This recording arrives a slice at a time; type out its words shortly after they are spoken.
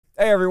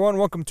Hey everyone,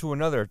 welcome to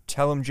another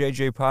Tell 'em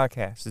JJ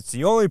podcast. It's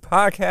the only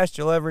podcast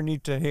you'll ever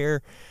need to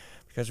hear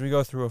because we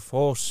go through a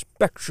full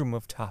spectrum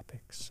of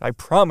topics. I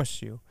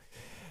promise you.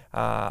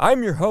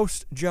 I'm your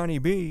host, Johnny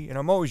B, and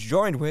I'm always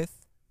joined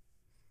with...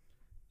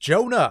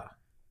 Jonah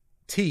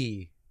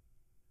T,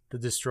 the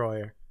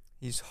Destroyer.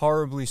 He's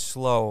horribly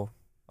slow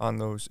on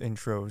those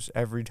intros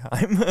every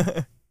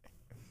time.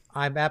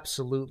 I'm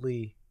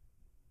absolutely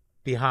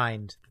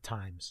behind the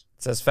times.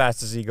 It's as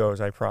fast as he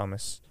goes, I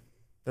promise.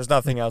 There's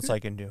nothing else I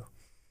can do.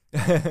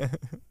 I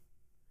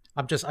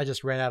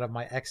just ran out of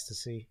my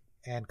ecstasy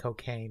and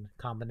cocaine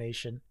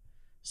combination,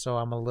 so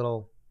I'm a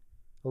little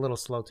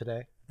slow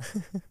today.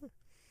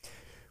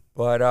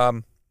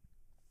 But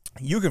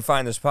you can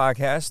find this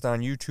podcast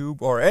on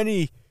YouTube or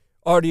any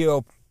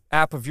audio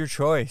app of your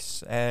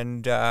choice,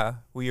 and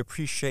we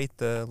appreciate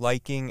the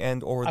liking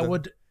and or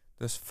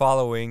this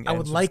following. I and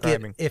would like it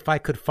subscribing. if I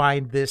could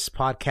find this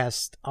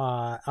podcast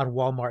on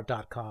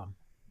Walmart.com.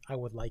 I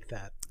would like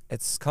that.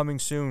 It's coming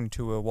soon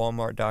to a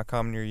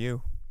Walmart.com near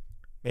you.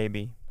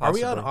 Maybe.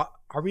 Possibly.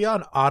 Are we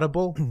on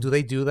Audible? Do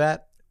they do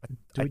that?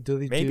 Do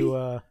they maybe? do?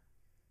 I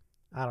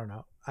don't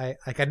know. I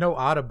know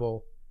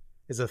Audible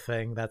is a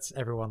thing that's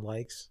everyone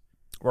likes.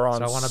 We're on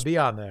So I want to be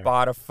on there.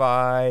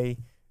 Spotify,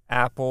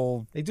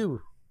 Apple, They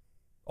do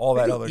all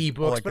they that do other ebooks,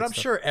 all that but good I'm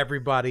stuff.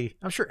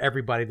 sure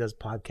everybody does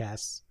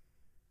podcasts.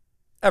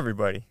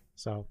 Everybody.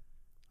 So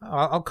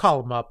I'll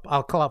call him up.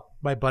 I'll call up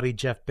my buddy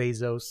Jeff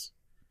Bezos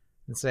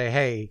and say,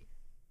 "Hey,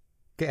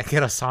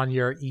 get us on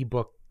your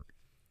ebook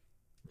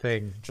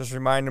thing." Just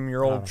remind them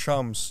you're old Oh.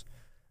 chums.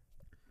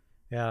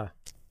 Yeah.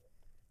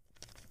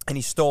 And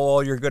he stole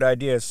all your good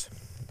ideas.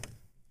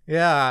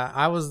 Yeah,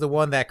 I was the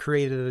one that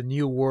created a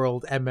New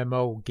World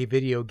MMO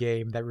video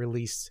game that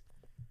released.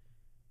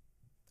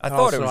 I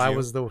thought it Also, was I you.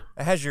 was the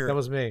It has your that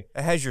was me.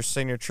 It has your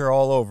signature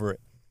all over it,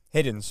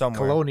 hidden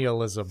somewhere.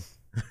 Colonialism.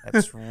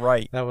 That's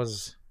right. That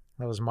was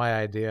my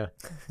idea.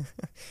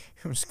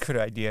 It was a good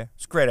idea.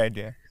 It's a great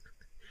idea.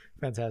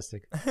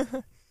 Fantastic.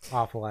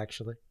 Awful,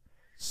 actually.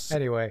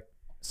 Anyway,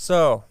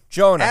 So,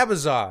 Jonah,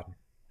 Amazon.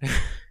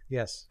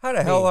 Yes. how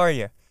the hell Me. are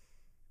you?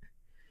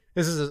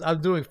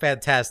 I'm doing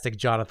fantastic,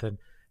 Jonathan.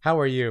 How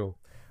are you?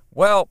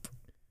 Well,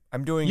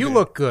 I'm doing You good.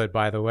 look good,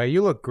 by the way.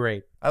 You look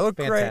great. I look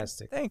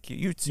fantastic. great. Thank you.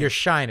 You too. You're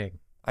shining.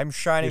 I'm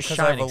shining you're because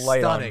I have a shining,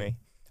 light on stunning. me.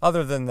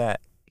 Other than that,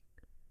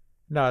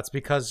 No, it's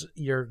because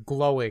you're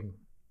glowing.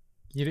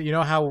 You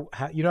know how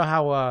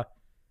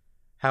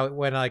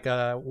when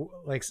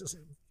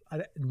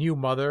a new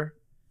mother,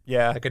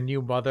 yeah. like a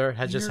new mother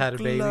has just You're had a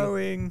baby.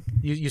 glowing.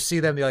 You see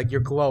them, you're like,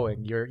 you're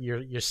glowing.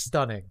 You're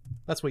stunning.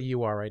 That's what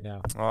you are right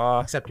now.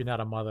 Aw, Except you're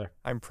not a mother.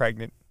 I'm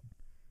pregnant.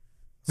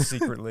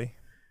 Secretly.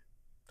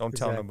 Don't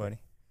tell Exactly. nobody.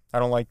 I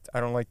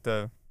don't like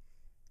the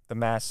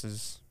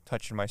masses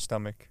touching my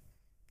stomach.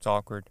 It's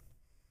awkward.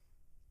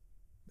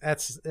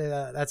 That's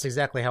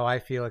exactly how I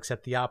feel,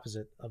 except the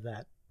opposite of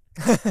that.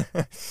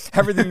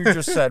 Everything you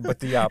just said, but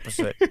the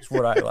opposite is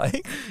what I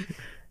like.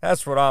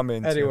 That's what I'm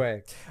into.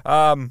 Anyway,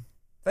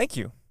 Thank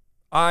you.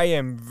 I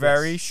am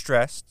very Yes.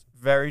 stressed,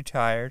 very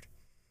tired,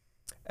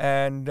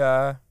 and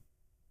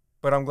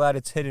but I'm glad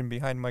it's hidden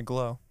behind my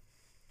glow.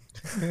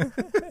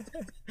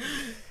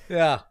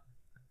 yeah.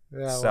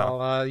 So.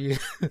 Well,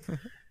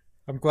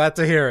 I'm glad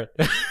to hear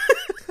it.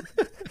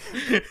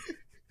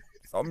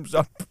 Thumbs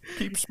up.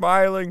 Keep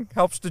smiling.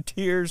 Helps the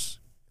tears.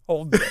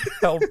 Hold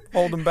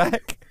them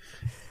back.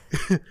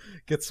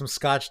 Get some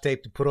scotch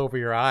tape to put over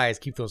your eyes.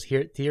 Keep those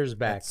tears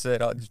back. That's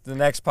it. The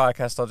next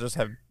podcast, I'll just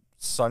have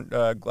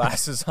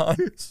glasses on,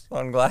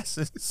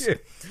 sunglasses,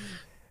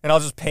 and I'll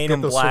just paint Get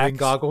them those black. swimming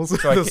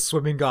goggles. so I Those can-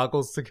 swimming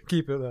goggles to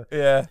keep it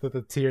Yeah,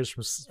 the tears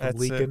from That's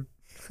leaking.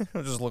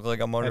 It'll just look like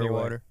I'm under the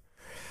Anyway. water.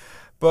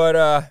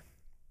 But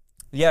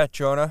yeah,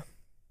 Jonah,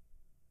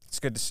 it's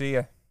good to see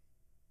you.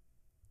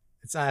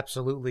 It's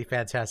absolutely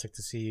fantastic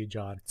to see you,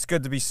 John. It's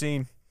good to be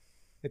seen.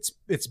 It's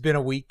been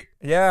a week.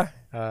 Yeah,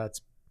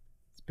 It's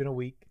been a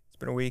week. it's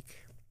been a week.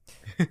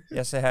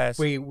 Yes, it has.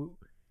 We've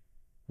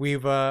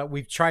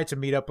tried to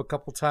meet up a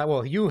couple times.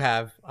 Well, you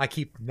have. I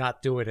keep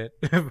not doing it.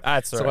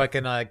 That's all so right. I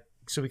can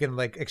so we can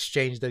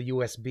exchange the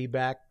USB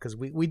back, because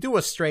we do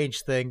a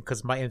strange thing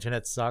because my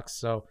internet sucks,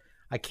 so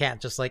I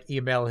can't just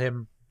email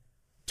him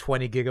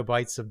 20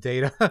 gigabytes of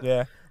data.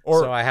 Yeah,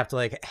 or so I have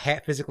to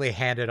physically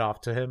hand it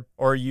off to him.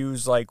 or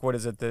use what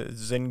is it, the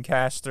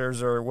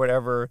Zencasters or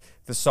whatever,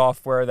 the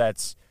software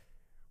that's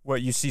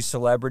what you see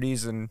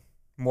celebrities and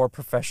more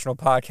professional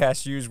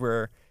podcasts use,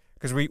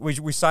 because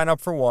we sign up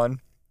for one,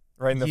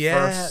 right? In the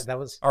first, that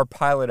was our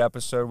pilot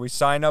episode, we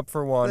sign up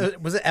for one.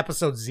 was it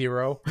episode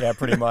 0? Yeah,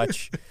 pretty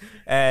much.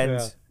 And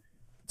Yeah.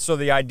 so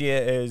the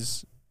idea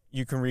is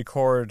you can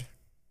record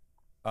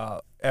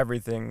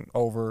everything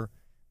over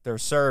their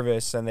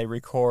service, and they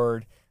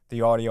record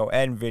the audio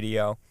and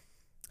video.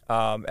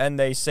 And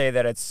they say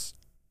that it's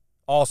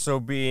also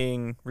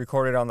being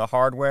recorded on the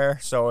hardware.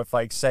 So if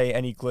say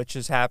any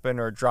glitches happen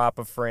or drop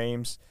of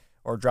frames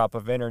or drop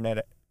of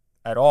internet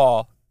at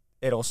all,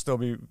 it'll still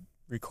be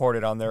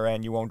recorded on their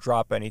end. You won't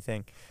drop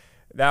anything.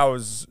 that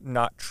was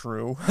not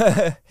true.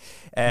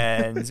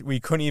 And we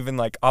couldn't even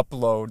like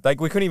upload,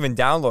 like we couldn't even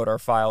download our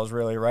files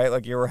really, right?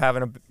 Like you were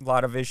having a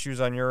lot of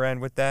issues on your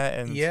end with that.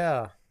 And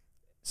Yeah.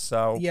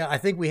 so Yeah, I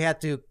think we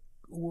had to.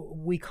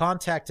 We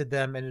contacted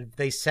them and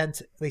they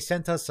sent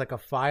us like a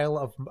file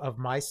of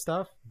my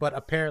stuff, but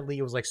apparently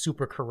it was like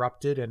super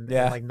corrupted and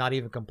like not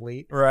even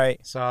complete. Right.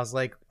 So I was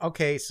like,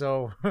 okay,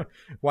 so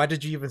why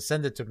did you even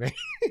send it to me?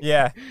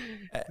 Yeah.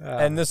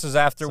 And this is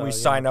after we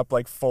signed yeah. up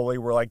like fully.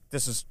 We're like,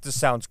 this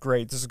sounds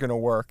great. This is going to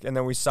work. And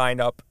then we signed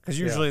up because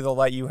usually they'll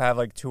let you have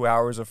like 2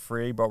 hours of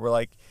free, but we're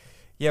like,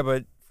 yeah,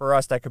 but for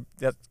us, that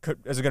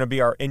is going to be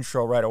our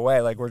intro right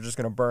away. Like we're just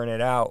going to burn it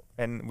out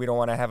and we don't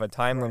want to have a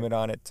time limit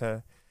on it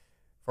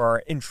for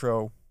our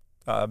intro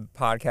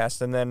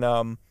podcast. And then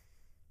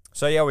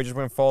so yeah, we just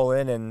went full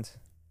in,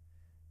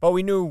 but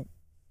we knew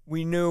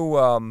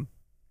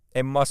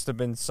it must have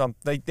been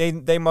something.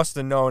 They must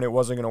have known it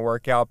wasn't going to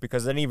work out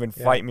because they didn't even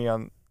fight me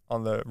on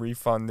the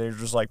refund. They're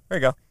just like, there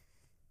you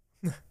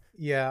go.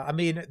 Yeah, I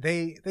mean,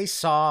 they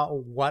saw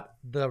what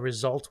the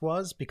result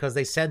was because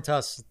they sent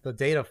us the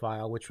data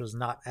file, which was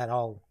not at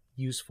all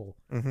useful.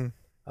 Mm-hmm.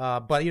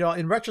 But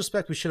in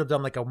retrospect, we should have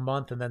done like a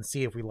month and then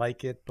see if we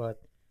like it.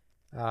 But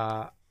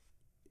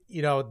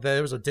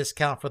there was a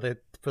discount for the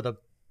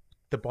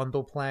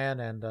bundle plan,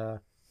 and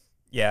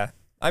yeah,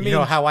 I mean,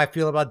 how I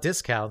feel about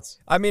discounts.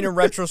 I mean, in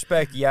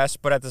retrospect, yes,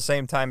 but at the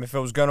same time, if it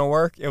was gonna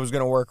work, it was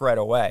gonna work right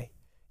away.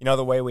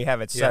 The way we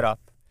have it set up.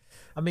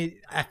 I mean,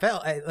 I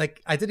felt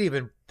like I didn't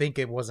even think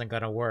it wasn't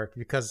gonna work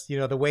because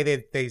the way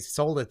they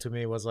sold it to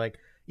me was like,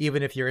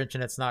 even if your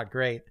internet's not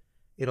great,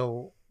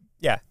 it'll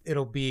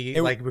be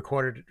like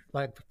recorded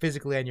like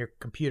physically on your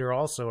computer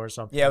also or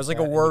something. Yeah, it was like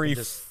a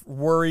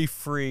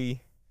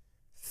worry-free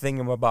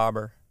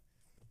thingamabobber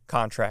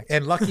contract.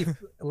 And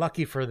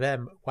lucky for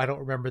them, I don't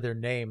remember their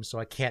name, so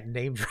I can't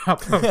name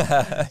drop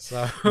them.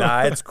 So.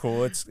 Nah, it's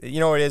cool. It's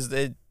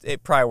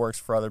it probably works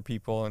for other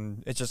people,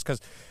 and it's just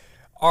because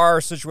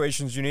our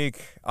situation's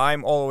unique.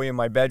 I'm all the way in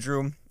my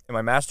bedroom in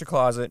my master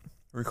closet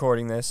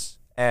recording this,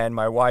 and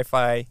my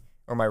Wi-Fi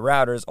or my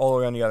router is all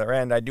the way on the other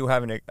end. I do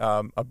have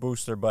a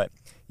booster, but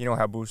you know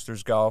how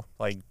boosters go.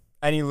 Like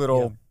any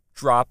little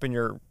drop in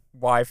your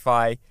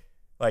Wi-Fi,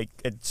 like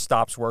it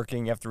stops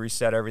working. You have to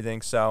reset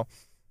everything. So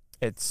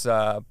it's,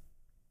 but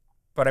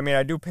I mean,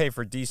 I do pay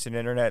for decent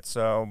internet.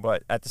 So,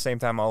 but at the same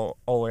time, I'm all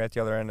the way at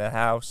the other end of the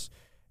house.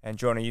 And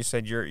Jonah, you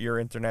said your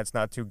internet's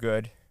not too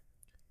good.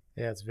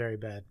 Yeah, it's very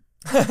bad.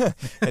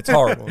 It's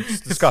horrible.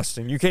 It's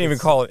disgusting. You can't even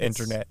call it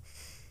internet.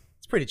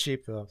 It's pretty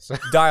cheap though. So.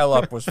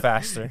 Dial-up was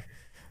faster.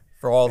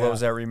 For all those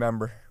that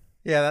remember.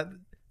 Yeah,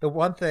 the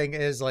one thing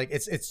is like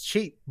it's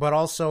cheap, but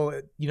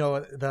also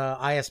the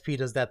ISP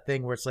does that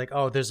thing where it's like,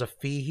 oh, there's a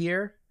fee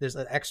here, there's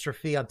an extra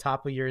fee on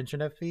top of your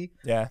internet fee.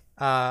 Yeah.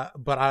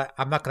 But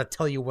I'm not going to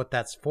tell you what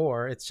that's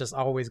for. It's just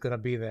always going to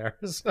be there.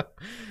 So,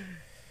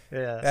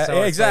 yeah.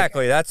 So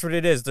exactly. That's what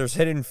it is. There's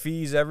hidden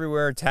fees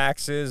everywhere,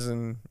 taxes,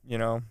 and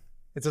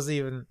it doesn't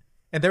even.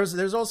 And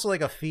there's also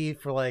like a fee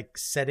for like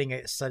setting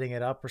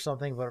it up or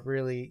something, but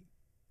really,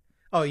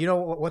 oh,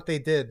 what they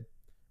did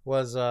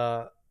was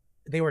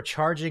they were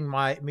charging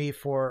me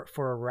for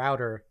a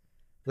router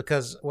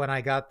because when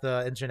I got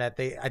the internet,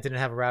 I didn't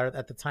have a router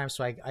at the time,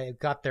 so I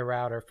got their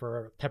router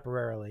for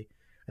temporarily,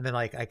 and then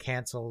like I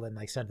canceled and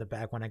I sent it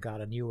back when I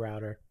got a new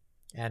router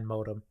and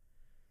modem,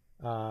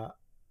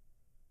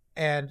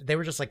 and they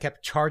were just like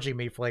kept charging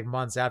me for like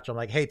months after. I'm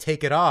like, hey,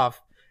 take it off,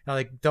 and I'm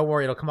like, don't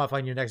worry, it'll come off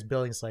on your next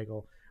billing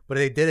cycle. But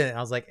they didn't, and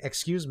I was like,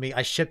 excuse me,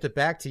 I shipped it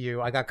back to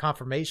you, I got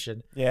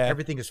confirmation,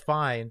 everything is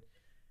fine.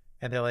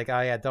 And they're like, oh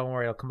yeah, don't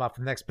worry, it'll come off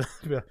the next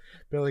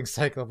billing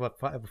cycle. But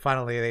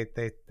finally,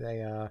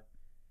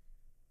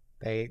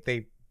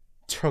 they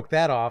took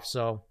that off,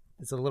 so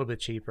it's a little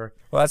bit cheaper.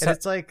 Well,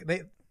 it's like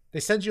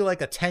they send you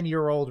like a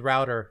 10-year-old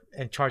router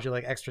and charge you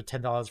like extra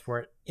 $10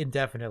 for it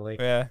indefinitely.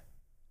 Yeah,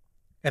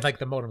 and like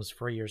the modem's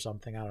free or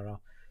something. I don't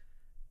know,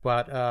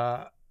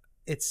 but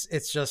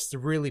it's just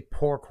really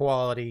poor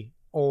quality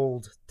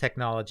old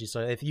technology.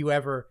 So if you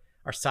ever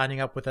are signing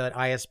up with an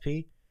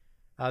ISP.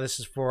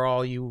 This is for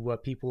all you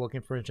people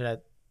looking for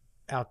internet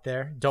out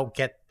there. Don't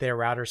get their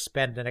router.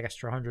 Spend an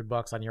extra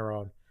 $100 on your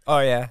own. Oh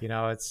yeah,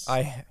 it's.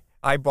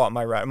 I bought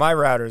my router. My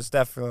router is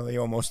definitely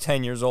almost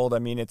 10 years old. I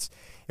mean, it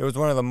was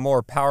one of the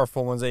more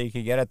powerful ones that you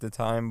could get at the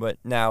time, but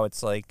now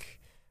it's like,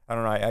 I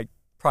don't know. I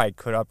probably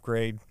could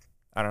upgrade.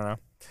 I don't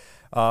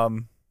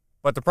know.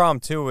 But the problem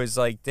too is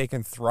like they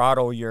can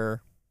throttle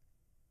your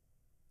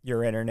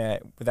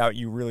internet without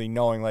you really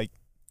knowing. Like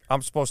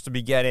I'm supposed to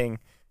be getting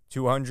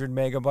 200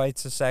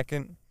 megabytes a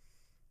second,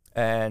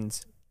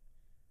 and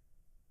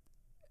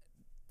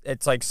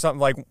it's like something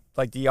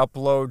like the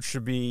upload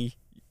should be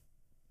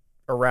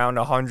around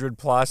 100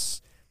 plus,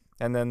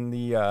 and then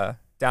the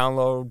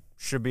download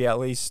should be at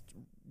least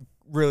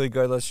really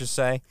good, let's just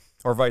say,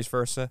 or vice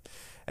versa.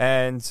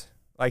 And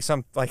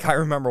like I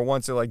remember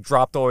once it like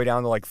dropped all the way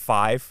down to like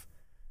 5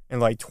 and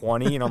like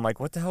 20, and I'm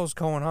like, what the hell's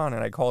going on?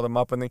 And I called them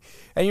up, and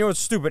it's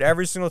stupid.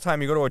 Every single time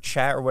you go to a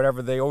chat or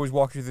whatever, they always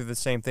walk you through the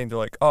same thing. They're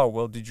like, oh,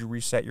 well, did you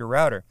reset your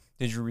router?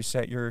 Did you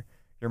reset your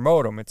your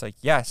modem. It's like,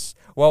 yes.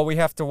 Well, we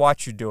have to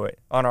watch you do it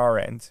on our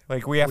end.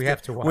 Like we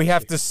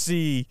have to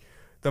see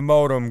the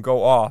modem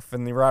go off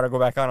and the router go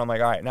back on. I'm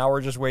like, all right, now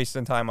we're just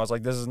wasting time. I was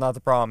like, this is not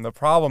the problem. The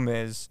problem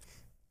is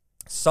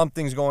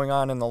something's going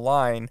on in the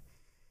line.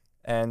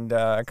 And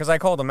because I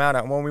called them out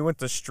when we went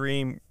to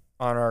stream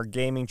on our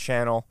gaming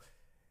channel,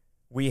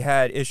 we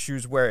had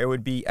issues where it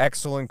would be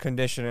excellent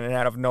condition and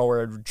out of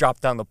nowhere it would drop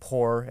down the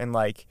pour and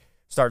like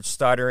start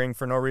stuttering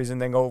for no reason.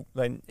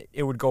 Then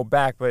it would go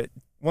back. But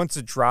once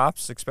it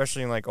drops,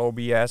 especially in like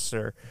OBS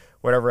or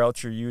whatever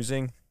else you're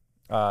using,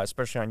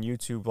 especially on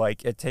YouTube,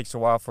 like it takes a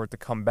while for it to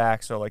come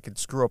back. So like it'd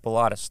screw up a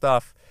lot of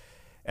stuff.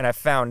 And I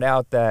found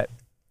out that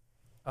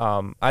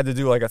I had to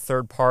do like a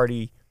third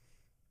party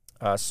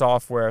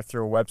software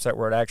through a website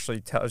where it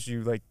actually tells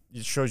you, like,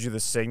 it shows you the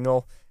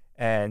signal,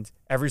 and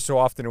every so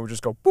often it would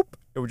just go boop.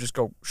 It would just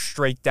go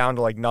straight down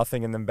to like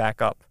nothing and then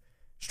back up,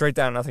 straight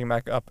down, nothing,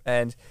 back up.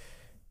 And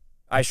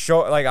I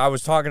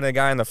was talking to the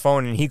guy on the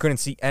phone and he couldn't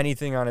see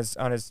anything on his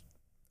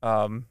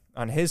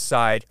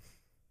side.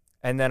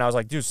 And then I was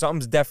like, dude,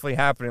 something's definitely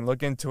happening.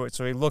 Look into it.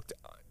 So he looked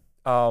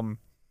to,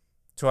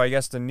 I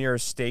guess, the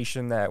nearest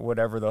station that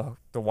whatever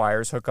the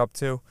wires hook up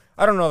to.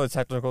 I don't know the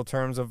technical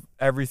terms of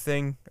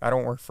everything. I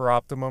don't work for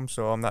Optimum,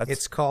 so I'm not.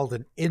 It's called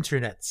an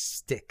internet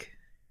stick.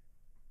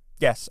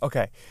 Yes,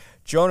 okay.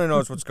 Jonah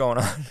knows what's going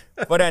on.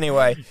 But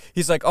anyway,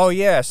 he's like, oh,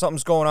 yeah,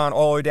 something's going on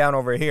all the way down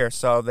over here.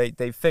 So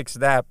they fixed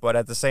that, but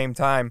at the same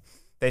time,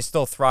 they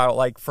still throttle.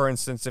 Like, for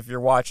instance, if you're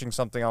watching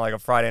something on like a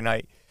Friday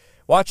night,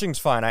 watching's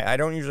fine. I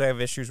don't usually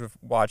have issues with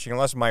watching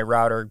unless my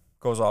router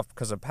goes off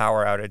because of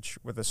power outage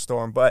with a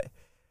storm. But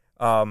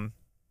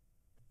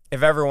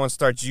if everyone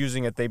starts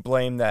using it, they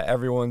blame that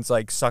everyone's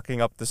like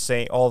sucking up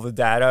all the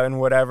data and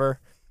whatever,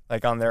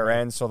 like on their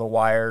end. So the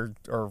wire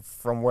or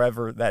from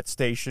wherever that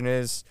station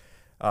is,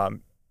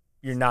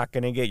 you're not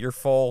going to get your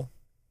full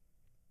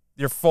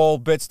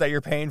bits that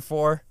you're paying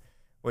for,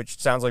 which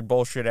sounds like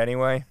bullshit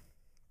anyway.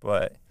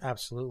 But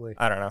absolutely,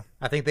 I don't know.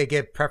 I think they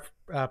give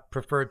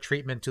preferred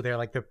treatment to their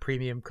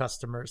premium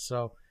customers.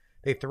 So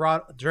they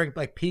throttle during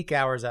like peak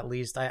hours at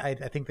least. I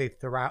think they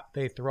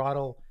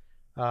throttle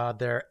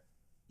their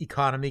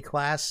economy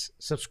class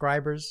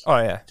subscribers. Oh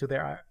yeah, to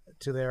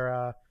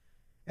their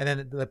and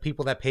then the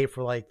people that pay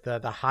for like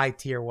the high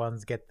tier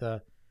ones get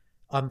the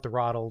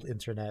unthrottled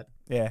internet.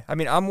 Yeah, I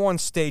mean, I'm one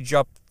stage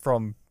up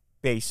from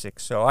basic,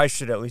 so I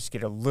should at least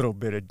get a little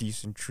bit of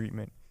decent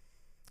treatment.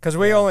 Because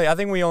I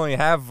think we only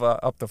have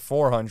up to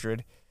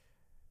 400,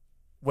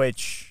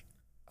 which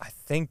I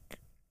think,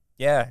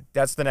 yeah,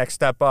 that's the next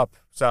step up.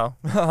 So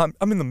I'm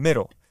in the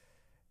middle.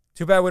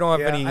 Too bad we don't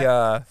have any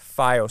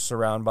Fios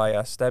around by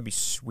us. That'd be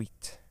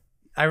sweet.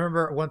 I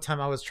remember one time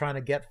I was trying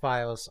to get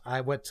Fios. I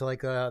went to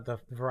like the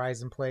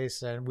Verizon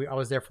place, and I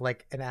was there for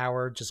like an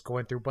hour just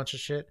going through a bunch of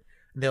shit.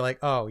 And they're like,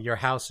 "Oh, your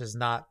house is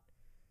not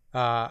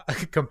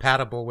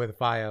compatible with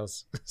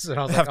Fios." So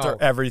I was like, after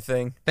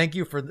everything, thank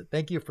you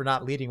for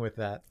not leading with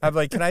that. I'm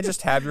like, can I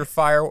just have your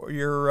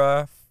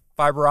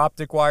fiber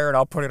optic wire and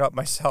I'll put it up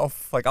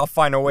myself? Like, I'll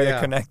find a way to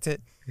connect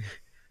it.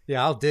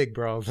 Yeah, I'll dig,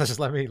 bro. Just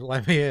let me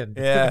in.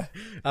 Yeah.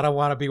 I don't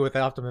want to be with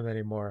Optimum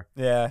anymore.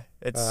 Yeah,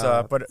 it's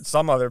but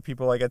some other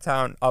people, like a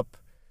town up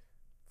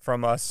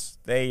from us,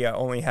 they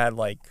only had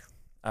like,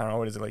 I don't know,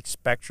 what is it, like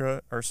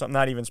Spectra or something?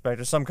 Not even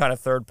Spectra, some kind of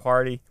third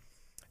party.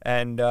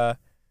 And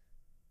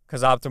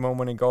because Optimum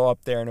wouldn't go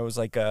up there and it was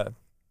like a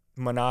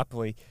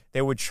monopoly,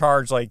 they would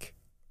charge like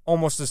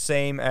almost the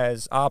same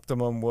as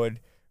Optimum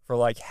would for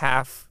like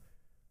half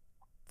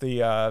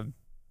the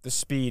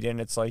speed.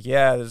 And it's like,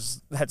 yeah,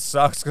 that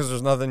sucks because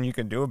there's nothing you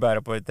can do about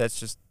it, but that's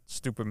just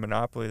stupid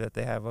monopoly that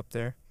they have up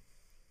there.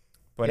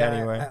 But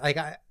anyway,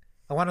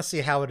 I want to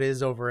see how it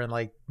is over in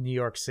like New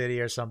York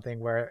City or something,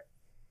 where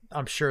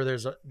I'm sure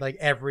there's like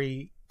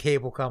every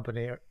cable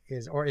company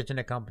or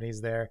internet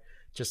companies there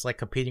just like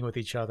competing with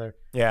each other.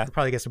 Yeah, you'll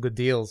probably get some good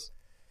deals.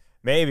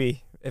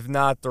 Maybe. If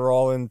not, they're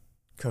all in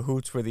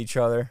cahoots with each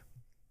other.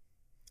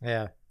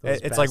 Yeah.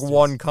 It's bastards. Like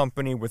one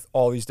company with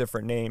all these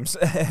different names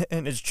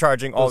and it's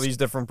charging all these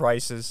different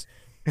prices.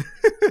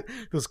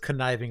 Those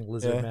conniving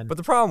lizard men. But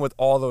the problem with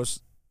all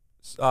those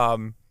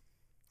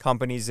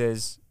companies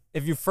is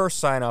if you first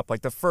sign up,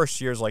 like the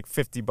first year is like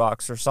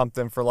 $50 or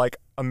something for like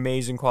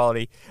amazing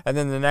quality. And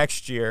then the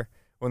next year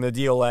when the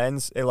deal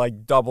ends, it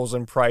like doubles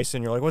in price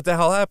and you're like, what the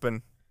hell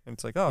happened? And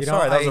it's like, oh,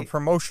 that was a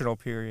promotional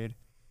period.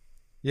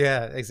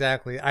 Yeah,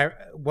 exactly.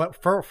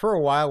 For a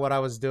while, what I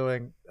was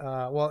doing,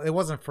 it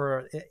wasn't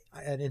for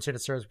an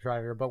internet service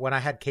provider, but when I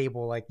had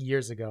cable like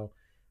years ago,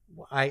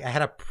 I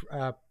had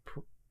a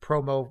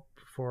promo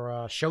for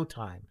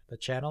Showtime, the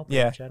channel.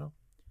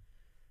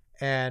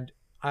 And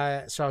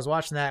I was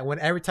watching that.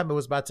 Every time it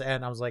was about to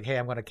end, I was like, hey,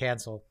 I'm going to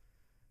cancel.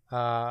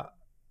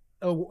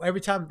 Every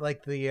time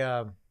like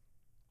the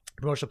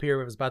promotional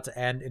period was about to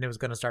end and it was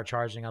going to start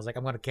charging, I was like,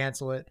 I'm going to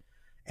cancel it.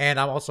 And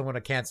I'm also going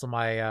to cancel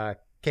my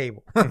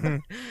cable. Mm-hmm.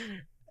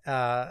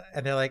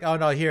 And they're like, oh,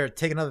 no, here,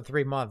 take another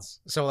 3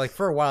 months. So, like,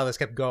 for a while, this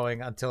kept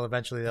going until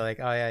eventually they're like,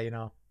 oh,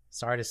 yeah,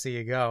 sorry to see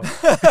you go.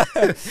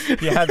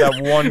 You had that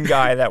one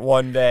guy that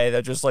one day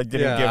that just like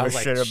didn't give I a was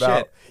like, shit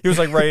about. He was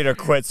like ready to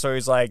quit, so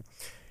he's like,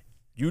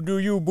 "You do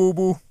you, boo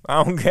boo.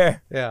 I don't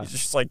care." Yeah, He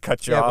just like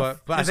cut you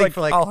off. but I He's think like,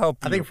 for like "I'll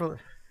help you." I think for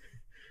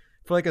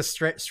like a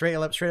straight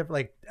up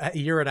like a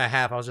year and a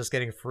half, I was just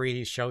getting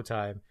free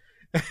Showtime.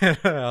 I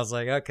was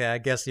like, okay, I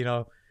guess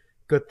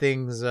good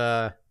things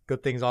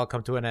all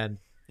come to an end.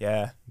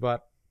 Yeah.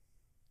 But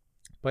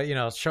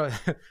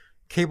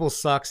cable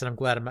sucks, and I'm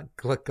glad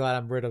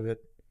I'm rid of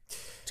it.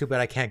 Too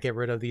bad I can't get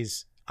rid of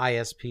these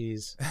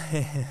ISPs.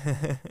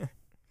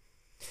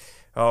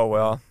 Oh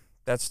well,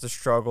 that's the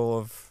struggle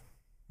of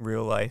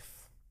real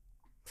life.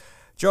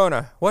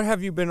 Jonah, what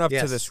have you been up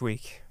to this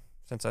week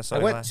since I saw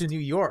you I went last? to New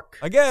York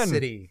Again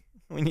City.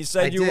 When you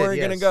said you did, weren't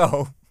gonna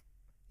go.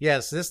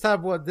 Yes, this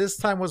time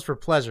was for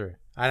pleasure,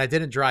 and I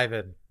didn't drive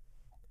in.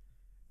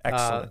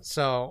 Excellent.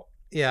 So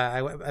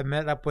yeah, I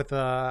met up with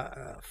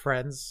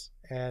friends,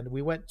 and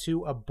we went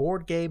to a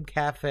board game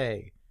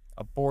cafe.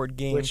 A board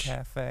game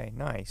cafe.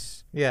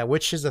 Nice. Yeah,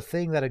 which is a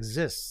thing that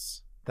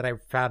exists that I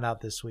found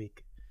out this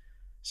week.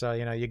 So,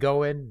 you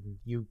go in,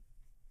 you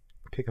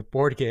pick a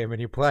board game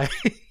and you play.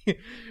 I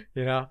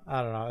don't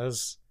know. It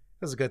was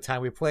a good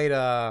time. We played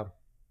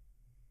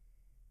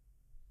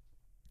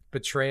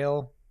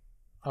Betrayal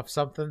of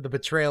something. The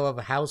Betrayal of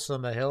a House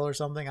on the Hill or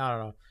something. I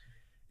don't know.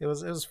 It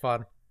was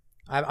fun.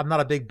 I'm not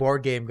a big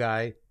board game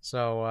guy,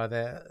 so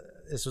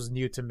this was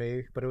new to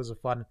me, but it was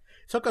fun.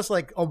 It took us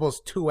like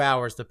almost 2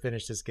 hours to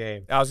finish this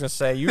game. I was going to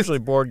say, usually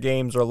board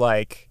games are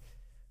like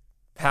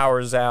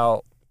powers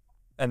out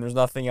and there's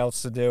nothing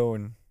else to do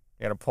and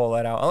you got to pull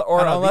that out.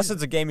 Or unless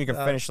it's a game you can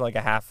finish in like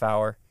a half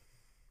hour.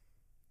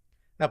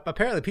 Now,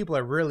 apparently people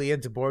are really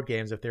into board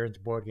games if they're into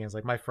board games.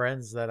 Like my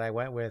friends that I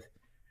went with,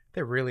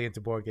 they're really into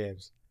board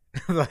games.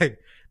 Like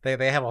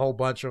they have a whole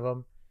bunch of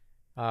them.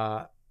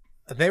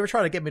 They were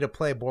trying to get me to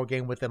play a board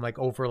game with them like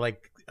over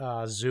like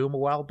Zoom a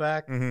while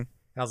back. Mm-hmm. And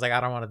I was like, I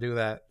don't want to do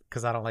that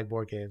because I don't like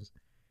board games.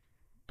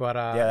 But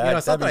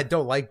it's not that I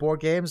don't like board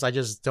games. I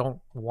just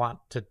don't want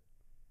to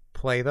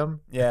play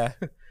them. Yeah.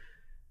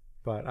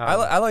 But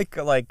I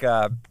like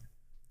a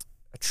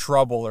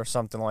Trouble or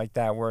something like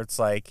that, where it's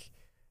like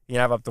you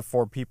have up to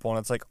 4 people and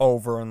it's like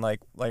over and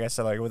like I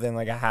said, like within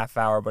like a half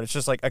hour, but it's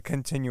just like a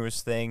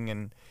continuous thing.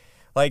 And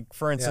like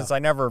for instance, I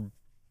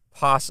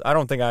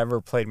don't think I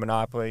ever played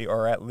Monopoly,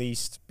 or at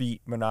least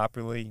beat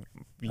Monopoly.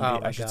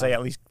 I should say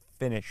at least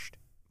finished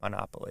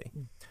Monopoly.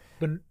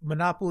 But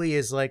Monopoly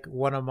is like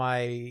one of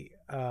my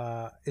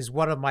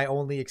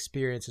only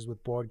experiences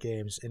with board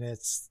games, and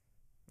it's.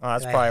 Oh,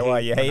 that's probably why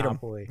you hate them.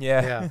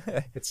 Yeah.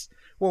 It's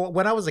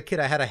when I was a kid,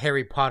 I had a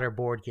Harry Potter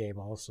board game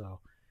also,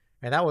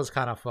 and that was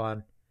kind of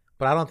fun.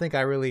 But I don't think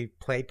I really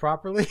played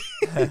properly.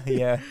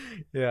 Yeah.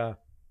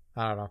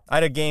 I don't know. I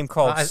had a game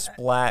called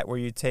Splat where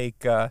you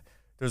take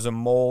there's a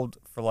mold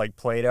for like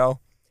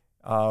Play-Doh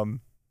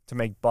to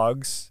make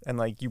bugs, and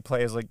like you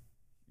play as like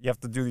you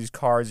have to do these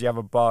cards. You have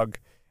a bug,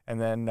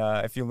 and then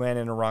if you land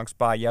in the wrong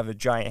spot, you have a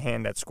giant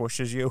hand that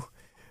squishes you,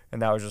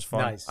 and that was just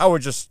fun. Nice. I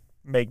would just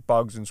make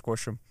bugs and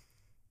squish them.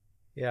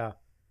 Yeah,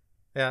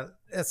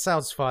 it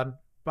sounds fun,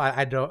 but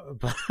I don't.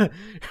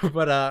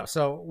 But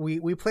so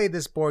we played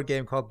this board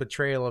game called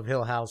Betrayal of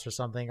Hill House or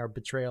something, or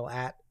Betrayal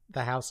at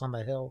the House on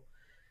the Hill,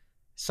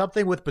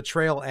 something with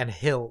betrayal and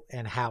hill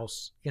and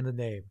house in the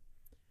name.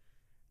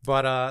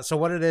 But so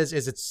what it is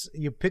it's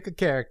you pick a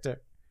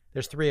character.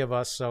 There's 3 of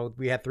us, so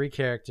we had 3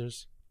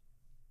 characters,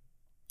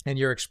 and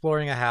you're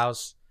exploring a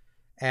house,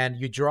 and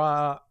you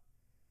draw.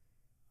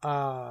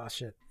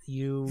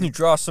 You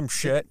draw some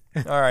shit.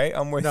 All right,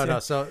 I'm with you. No.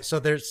 So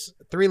there's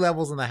 3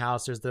 levels in the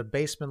house. There's the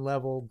basement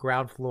level,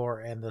 ground floor,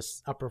 and the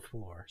upper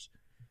floors.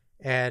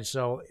 And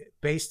so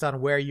based on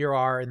where you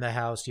are in the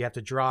house, you have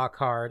to draw a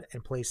card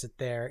and place it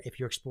there if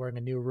you're exploring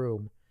a new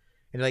room.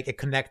 And like it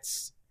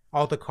connects,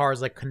 all the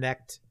cards like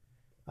connect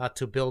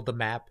to build the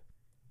map.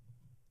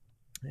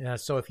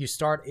 So if you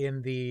start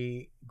in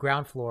the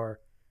ground floor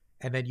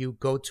and then you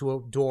go to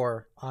a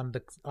door on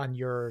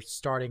your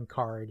starting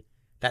card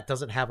that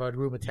doesn't have a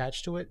room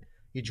attached to it,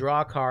 you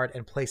draw a card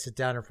and place it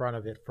down in front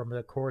of it from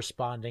the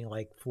corresponding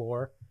like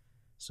floor.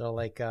 So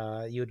like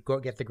you would go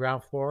get the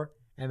ground floor,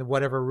 and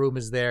whatever room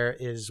is there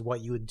is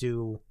what you would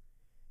do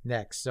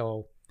next.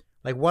 So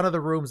like one of the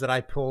rooms that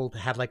I pulled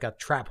had like a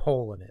trap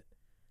hole in it.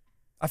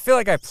 I feel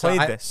like I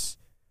played this.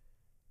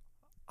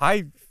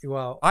 I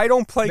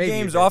don't play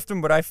games often,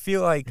 but I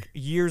feel like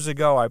years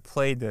ago I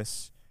played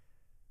this.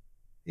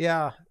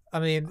 Yeah,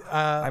 I mean,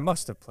 I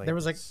must have played. There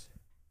was this.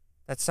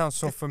 That sounds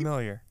so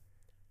familiar.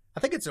 I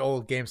think it's an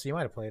old game, so you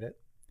might have played it.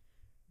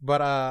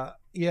 But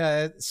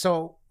yeah.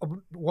 So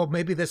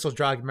maybe this will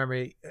jog your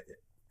memory.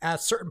 At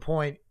a certain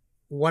point,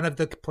 one of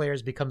the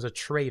players becomes a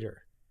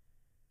traitor.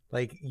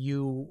 Like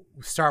you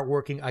start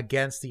working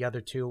against the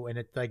other 2, and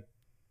it like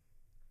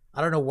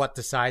I don't know what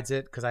decides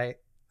it because I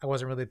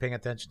wasn't really paying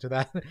attention to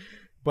that.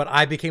 But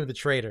I became the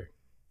traitor.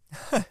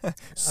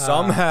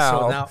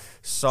 Somehow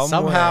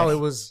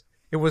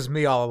it was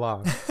me all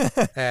along.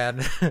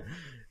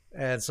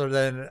 And so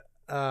then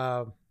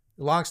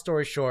long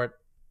story short,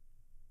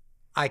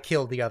 I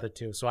killed the other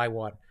two, so I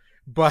won.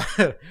 But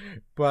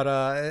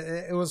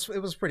it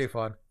was pretty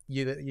fun.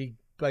 You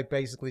like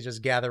basically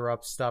just gather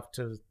up stuff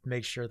to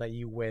make sure that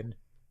you win.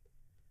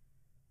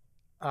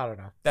 I don't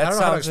know. That I don't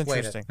know how to sounds explain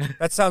interesting. it.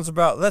 That sounds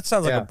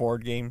like Yeah. a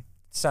board game.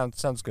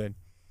 Sounds good.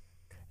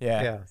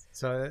 Yeah. Yeah,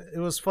 so it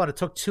was fun. It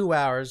took 2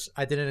 hours.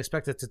 I didn't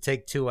expect it to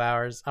take 2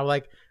 hours. I'm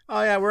like,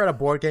 oh yeah, we're at a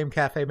board game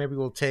cafe. Maybe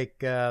we'll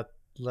take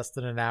less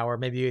than an hour.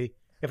 Maybe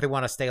if they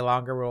want to stay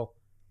longer, we'll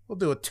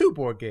do 2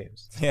 board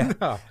games. Yeah.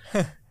 No,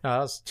 that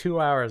was 2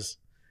 hours.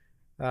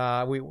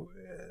 But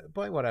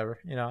whatever,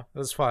 it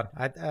was fun.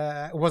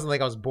 It wasn't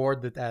like I was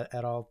bored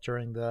at all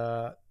during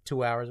the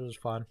 2 hours. It was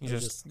fun. You It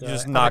was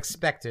just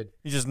unexpected.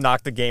 You just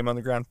knocked the game on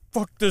the ground.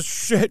 Fuck this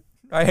shit.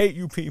 I hate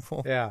you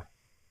people. Yeah.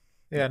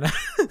 No.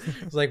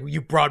 It's like,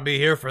 you brought me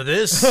here for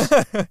this?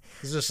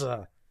 Is this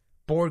a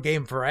board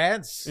game for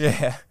ants?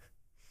 Yeah.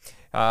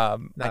 I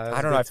don't know.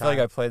 I feel like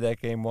time. I played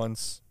that game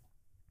once,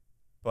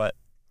 but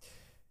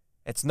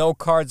it's no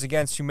Cards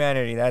Against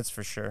Humanity. That's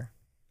for sure.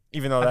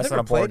 Even though that's I've never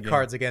not a board played game.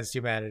 Cards Against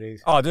Humanity.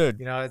 Oh, dude.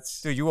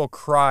 It's Dude, you will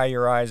cry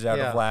your eyes out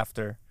Yeah. of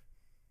laughter.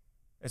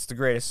 It's the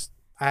greatest,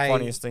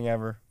 funniest thing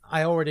ever.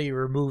 I already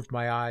removed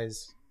my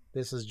eyes.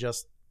 This is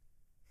just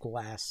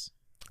glass.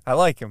 I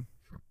like him.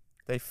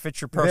 They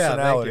fit your Yeah,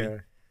 personality. thank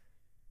you.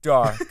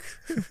 Dark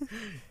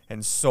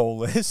and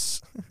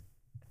soulless.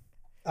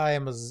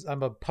 I'm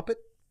a puppet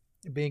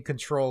being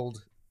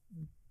controlled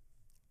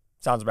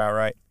Sounds about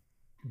right.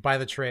 by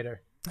the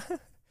trader.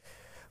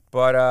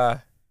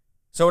 But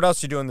so what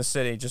else you do in the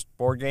city? Just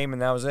board game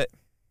and that was it?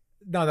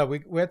 No,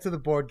 we went to the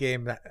board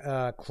game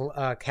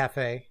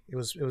cafe. It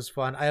was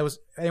fun.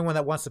 Anyone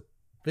that wants to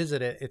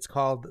visit it. It's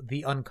called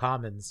The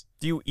Uncommons.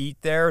 Do you eat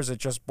there, or is it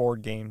just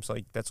board games?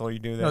 Like that's all you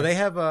do there? No, they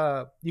have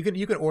you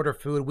can order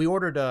food. We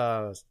ordered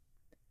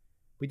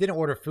we didn't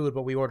order food,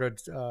 but we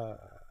ordered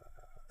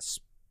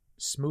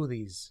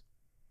smoothies.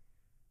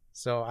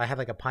 So I had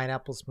like a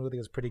pineapple smoothie. It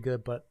was pretty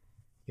good, but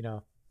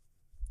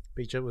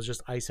it was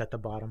just ice at the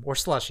bottom, or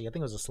slushy. I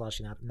think it was a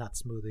slushy, not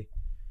smoothie.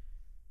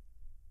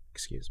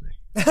 Excuse me.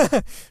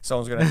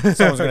 someone's gonna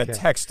Okay.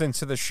 text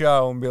into the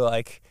show and be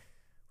like,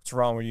 "What's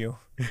wrong with you?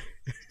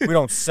 We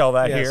don't sell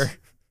that Yes. here."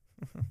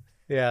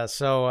 Yeah,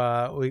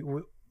 so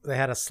they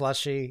had a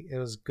slushy. It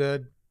was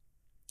good.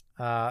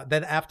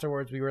 Then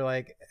afterwards, we were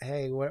like,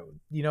 "Hey,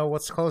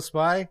 what's close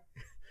by?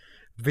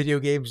 Video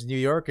Games New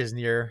York is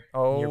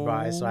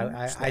nearby." So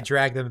I snap.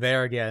 dragged them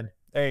there again,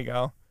 There you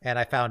go. and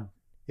I found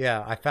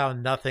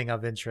nothing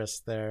of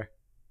interest there.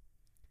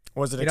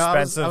 Was it You know, I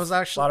was- expensive? I was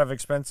actually- a lot of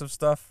expensive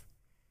stuff.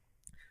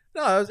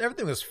 No,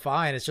 everything was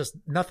fine. It's just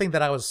nothing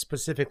that I was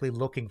specifically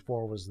looking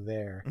for was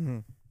there.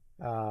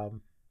 Mm-hmm.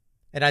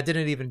 And I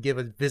didn't even give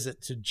a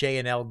visit to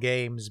J&L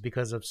Games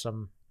because of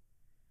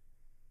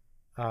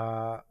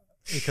how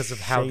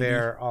Shady.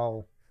 they're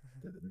all,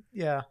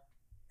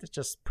 it's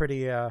just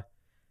pretty,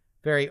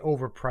 very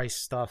overpriced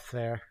stuff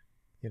there.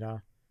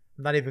 I'm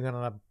not even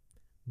gonna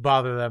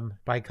bother them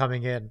by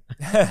coming in.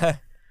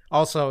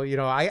 Also,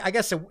 I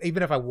guess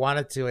even if I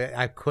wanted to,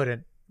 I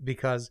couldn't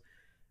because,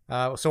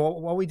 so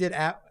what we did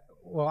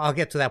well, I'll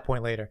get to that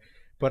point later.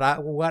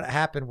 But what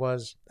happened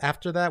was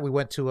after that, we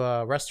went to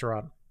a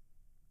restaurant.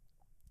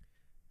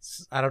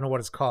 I don't know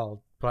what it's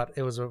called, but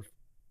it was a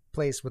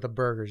place with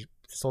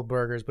sold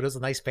burgers, but it was a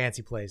nice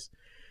fancy place.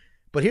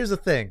 But here's the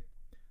thing.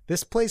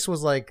 This place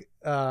was like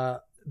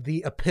the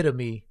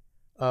epitome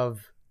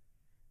of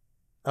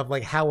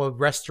like how a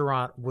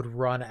restaurant would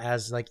run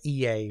as like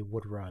EA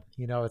would run.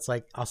 It's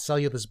like, I'll sell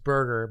you this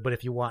burger, but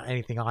if you want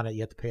anything on it,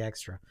 you have to pay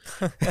extra.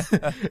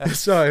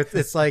 So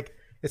it's like,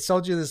 it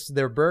sold you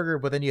their burger,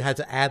 but then you had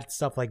to add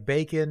stuff like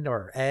bacon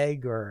or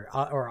egg or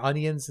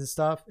onions and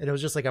stuff. And it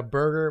was just like a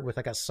burger with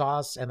like a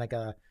sauce and like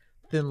a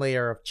thin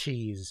layer of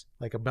cheese,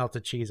 like a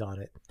melted cheese on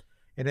it.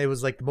 And it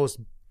was like the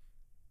most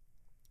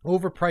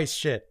overpriced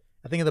shit.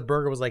 I think the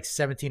burger was like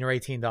 $17 or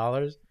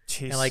 $18.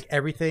 Jeez. And like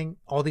everything,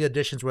 all the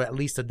additions were at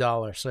least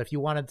 $1. So if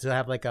you wanted to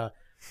have like a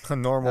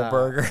normal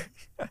burger.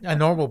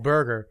 normal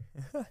burger,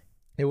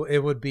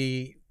 it would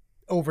be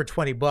over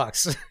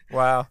 $20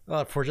 Wow.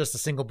 for just a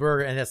single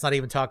burger. And that's not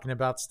even talking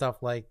about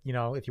stuff like,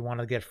 if you want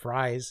to get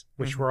fries,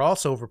 which Mm-hmm. were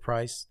also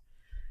overpriced.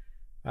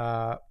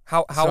 How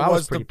So I was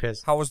was pretty the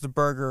pissed. How was the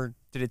burger?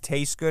 Did it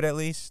taste good at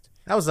least?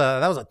 That was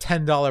a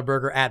 $10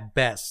 burger at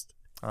best.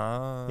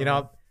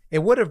 Oh.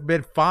 It would have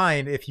been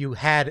fine if you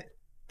had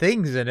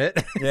things in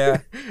it.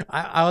 Yeah.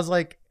 I was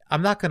like,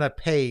 I'm not going to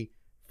pay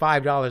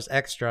 $5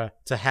 extra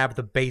to have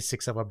the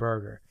basics of a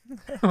burger.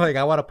 Like,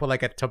 I want to put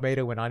like a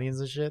tomato and onions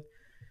and shit.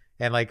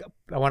 And like,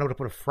 I wanted to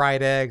put a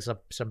fried egg,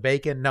 some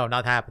bacon. No,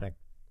 not happening.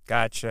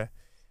 Gotcha.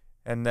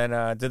 And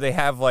then do they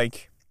have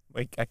like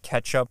a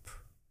ketchup?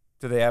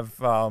 Do they have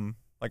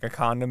like a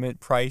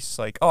condiment price?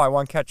 Like, oh, I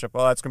want ketchup.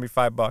 Well, that's gonna be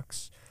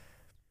 $5.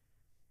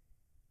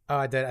 Oh,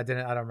 I don't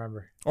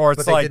remember. Or it's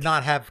But they like, did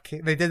not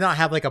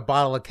have like a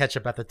bottle of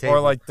ketchup at the table. or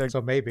like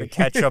so maybe the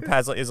ketchup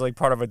is like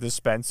part of a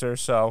dispenser,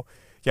 so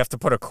you have to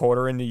put a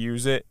quarter in to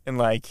use it, and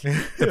like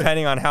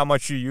depending on how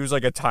much you use,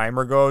 like a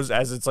timer goes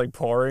as it's like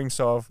pouring.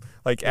 So if,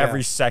 like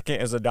every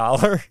second is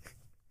 $1.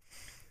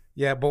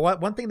 Yeah, but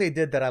one thing they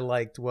did that I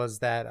liked was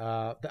that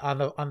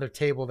on their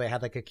table they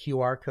had like a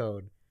QR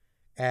code,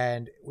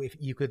 and if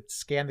you could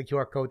scan the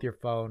QR code with your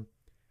phone,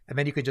 and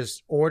then you could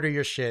just order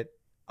your shit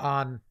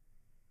on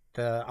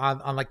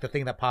on like the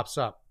thing that pops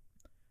up,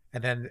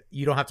 and then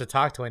you don't have to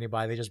talk to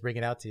anybody; they just bring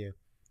it out to you,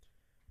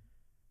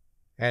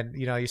 and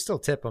you still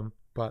tip them,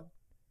 but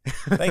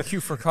Thank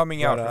you for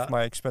coming out But, with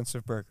my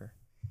expensive burger.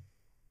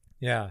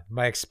 yeah,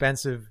 my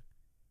expensive,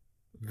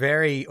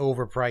 very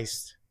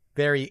overpriced,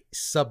 very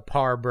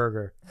subpar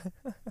burger.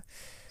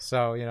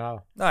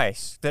 So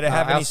Nice. Did it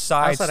have I any also-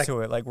 sides outside of-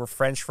 to it? Like were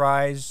French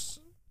fries?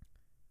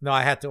 no,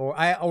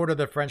 I ordered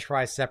the French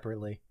fries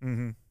separately.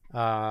 Mm-hmm.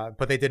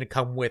 But they didn't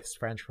come with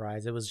French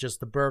fries. It was just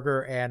the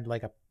burger and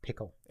like a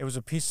pickle. It was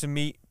a piece of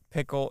meat,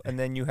 pickle, and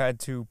then you had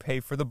to pay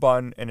for the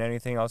bun and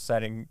anything else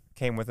that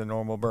came with a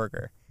normal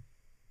burger.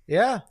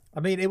 Yeah,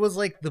 I mean, it was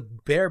like the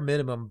bare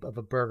minimum of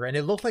a burger, and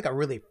it looked like a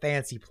really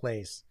fancy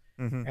place.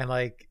 Mm-hmm. And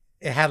like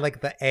it had like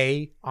the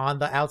A on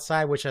the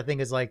outside, which I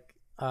think is like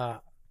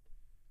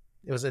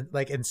it was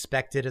like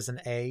inspected as an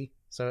A,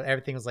 so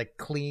everything was like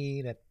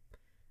clean and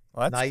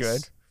Well, that's nice.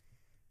 good.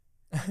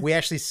 We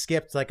actually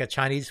skipped like a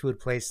Chinese food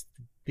place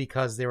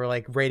because they were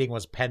like rating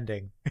was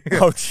pending.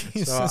 Oh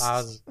Jesus!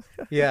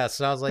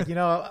 So I was like,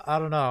 I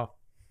don't know.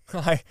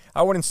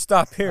 I wouldn't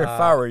stop here if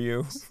I Uh, were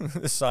you.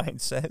 The sign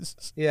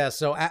says. Yeah,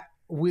 so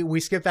we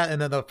skipped that,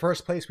 and then the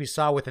first place we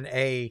saw with an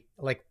A,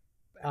 like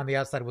on the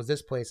outside, was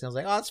this place, and I was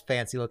like, "Oh, it's a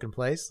fancy looking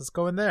place. Let's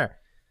go in there."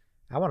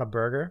 I want a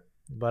burger,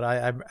 but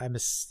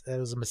it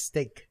was a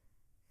mistake.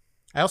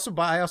 I also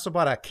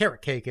bought a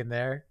carrot cake in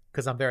there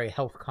because I'm very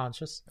health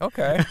conscious.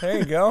 Okay, there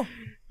you go.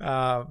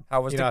 How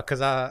was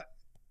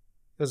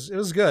Because it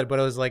was good, but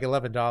it was like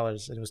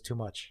 $11, and it was too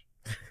much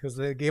because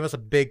they gave us a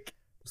big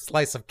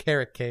slice of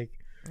carrot cake.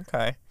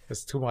 Okay.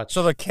 It's too much.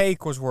 So the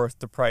cake was worth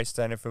the price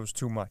then if it was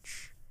too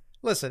much.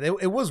 Listen,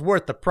 it was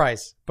worth the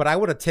price, but I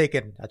would have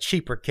taken a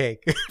cheaper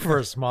cake for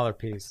a smaller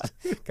piece.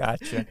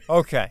 Gotcha.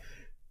 Okay.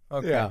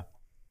 Okay. Yeah.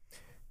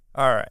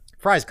 All right.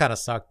 Fries kind of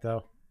sucked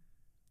though.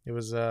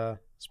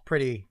 It's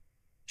pretty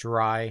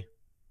dry.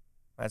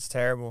 That's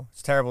terrible.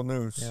 It's terrible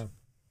news. Yeah.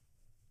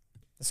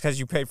 It's because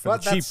you paid for But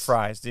the cheap that's-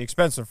 fries. The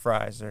expensive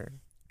fries are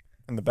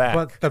in the back.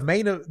 But the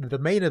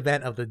main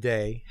event of the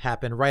day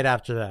happened right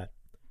after that.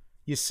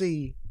 You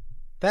see,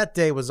 that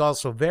day was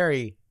also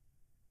very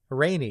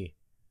rainy.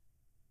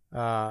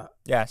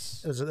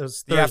 Yes. It was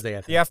The Thursday,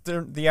 I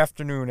think. The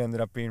afternoon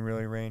ended up being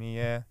really rainy.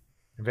 Yeah.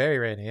 Very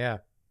rainy, yeah.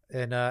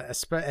 And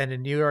and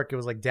in New York, it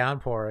was like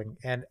downpouring.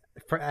 And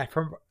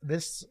from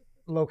this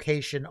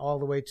location all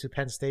the way to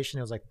Penn Station,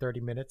 it was like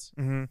 30 minutes.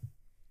 Mm-hmm.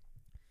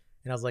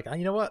 And I was like,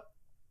 you know what?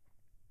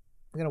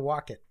 I'm gonna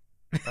walk it.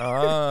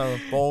 Oh,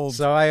 bold.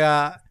 So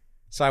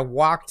I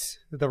walked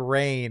the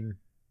rain,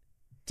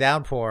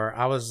 downpour.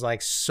 I was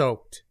like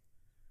soaked.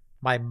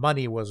 My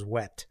money was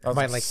wet. I was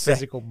My gonna like say,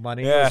 physical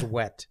money yeah. was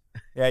wet.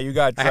 Yeah, you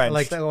got I had,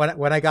 drenched. like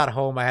when I got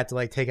home, I had to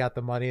like take out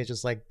the money and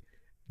just like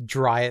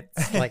dry it,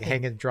 like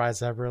hang it dry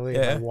separately.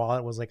 Yeah. And my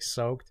wallet was like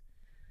soaked.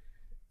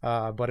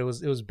 But it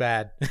was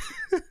bad.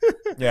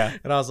 Yeah.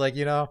 And I was like,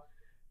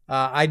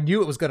 I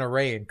knew it was gonna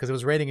rain because it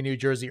was raining in New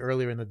Jersey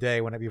earlier in the day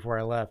before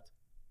I left.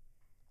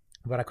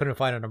 But I couldn't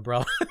find an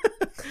umbrella.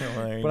 Well,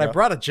 there you But I go.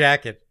 brought a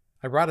jacket.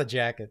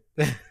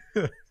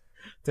 Didn't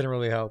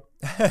really help.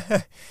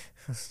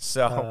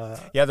 So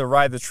you had to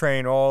ride the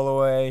train all the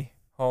way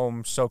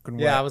home soaking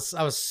wet. Yeah, I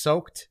was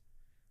soaked.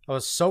 I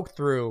was soaked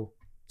through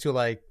to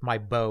like my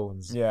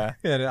bones. Yeah.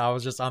 And I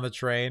was just on the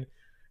train,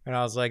 and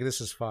I was like,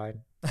 "This is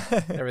fine.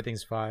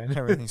 Everything's fine.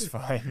 Everything's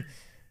fine.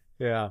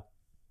 Yeah.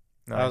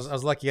 Nice. I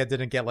was lucky I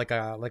didn't get like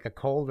a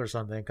cold or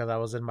something because I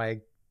was in my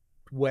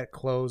wet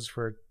clothes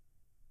for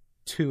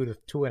 2 to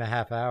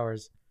 2.5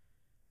 hours.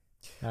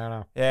 I don't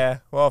know. Yeah.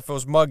 Well, if it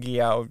was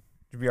muggy out,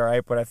 you'd be all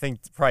right. But I think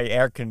probably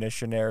air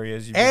conditioned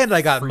areas. you'd be And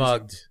I got freezing.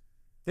 mugged.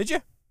 Did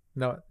you?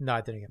 No,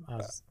 I didn't get. I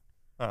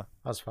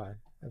was fine.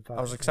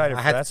 I was excited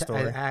for had that to-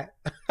 story. I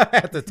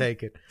had to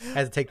take it. I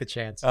had to take the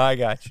chance. I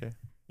got you.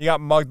 You got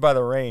mugged by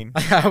the rain.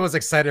 I was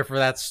excited for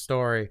that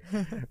story.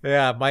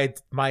 Yeah, my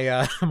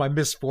my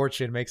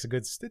misfortune makes a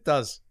good. It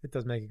does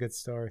make a good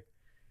story.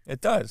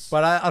 It does.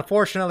 But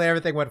unfortunately,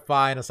 everything went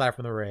fine aside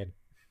from the rain.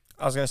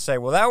 I was gonna say,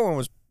 well,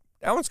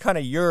 that one's kind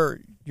of your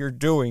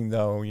doing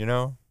though. You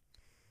know,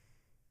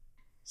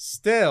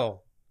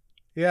 Still,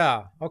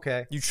 yeah,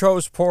 okay. you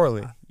chose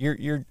poorly.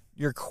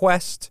 Your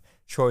quest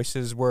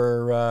choices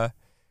were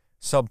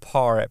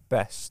subpar at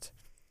best.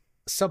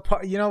 So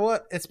you know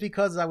what? It's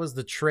because I was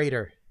the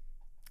traitor.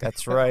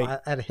 That's right.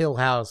 At Hill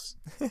House.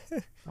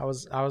 I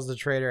was the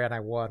traitor and I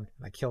won.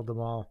 I killed them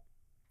all.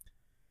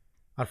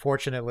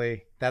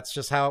 Unfortunately, that's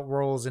just how it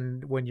rolls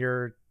when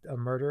you're a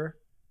murderer.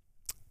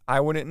 I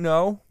wouldn't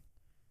know,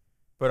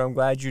 but I'm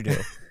glad you do.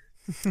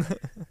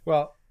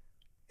 Well,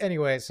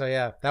 anyway, so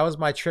yeah, that was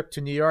my trip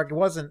to New York. It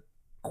wasn't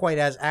quite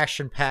as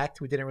action packed.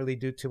 We didn't really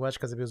do too much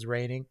because it was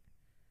raining.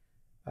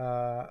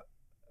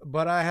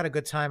 But I had a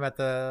good time at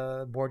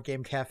the board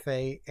game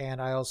cafe,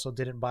 and I also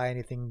didn't buy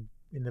anything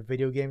in the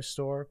video game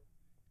store,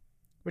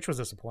 which was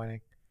disappointing.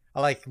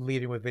 I like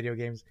leaving with video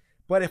games,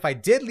 But if I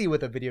did leave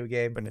with a video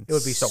game, But it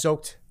would be it's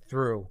soaked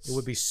through. It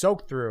would be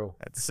soaked through,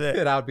 That's it.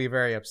 and I would be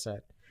very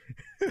upset.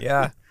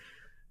 Yeah.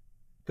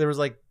 There was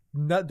like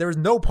there was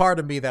no part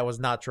of me that was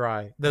not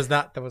dry.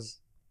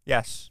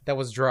 Yes. That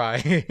was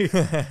dry.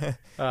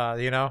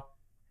 You know.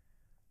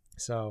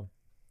 So.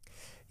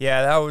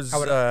 Yeah, that was.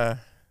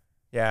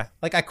 Yeah.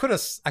 Like I could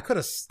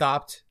have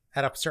stopped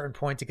at a certain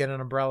point to get an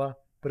umbrella,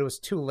 but it was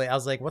too late. I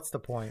was like, "What's the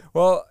point?"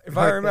 Well, if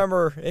I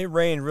remember, it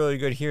rained really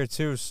good here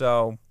too.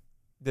 So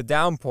the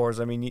downpours,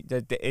 I mean,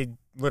 it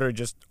literally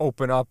just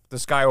the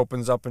sky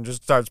opens up and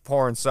just starts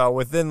pouring. So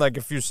within like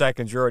a few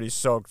seconds, you're already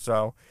soaked.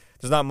 So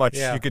there's not much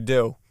you could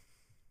do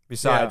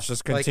besides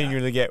just continue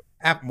to get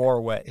more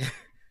wet.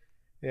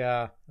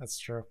 Yeah, that's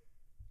true.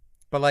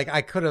 But like,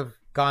 I could have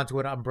gone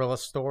to an umbrella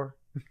store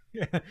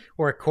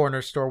or a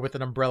corner store with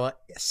an umbrella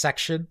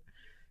section,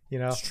 you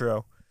know. It's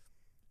true.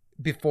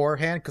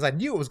 Beforehand, because I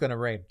knew it was going to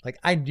rain. Like,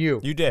 I knew.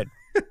 You did.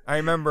 I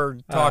remember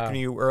talking to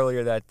you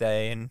earlier that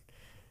day, and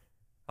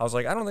I was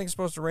like, I don't think it's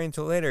supposed to rain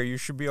until later. You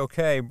should be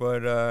okay.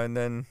 But, and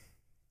then,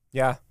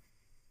 you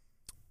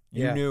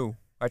knew.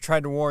 I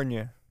tried to warn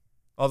you.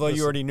 Although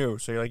you already knew.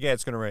 So you're like, yeah,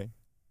 it's going to rain.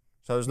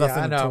 So there's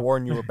nothing to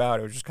warn you about.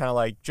 It was just kind of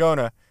like,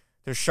 Jonah,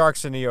 there's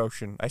sharks in the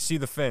ocean. I see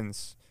the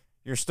fins.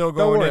 You're still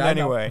going in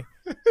anyway.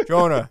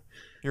 Jonah,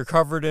 you're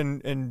covered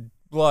in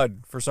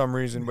blood for some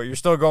reason, but you're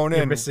still going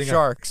in.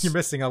 Sharks. You're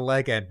missing a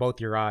leg and both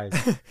your eyes.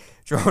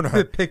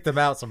 Jonah. Pick them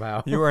out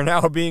somehow. You are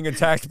now being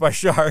attacked by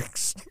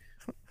sharks.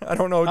 I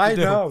don't know what to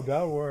do. I know,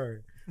 don't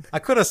worry. I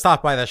could have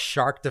stopped by the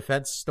shark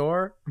defense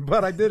store,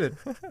 but I didn't.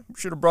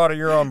 Should have brought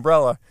your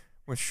umbrella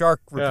with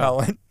shark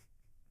repellent.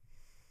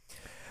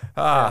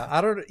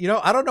 I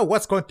don't know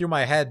what's going through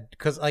my head,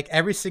 because like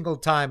every single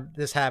time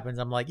this happens,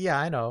 I'm like, yeah,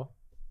 I know.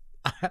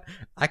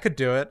 I could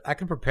do it. I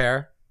can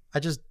prepare. I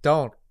just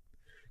don't.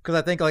 Because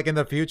I think like in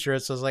the future,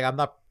 it's just like I'm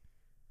not.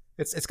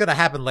 It's gonna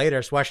happen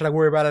later, so why should I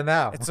worry about it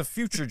now? It's a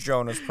future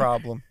Jonah's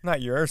problem,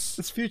 not yours.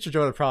 It's future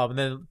Jonah's problem.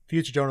 And then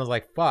future Jonah's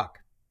like, fuck.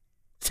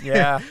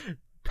 Yeah.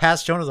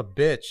 Past Jonah's a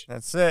bitch.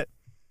 That's it.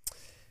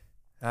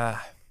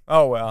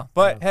 Oh well.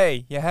 But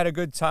hey, you had a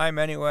good time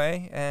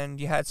anyway, and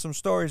you had some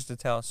stories to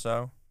tell,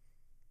 so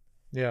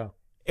yeah.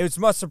 It was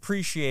much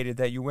appreciated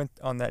that you went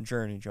on that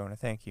journey, Jonah.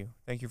 Thank you.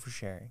 Thank you for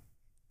sharing.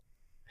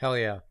 Hell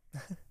yeah.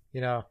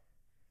 You know,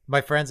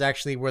 my friends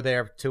actually were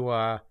there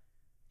to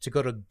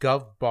go to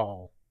Gov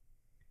Ball,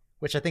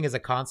 which I think is a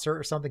concert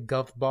or something.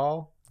 Gov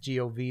Ball,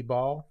 G-O-V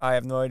Ball. I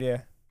have no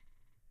idea.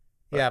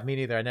 Yeah, me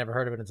neither. I never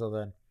heard of it until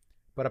then.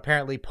 But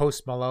apparently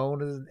Post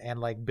Malone and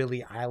like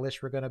Billie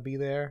Eilish were going to be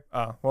there.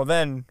 Oh, well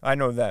then I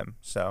know them,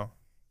 so.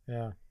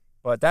 Yeah.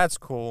 But that's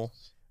cool.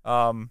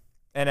 And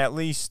at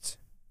least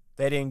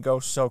they didn't go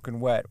soaking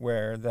wet,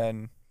 where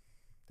then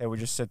they would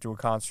just sit through a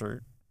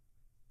concert.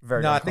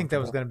 No, I think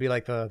that was going to be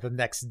like the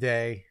next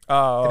day.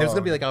 Oh. And it was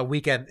going to be like a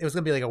weekend. It was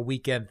going to be like a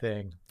weekend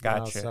thing.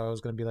 Gotcha. So it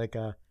was going to be like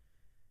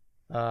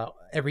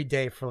every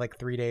day for like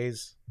 3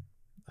 days.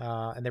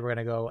 And they were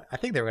going to go, I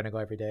think they were going to go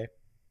every day.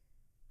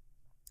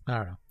 I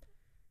don't know.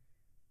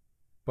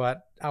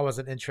 But I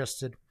wasn't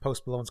interested.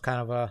 Post Malone's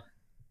kind of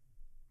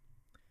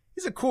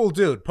he's a cool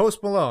dude.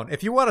 Post Malone.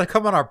 If you want to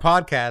come on our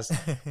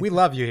podcast, we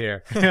love you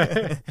here.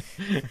 I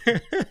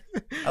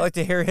like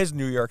to hear his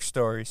New York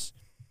stories.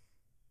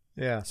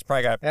 Yeah. It's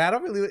probably got. I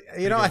don't really,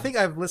 I think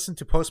I've listened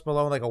to Post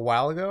Malone like a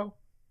while ago.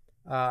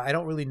 I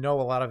don't really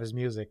know a lot of his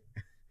music.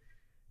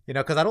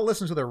 Because I don't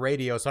listen to the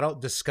radio, so I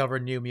don't discover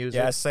new music.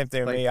 Yeah, same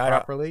thing with me.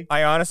 Properly.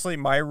 I honestly,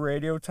 my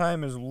radio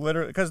time is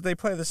literally because they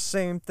play the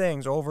same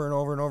things over and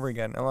over and over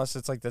again, unless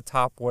it's like the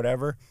top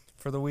whatever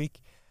for the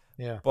week.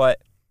 Yeah. But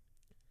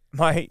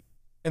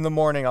in the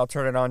morning, I'll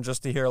turn it on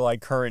just to hear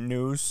like current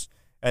news,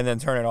 and then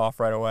turn it off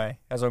right away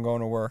as I'm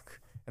going to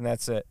work, and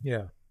that's it.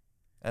 Yeah.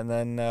 And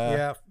then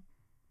then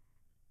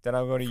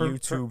I'll go to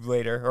YouTube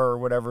later or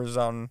whatever's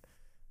on,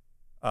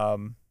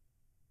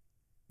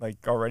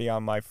 like already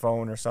on my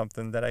phone or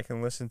something that I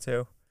can listen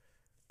to.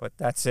 But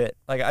that's it.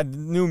 Like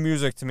new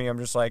music to me, I'm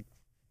just like,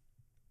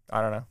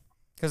 I don't know,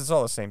 because it's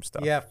all the same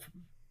stuff. Yeah,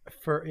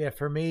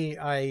 for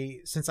me,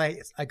 since I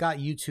got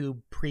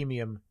YouTube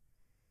Premium,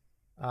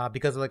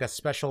 because of like a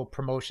special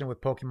promotion with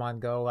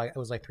Pokemon Go, it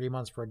was like 3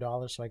 months for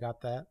 $1, so I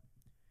got that.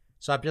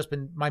 So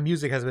my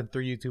music has been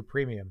through YouTube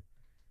Premium.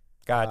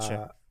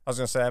 Gotcha. I was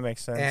gonna say that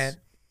makes sense. And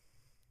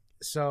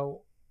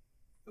so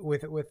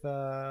with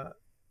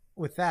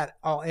that,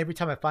 every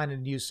time I find a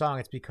new song,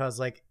 it's because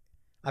like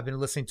I've been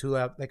listening to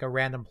a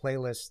random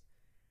playlist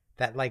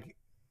that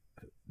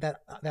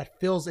that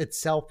fills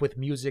itself with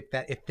music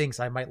that it thinks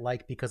I might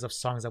like because of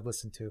songs I've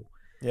listened to.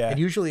 Yeah. And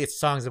usually it's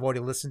songs I've already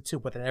listened to,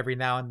 but then every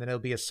now and then it'll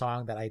be a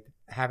song that I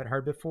haven't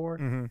heard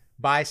before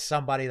by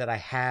somebody that I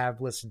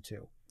have listened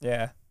to.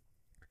 Yeah.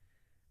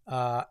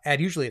 And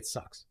usually it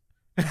sucks.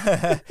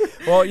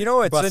 Well,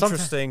 it's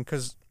interesting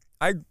because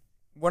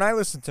when I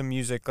listen to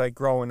music, like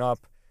growing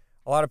up,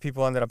 a lot of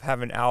people ended up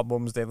having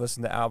albums. They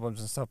listened to albums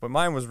and stuff, but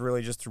mine was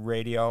really just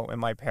radio and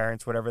my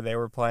parents, whatever they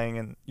were playing,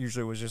 and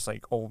usually it was just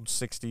like old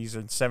 60s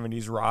and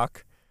 70s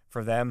rock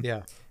for them.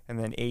 Yeah. And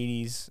then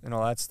 80s and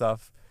all that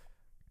stuff.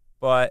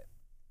 But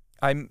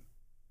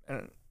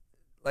and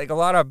like a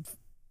lot of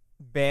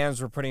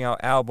bands were putting out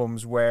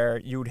albums where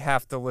you would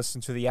have to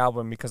listen to the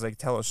album because they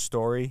tell a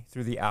story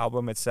through the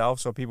album itself.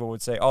 So people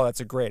would say, "Oh, that's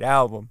a great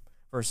album,"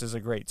 versus a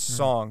great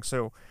song.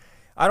 So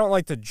I don't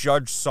like to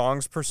judge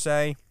songs per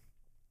se,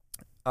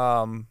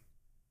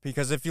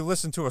 because if you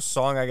listen to a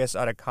song, I guess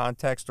out of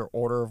context or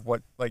order of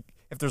what, like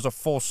if there's a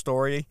full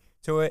story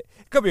to it,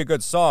 it could be a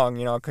good song.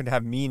 You know, it could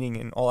have meaning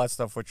and all that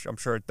stuff, which I'm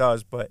sure it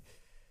does. But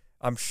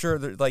I'm sure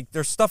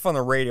there's stuff on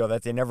the radio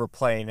that they never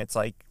play, and it's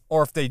like,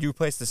 or if they do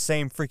play, it's the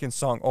same freaking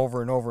song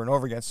over and over and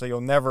over again, so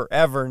you'll never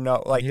ever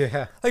know. Like,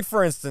 like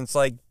for instance,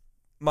 like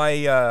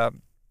my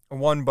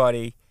one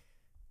buddy,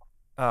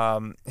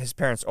 his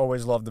parents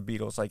always loved the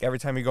Beatles. Like every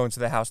time you go into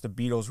the house, the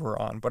Beatles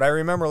were on. But I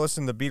remember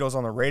listening to the Beatles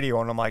on the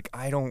radio, and I'm like,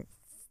 I don't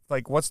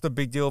like, what's the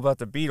big deal about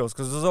the Beatles?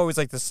 Because there's always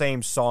like the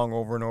same song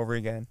over and over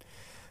again.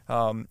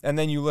 And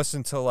then you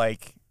listen to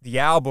like the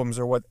albums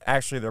or what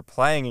actually they're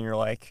playing, and you're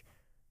like.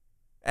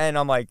 And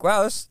I'm like,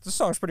 wow, this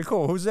song's pretty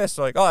cool. Who's this?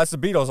 They're like, oh, that's the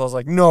Beatles. I was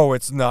like, no,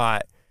 it's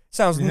not.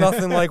 Sounds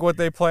nothing like what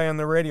they play on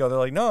the radio. They're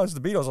like, no, it's the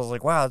Beatles. I was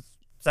like, wow,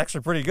 it's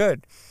actually pretty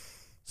good.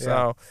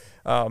 So,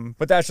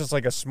 but that's just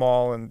like a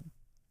small and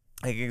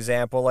like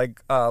example.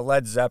 Like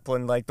Led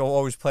Zeppelin, like they'll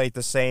always play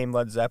the same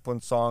Led Zeppelin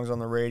songs on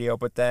the radio.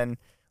 But then,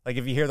 like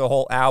if you hear the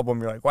whole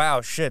album, you're like,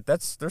 wow, shit,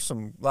 there's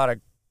some lot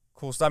of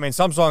cool stuff. I mean,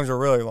 some songs are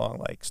really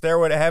long. Like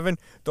Stairway to Heaven,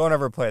 don't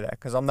ever play that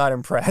because I'm not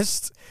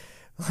impressed.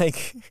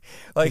 Like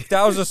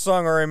that was a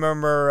song I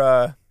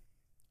remember,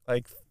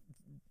 like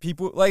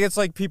people, like it's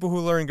like people who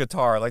learn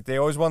guitar, like they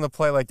always want to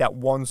play like that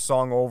one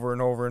song over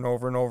and over and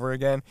over and over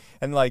again.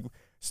 And like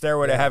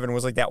Stairway to Heaven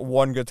was like that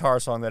one guitar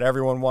song that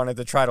everyone wanted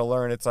to try to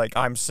learn. It's like,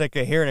 I'm sick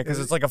of hearing it because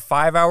it's like a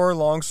 5-hour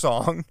long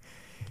song.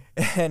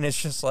 And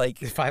it's just like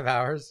 5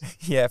 hours.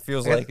 Yeah, it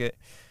feels like it.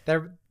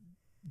 That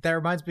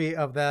reminds me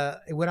of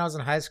when I was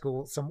in high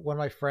school, one of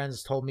my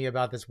friends told me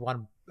about this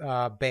one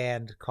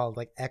band called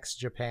like X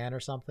Japan or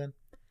something.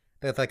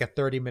 That's like a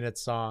 30-minute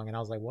song, and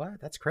I was like,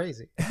 what? That's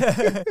crazy.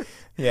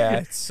 Yeah,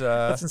 it's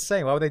that's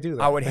insane. Why would they do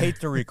that? I would hate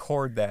to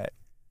record that.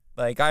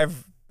 Like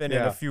I've been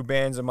in a few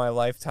bands in my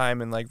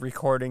lifetime and like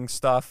recording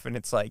stuff, and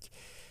it's like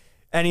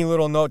any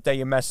little note that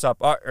you mess up,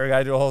 or I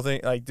gotta do the whole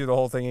thing, like do the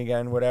whole thing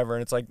again, whatever.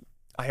 And it's like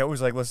I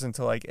always like listen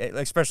to like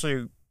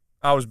especially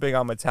I was big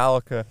on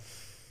Metallica,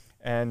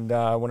 and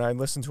when I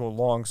listened to a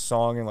long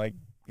song and like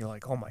you're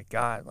like, oh my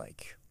god,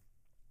 like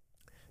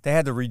they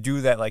had to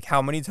redo that like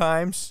how many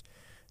times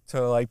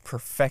to like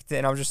perfect it.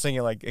 And I was just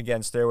thinking like,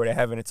 again, Stairway to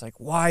Heaven, it's like,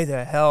 why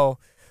the hell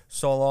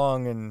so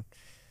long? And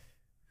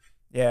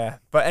yeah,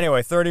 but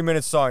anyway,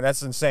 30-minute song,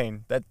 that's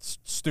insane. That's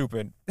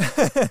stupid.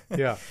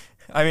 Yeah.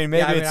 I mean,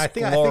 maybe it's I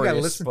think I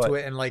listened to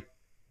it, and like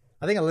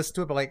I think I listened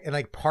to it, but like, and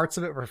like parts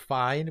of it were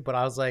fine, but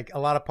I was like, a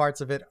lot of parts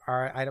of it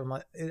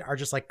are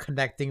just like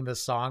connecting the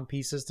song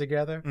pieces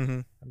together. Mm-hmm.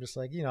 I'm just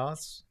like, you know,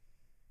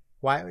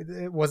 why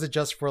was it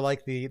just for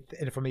like the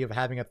infamy of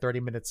having a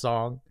 30-minute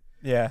song?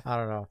 Yeah, I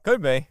don't know.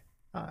 Could be.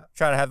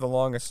 Trying to have the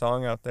longest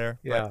song out there.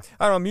 Yeah, but,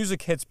 I don't know.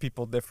 Music hits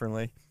people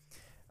differently.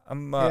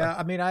 Yeah,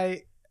 I mean,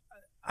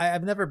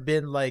 I've never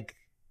been like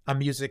a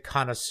music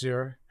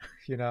connoisseur,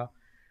 you know.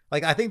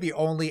 Like I think the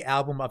only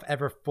album I've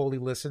ever fully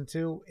listened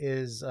to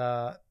is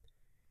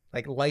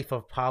like Life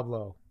of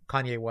Pablo,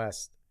 Kanye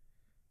West.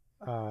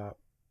 I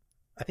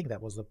think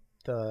that was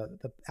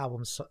the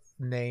album's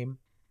name.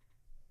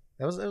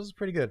 It was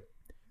pretty good.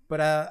 But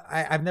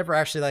I've never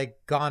actually like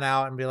gone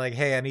out and be like,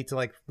 hey, I need to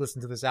like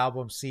listen to this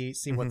album, see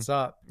what's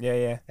up.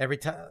 Yeah. Every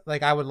time,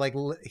 like I would like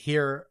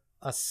hear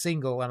a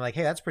single and I'm like,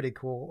 hey, that's pretty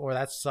cool, or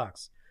that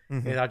sucks.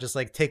 Mm-hmm. And I'll just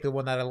like take the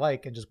one that I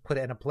like and just put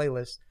it in a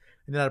playlist,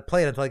 and then I'd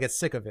play it until I get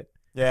sick of it.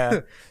 Yeah.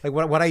 Like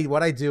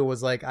what I do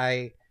was like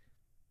I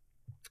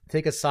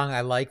take a song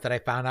I like that I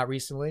found out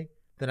recently,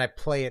 then I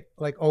play it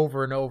like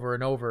over and over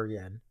and over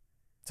again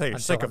until you're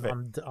sick of it.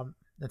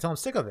 Until I'm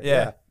sick of it.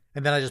 Yeah.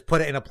 And then I just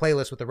put it in a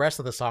playlist with the rest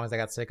of the songs I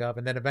got sick of,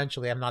 and then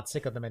eventually I'm not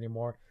sick of them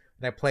anymore,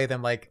 and I play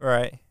them like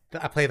right.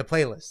 I play the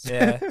playlist.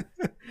 Yeah.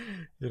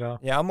 You know.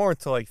 Yeah, I'm more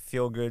into like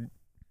feel good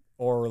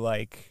or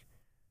like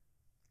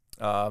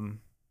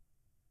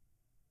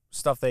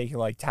stuff that you can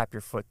like tap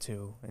your foot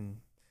to,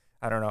 and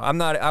I don't know.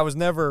 I was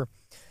never,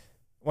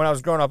 when I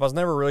was growing up, I was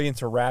never really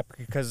into rap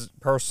because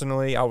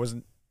personally I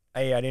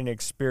didn't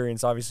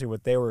experience obviously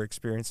what they were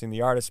experiencing,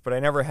 the artists, but I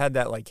never had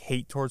that like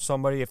hate towards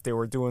somebody if they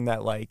were doing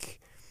that,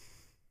 like,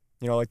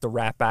 you know, like the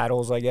rap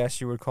battles, I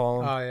guess you would call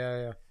them. Oh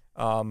yeah.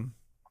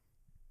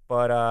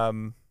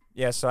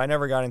 Yeah, so I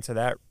never got into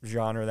that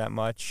genre that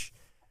much.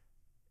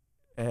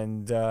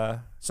 And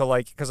so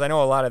like, because I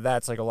know a lot of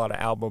that's like a lot of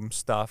album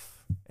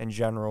stuff in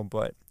general,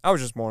 but I was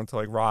just more into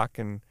like rock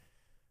and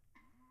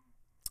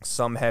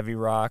some heavy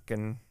rock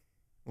and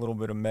a little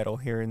bit of metal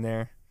here and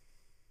there.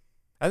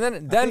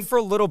 And then for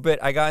a little bit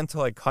I got into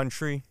like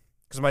country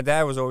because my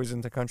dad was always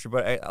into country,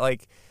 but I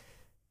like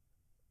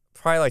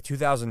probably like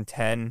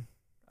 2010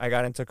 I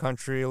got into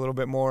country a little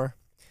bit more,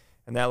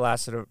 and that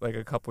lasted like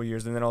a couple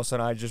years, and then all of a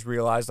sudden I just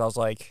realized I was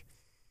like,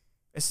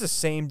 it's the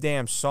same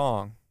damn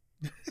song.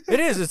 It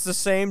is. It's the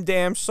same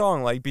damn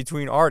song, like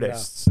between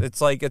artists. Yeah.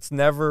 It's like it's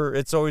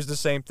always the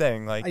same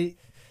thing. Like,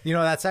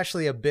 that's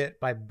actually a bit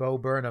by Bo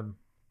Burnham.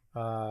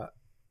 I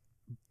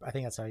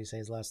think that's how you say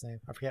his last name.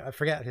 I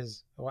forget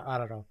his. I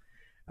don't know.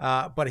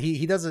 But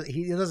he does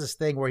this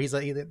thing where he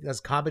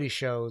does comedy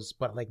shows,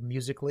 but like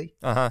musically.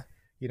 And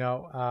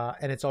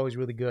it's always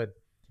really good.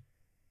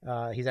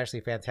 He's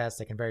actually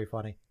fantastic and very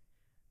funny.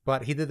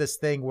 But he did this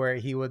thing where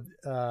he would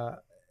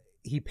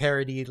he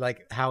parodied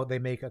like how they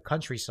make a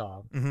country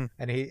song,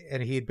 and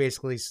he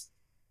basically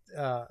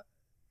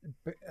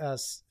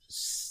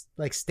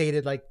like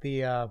stated like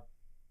the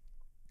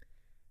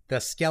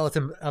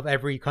skeleton of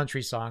every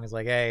country song is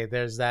like, hey,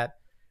 there's the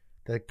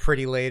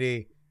pretty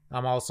lady.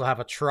 I'm also have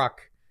a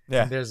truck.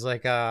 Yeah. And there's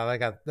like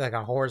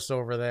a horse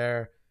over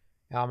there.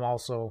 I'm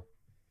also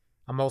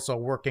a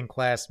working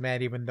class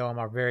man, even though I'm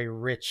a very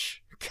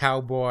rich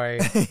cowboy.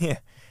 Yeah.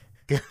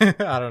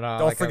 I don't know.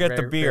 Don't forget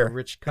the beer. Very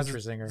rich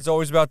country singer. It's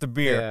always about the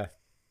beer. Yeah.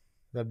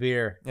 The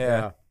beer.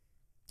 Yeah.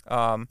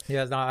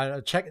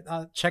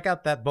 Check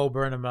out that Bo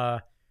Burnham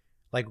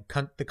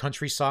the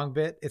country song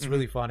bit. It's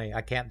really funny.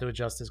 I can't do it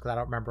justice because I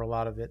don't remember a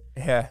lot of it.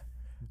 Yeah.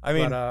 I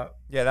mean, I've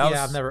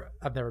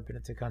never been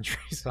into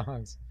country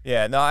songs.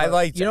 Yeah, no, I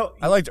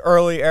liked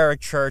early Eric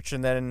Church,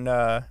 and then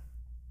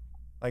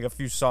like a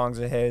few songs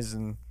of his,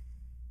 and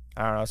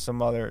I don't know,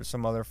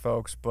 some other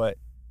folks, but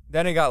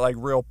then it got like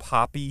real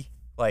poppy,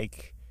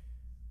 like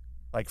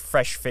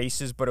Fresh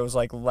Faces, but it was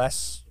like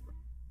less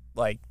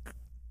like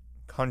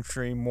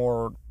country,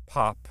 more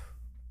pop.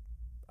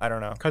 I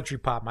don't know. Country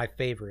pop, my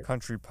favorite.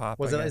 Country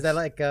pop. Is that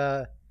like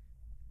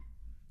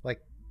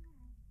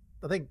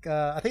I think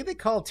they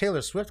call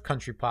Taylor Swift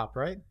country pop,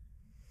 right?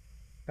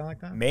 Kind of like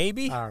that?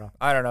 Maybe. I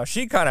don't know.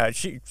 She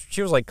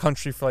was like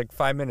country for like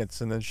 5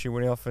 minutes, and then she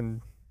went off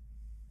and.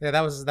 Yeah,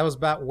 that was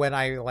about when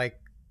I like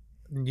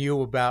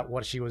knew about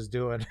what she was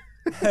doing.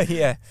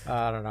 Yeah.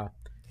 I don't know,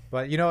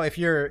 but if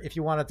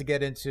you wanted to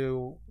get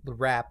into the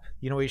rap,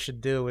 what you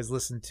should do is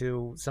listen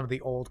to some of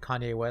the old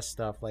Kanye West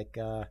stuff, like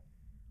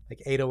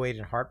 808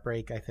 and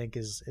Heartbreak. I think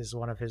is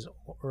one of his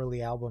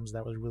early albums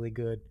that was really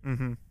good.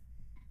 Mm-hmm.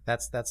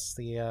 That's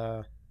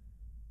the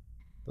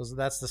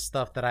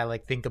stuff that I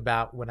like think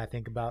about when I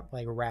think about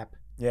like rap.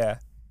 Yeah,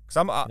 because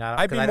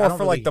I'd be more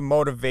for like the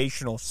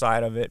motivational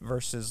side of it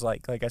versus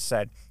like I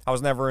said, I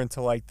was never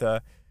into like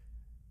the,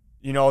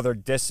 they're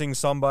dissing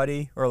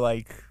somebody or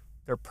like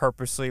they're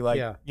purposely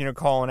like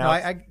calling out.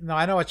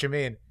 I know what you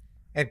mean,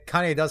 and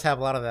Kanye does have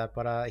a lot of that,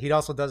 but he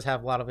also does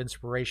have a lot of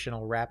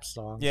inspirational rap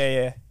songs.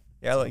 Yeah.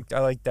 I like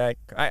that.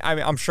 I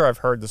mean, I'm sure I've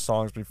heard the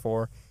songs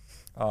before.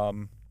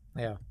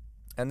 Yeah.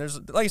 And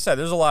there's, like I said,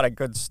 there's a lot of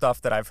good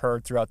stuff that I've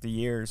heard throughout the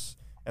years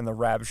in the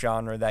rap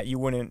genre that you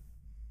wouldn't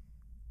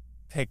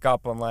pick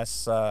up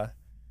unless.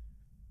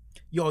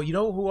 You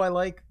know who I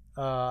like?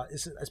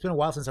 It's been a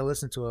while since I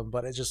listened to him,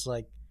 but it's just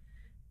like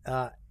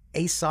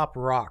Aesop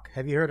Rock.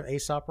 Have you heard of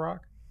Aesop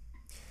Rock?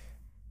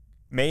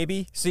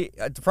 Maybe. See,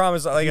 the problem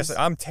is, like I said,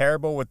 I'm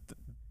terrible with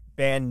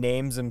band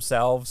names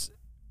themselves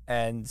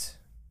and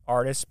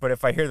artists. But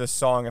if I hear the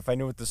song, if I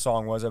knew what the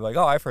song was, I'd be like,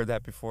 oh, I've heard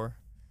that before.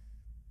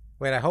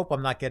 Wait, I hope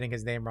I'm not getting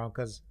his name wrong,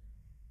 because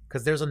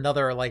there's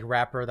another like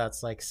rapper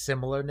that's like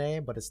similar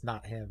name, but it's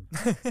not him.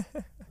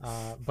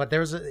 But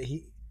there's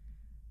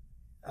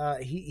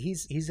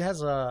he's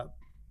a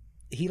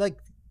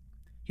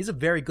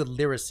very good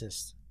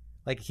lyricist.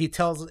 Like he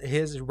tells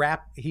his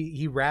rap,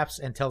 he raps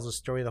and tells a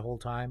story the whole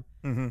time.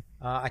 Mm-hmm.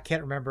 I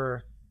can't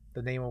remember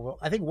the name of.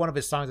 I think one of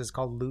his songs is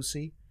called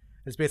Lucy.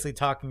 It's basically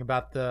talking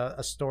about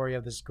a story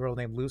of this girl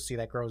named Lucy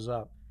that grows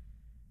up.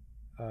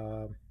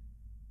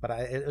 But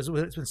it's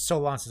been so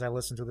long since I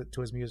listened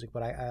to his music.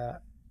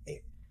 But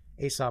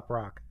Aesop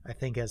Rock, I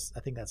think that's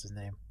his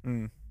name.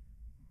 Mm.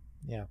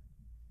 Yeah.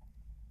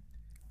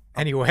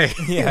 Anyway.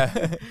 Yeah.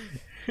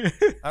 I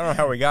don't know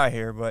how we got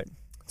here, but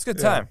it's a good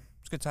time. Yeah.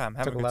 It's a good time.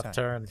 Took a left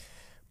turn.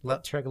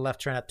 Took a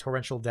left turn at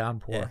torrential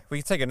downpour. Yeah. We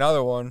can take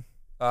another one.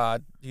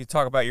 You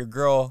talk about your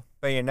girl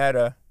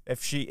Bayonetta,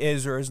 if she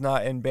is or is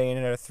not in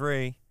Bayonetta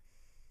 3.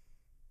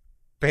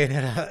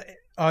 Bayonetta.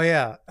 Oh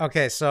yeah.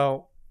 Okay,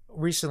 so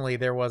recently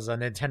there was a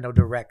Nintendo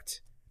Direct.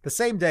 The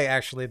same day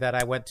actually that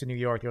I went to New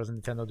York, there was a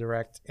Nintendo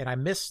Direct, and I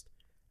missed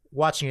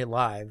watching it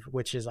live,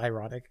 which is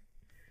ironic.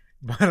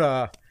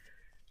 But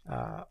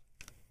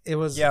it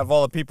was, of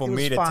all the people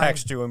me to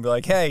text you and be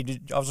like, hey,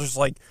 I was just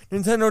like,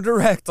 Nintendo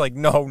Direct, like,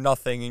 no,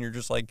 nothing, and you're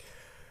just like,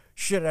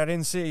 shit, I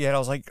didn't see it yet. I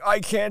was like, I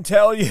can't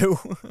tell you.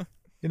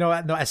 No,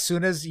 as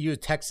soon as you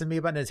texted me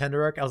about Nintendo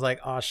Direct, I was like,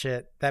 oh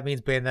shit, that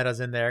means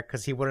Bayonetta's in there,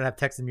 because he wouldn't have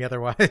texted me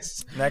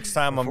otherwise. Next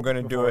time I'm going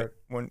to do it,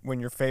 when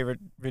your favorite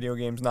video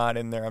game's not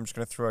in there, I'm just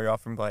going to throw you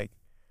off and be like,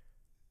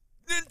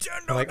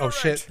 Nintendo Direct. Oh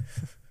shit,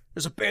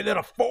 there's a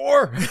Bayonetta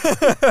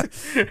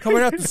 4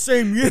 coming out the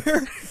same year.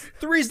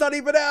 3's not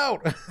even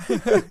out.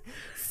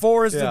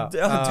 4 is the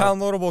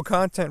downloadable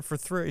content for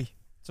 3.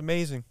 It's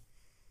amazing.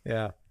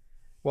 Yeah.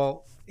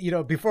 Well,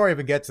 before I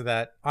even get to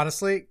that,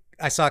 honestly,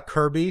 I saw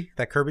Kirby,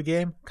 that Kirby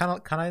game. Kind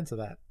of into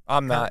that.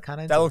 I'm not.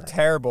 That looked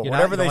terrible.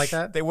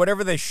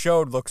 Whatever they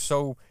showed looked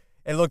so.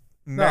 It looked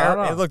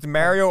It looked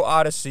Mario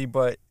Odyssey,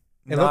 but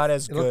not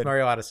as It good. looked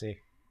Mario Odyssey.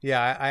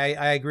 Yeah,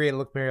 I agree. It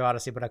looked Mario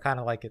Odyssey, but I kind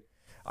of like it.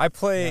 I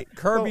play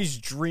Kirby's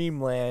Dream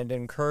Land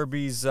and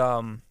Kirby's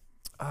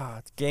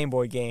Game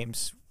Boy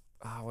games.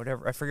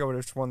 Whatever, I forget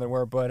which one they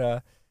were,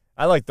 but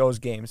I like those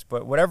games.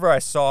 But whatever I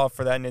saw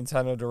for that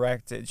Nintendo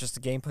Direct, the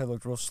gameplay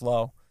looked real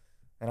slow,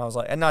 and I was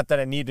like, and not that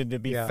it needed to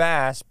be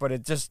fast, but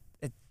it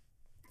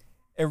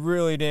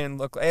really didn't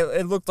look.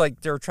 It looked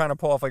like they were trying to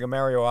pull off like a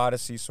Mario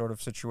Odyssey sort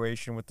of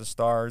situation with the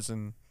stars,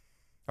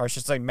 or it's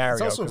just like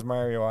Mario, because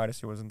Mario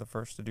Odyssey wasn't the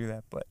first to do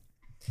that, but.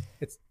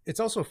 It's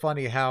also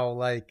funny how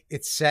like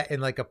it's set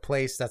in like a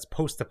place that's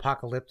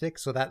post-apocalyptic,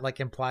 so that like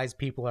implies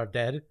people are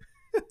dead.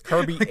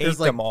 Kirby ate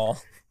them all.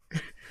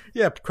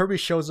 Yeah, Kirby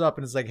shows up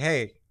and it's like,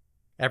 hey,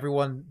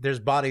 everyone,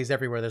 there's bodies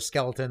everywhere. There's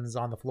skeletons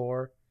on the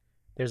floor.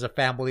 There's a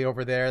family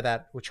over there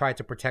that tried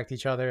to protect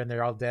each other and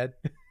they're all dead.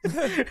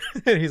 And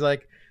he's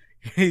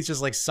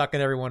just like sucking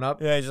everyone up.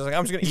 Yeah, he's just like,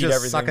 I'm just gonna eat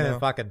everything. Sucking and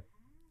fucking.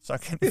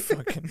 Sucking and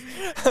fucking.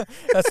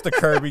 That's the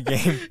Kirby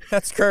game.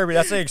 That's Kirby.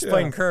 That's how you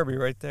explain Kirby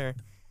right there.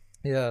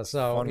 Yeah,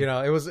 so funny.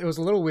 It was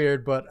a little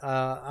weird, but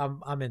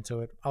I'm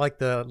into it. I like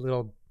the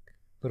little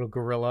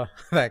gorilla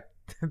that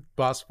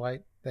boss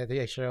fight that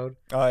they showed.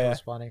 Oh yeah, it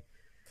was funny.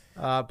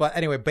 But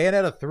anyway,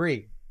 Bayonetta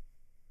 3.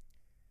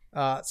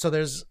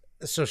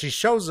 So she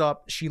shows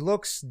up. She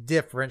looks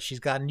different. She's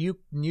got new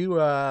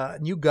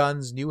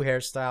guns, new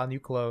hairstyle,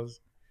 new clothes.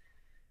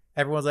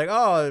 Everyone's like,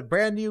 oh,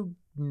 brand new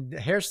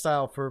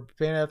hairstyle for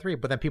Bayonetta 3.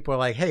 But then people are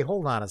like, hey,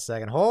 hold on a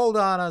second. Hold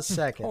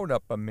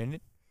up a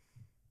minute.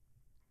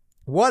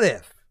 What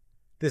if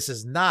this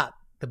is not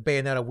the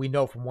Bayonetta we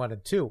know from 1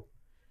 and 2?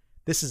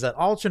 This is an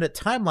alternate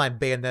timeline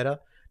Bayonetta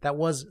that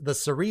was the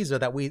Cereza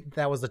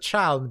that was the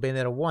child in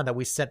Bayonetta 1 that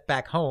we sent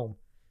back home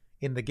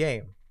in the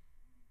game.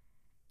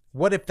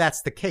 What if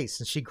that's the case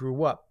and she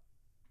grew up?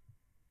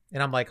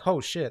 And I'm like, oh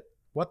shit,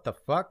 what the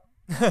fuck?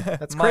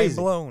 That's crazy. Mind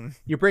blown.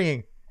 You're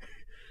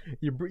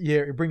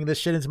bringing this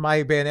shit into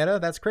my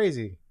Bayonetta? That's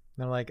crazy.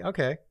 And I'm like,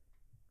 okay,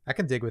 I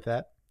can dig with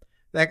that.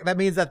 That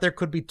means that there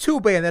could be 2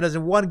 Bayonettas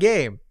in one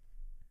game.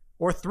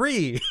 Or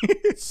 3.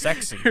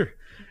 Sexy.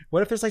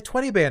 What if there's like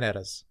 20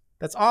 Bayonettas?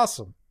 That's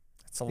awesome.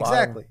 It's a lot.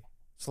 Exactly.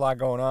 It's a lot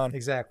going on.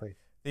 Exactly.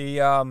 It's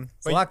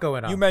a lot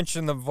going on. You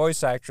mentioned the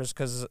voice actress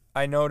because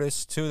I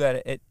noticed too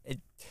that it.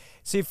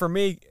 See, for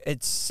me,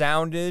 it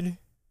sounded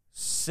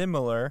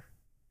similar,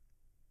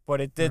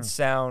 but it did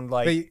sound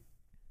like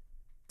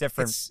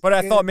different. But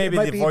I thought maybe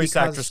the voice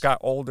actress got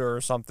older or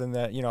something.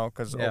 That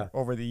because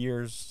over the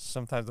years,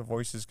 sometimes the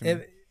voices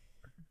can.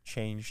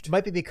 Changed. It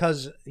might be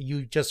because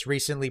you just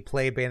recently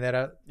played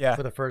Bayonetta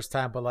for the first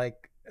time, but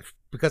like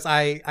because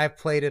I've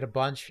played it a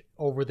bunch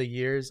over the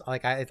years,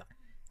 like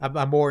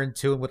I'm more in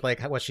tune with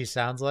like what she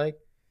sounds like.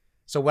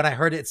 So when I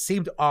heard it, it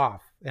seemed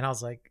off, and I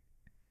was like,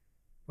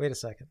 wait a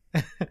second.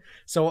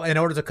 So in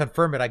order to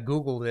confirm it, I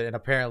Googled it, and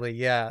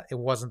apparently, it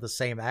wasn't the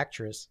same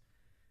actress.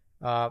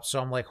 So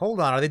I'm like, hold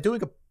on, are they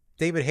doing a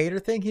David Hayter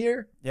thing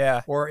here?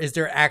 Yeah. Or is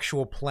there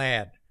actual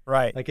plan?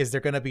 Right. Like, is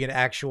there going to be an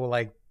actual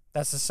like?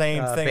 That's the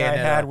same thing Bayonetta. I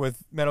had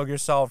with Metal Gear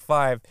Solid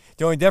 5.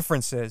 The only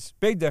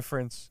big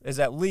difference, is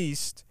at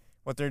least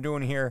what they're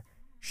doing here,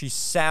 she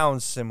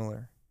sounds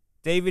similar.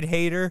 David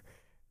Hayter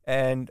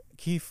and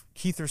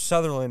Kiefer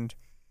Sutherland,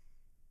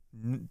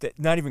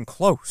 not even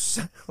close.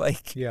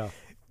 But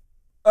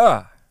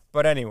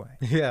anyway.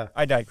 Yeah.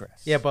 I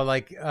digress. Yeah, but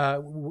like,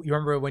 you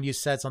remember when you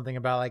said something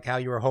about like how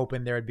you were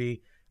hoping there would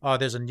be,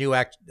 there's a new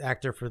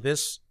actor for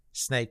this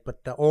Snake,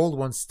 but the old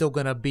one's still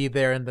gonna be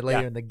there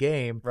later in the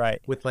game,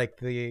 right? With like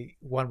the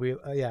one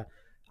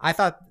I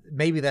thought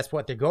maybe that's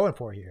what they're going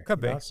for here. Could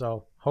be.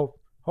 So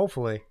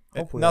hopefully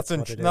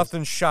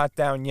nothing's shot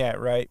down yet,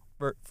 right?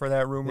 For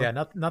that rumor.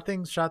 Yeah,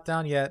 nothing's shot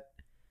down yet.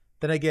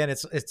 Then again,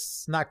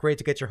 it's not great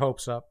to get your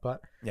hopes up, but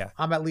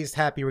I'm at least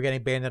happy we're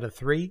getting Bayonetta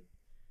 3,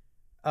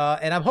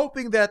 and I'm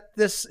hoping that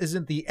this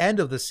isn't the end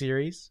of the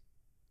series,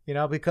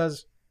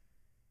 because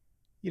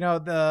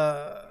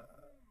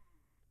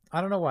I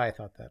don't know why I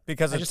thought that.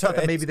 Because I just thought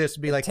that maybe this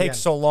would be like... It takes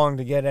so long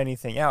to get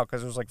anything out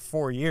because it was like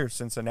 4 years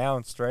since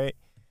announced, right?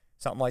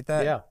 Something like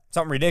that. Yeah.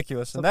 Something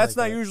ridiculous. And that's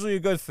not usually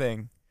a good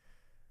thing.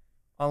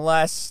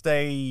 Unless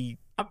they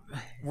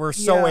were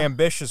so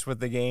ambitious with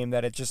the game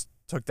that it just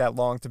took that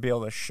long to be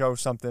able to show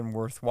something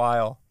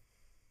worthwhile.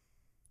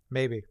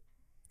 Maybe.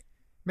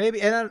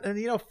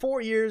 And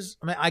 4 years...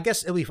 I mean, I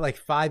guess it'll be like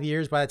 5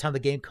 years by the time the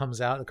game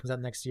comes out. It comes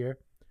out next year.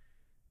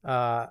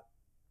 I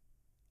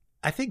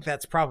think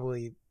that's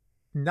probably...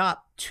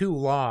 not too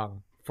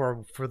long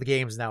for the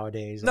games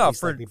nowadays. No,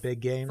 for the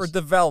big games for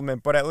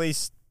development, but at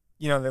least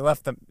they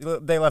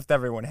left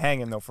everyone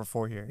hanging though for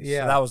 4 years.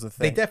 Yeah, so that was the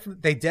thing.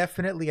 They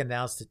definitely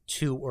announced it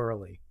too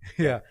early.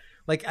 Yeah,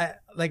 like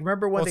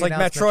remember when they like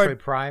announced Metroid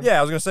Prime? Yeah,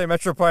 I was gonna say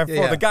Metroid Prime 4.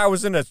 Yeah. The guy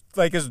was in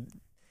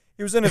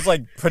he was in his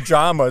like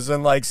pajamas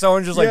and like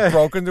someone just like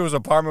broke into his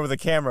apartment with a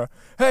camera.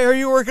 Hey, are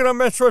you working on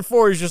Metroid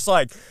 4? He's just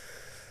like.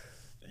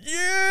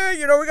 Yeah,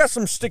 we got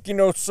some sticky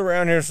notes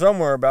around here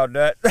somewhere about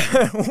that.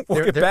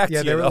 We'll get back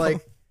to you.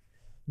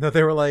 No,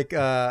 they were like,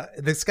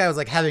 this guy was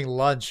like having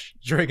lunch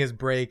during his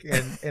break,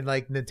 and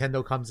like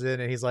Nintendo comes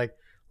in and he's like,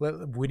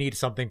 we need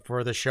something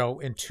for the show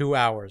in 2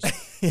 hours.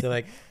 They're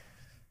like,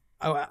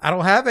 I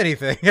don't have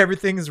anything.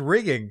 Everything's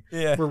rigging.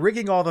 Yeah. We're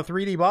rigging all the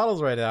 3D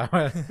models right now.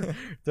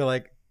 They're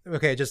like,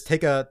 okay, just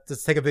take a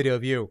video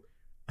of you.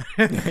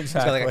 He's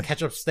got like a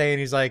ketchup stain.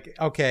 He's like,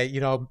 okay,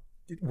 you know,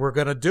 we're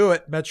gonna do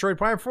it. Metroid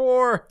Prime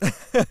 4.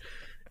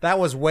 That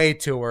was way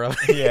too early.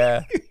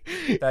 Yeah,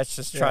 that's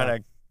just trying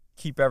to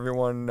keep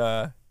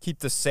everyone, keep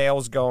the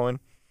sales going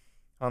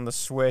on the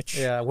Switch.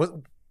 Yeah.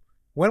 When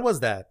was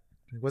that?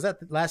 Was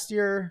that last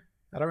year?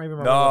 I don't even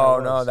remember.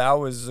 No, that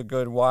was a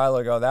good while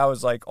ago. That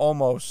was like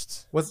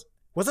almost. Was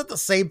it the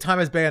same time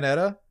as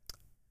Bayonetta?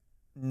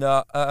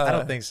 No, I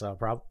don't think so.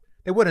 Probably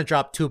they wouldn't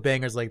drop 2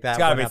 bangers like that. It's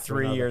got to be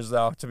 3 years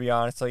though. To be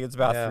honest, like it's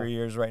about 3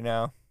 years right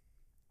now.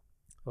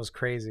 It was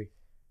crazy,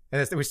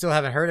 and we still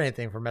haven't heard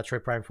anything from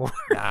Metroid Prime 4.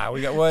 Nah,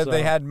 we got. Well,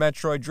 they had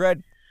Metroid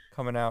Dread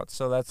coming out,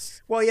 so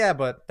that's. Well, yeah,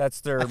 but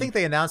that's their. I think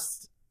they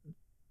announced.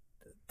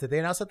 Did they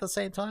announce at the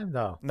same time?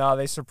 No,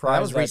 they surprised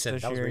that was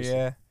recent. This year.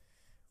 Yeah.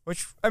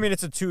 Which, I mean,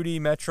 it's a 2D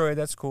Metroid.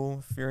 That's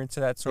cool if you're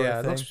into that sort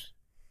of thing.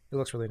 It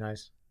looks really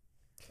nice.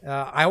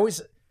 I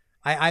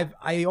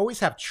always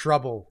have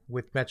trouble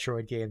with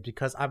Metroid games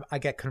because I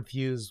get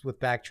confused with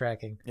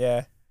backtracking.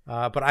 Yeah.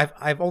 But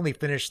I've only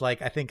finished I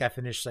think I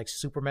finished like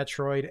Super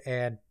Metroid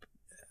and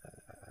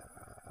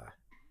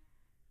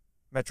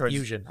Metroid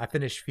Fusion. I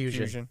finished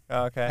Fusion.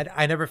 Oh, okay.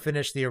 I never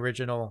finished the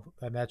original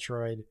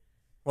Metroid.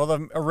 Well,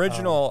 the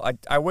original,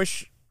 I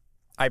wish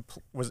I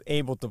was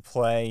able to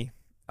play.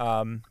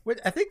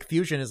 I think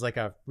Fusion is like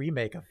a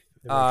remake of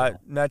the original.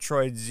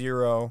 Metroid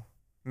Zero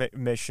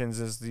Missions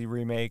is the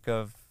remake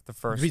of the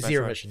first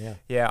Zero Metroid. Mission. Yeah.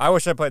 Yeah, I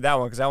wish I played that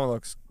one because that one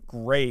looks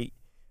great.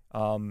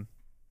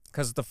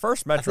 Because the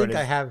first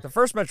Metroid, the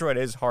first Metroid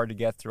is hard to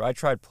get through. I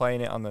tried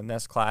playing it on the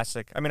NES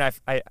Classic. I mean, I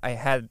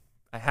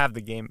have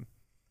the game.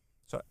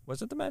 So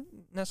was it the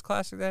NES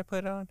Classic that I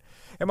played it on?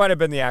 It might have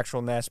been the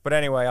actual NES, but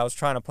anyway, I was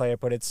trying to play it,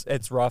 but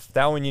it's rough.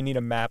 That one you need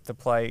a map to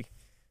play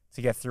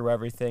to get through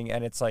everything,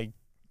 and it's like,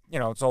 you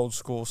know, it's old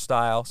school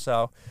style.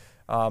 So,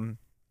 but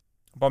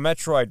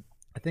Metroid,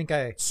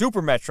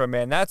 Super Metroid,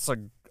 man,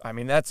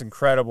 that's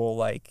incredible.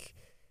 Like,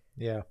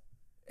 yeah,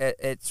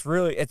 it's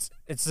really it's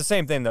the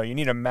same thing though. You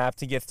need a map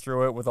to get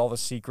through it with all the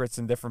secrets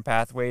and different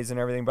pathways and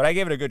everything. But I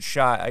gave it a good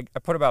shot. I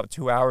put about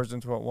 2 hours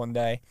into it one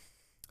day.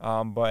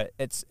 But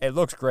it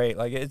looks great.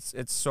 Like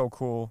it's so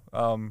cool.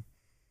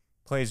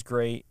 Plays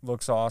great,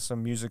 looks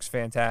awesome, music's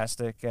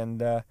fantastic,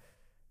 and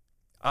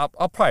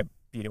I'll probably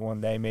beat it one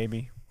day,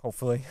 maybe,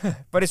 hopefully.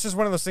 But it's just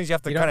one of those things you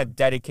have to kind of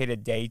dedicate a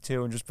day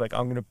to and just be like,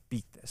 I'm gonna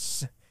beat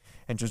this,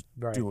 and just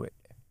do it.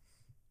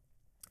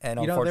 And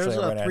unfortunately,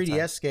 there's a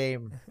 3DS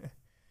game.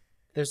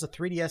 There's a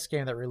 3DS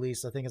game that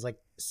released, I think it's like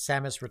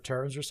Samus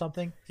Returns or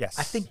something. Yes.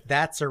 I think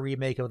that's a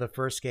remake of the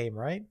first game,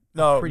 right?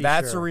 No,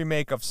 that's a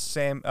remake of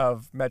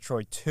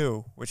Metroid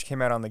 2, which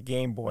came out on the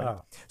Game Boy.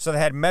 Oh. So they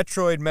had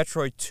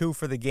Metroid 2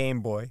 for the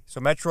Game Boy.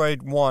 So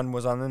Metroid 1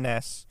 was on the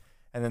NES,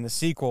 and then the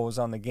sequel was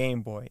on the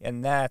Game Boy.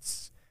 And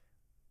that's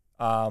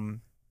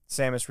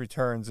Samus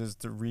Returns is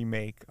the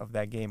remake of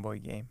that Game Boy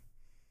game.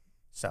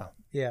 So.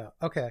 Yeah,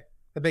 okay.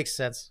 That makes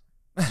sense.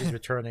 She's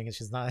returning and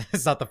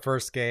it's not the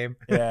first game.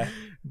 Yeah.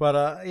 But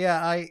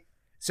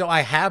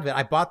I have it.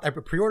 I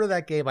pre-ordered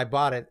that game, I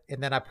bought it,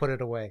 and then I put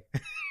it away.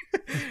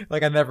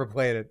 Like I never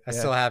played it. I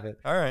still have it.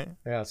 All right.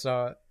 Yeah,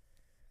 so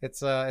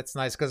it's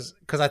nice cuz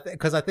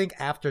I think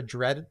after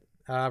Dread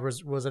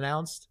was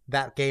announced,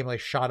 that game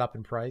like shot up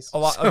in price. A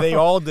lot. They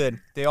all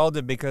did. They all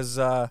did because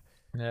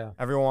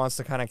everyone wants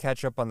to kind of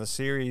catch up on the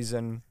series,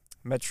 and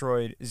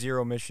Metroid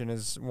Zero Mission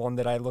is one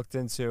that I looked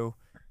into,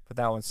 but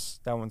that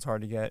one's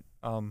hard to get.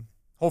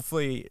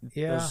 Hopefully,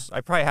 I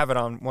probably have it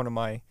on one of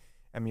my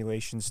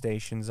emulation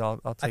stations.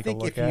 I'll take a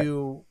look at.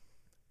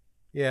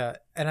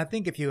 And I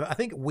think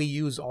Wii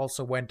U's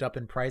also went up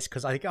in price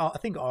because I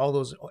think all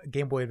those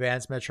Game Boy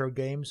Advance Metroid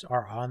games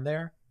are on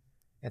there,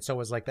 and so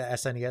was like the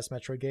SNES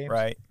Metroid games.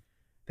 Right.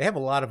 They have a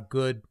lot of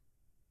good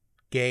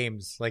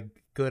games, like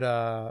good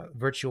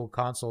virtual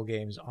console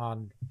games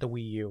on the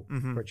Wii U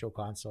virtual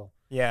console.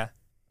 Yeah.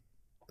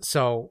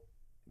 So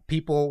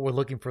people were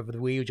looking for the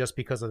Wii U just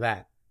because of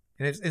that.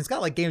 And it's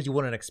got like games you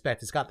wouldn't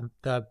expect. It's got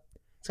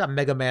it's got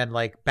Mega Man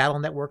like Battle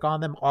Network on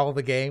them. All of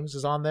the games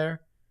is on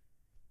there.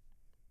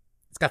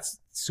 It's got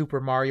Super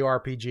Mario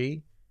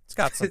RPG. It's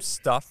got some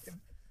stuff.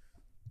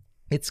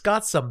 It's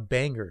got some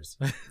bangers.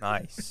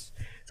 Nice.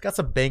 It's got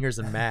some bangers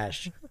and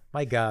mash.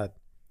 My God.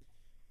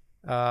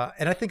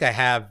 And I think I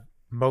have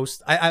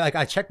most.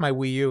 I checked my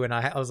Wii U and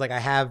I was like, I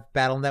have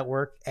Battle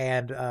Network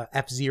and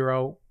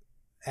F-Zero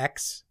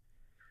X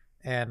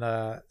and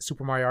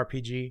Super Mario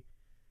RPG.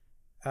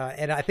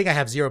 And I think I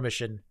have Zero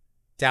Mission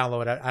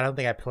downloaded. I don't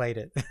think I played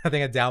it. I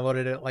think I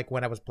downloaded it like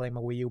when I was playing my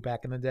Wii U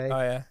back in the day.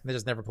 Oh, yeah. And I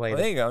just never played it.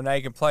 There you go. Now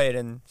you can play it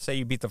and say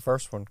you beat the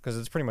first one because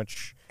it's pretty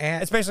much...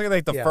 it's basically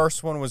like the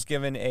first one was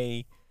given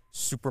a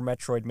Super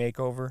Metroid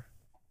makeover.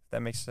 If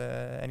that makes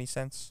any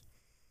sense.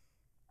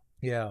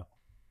 Yeah.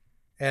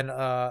 And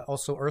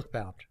also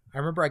Earthbound. I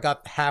remember I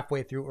got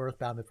halfway through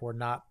Earthbound before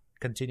not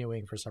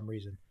continuing for some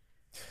reason.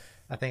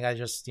 I think I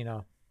just,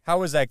 How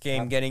was that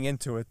game getting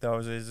into it though?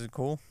 Is it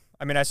cool?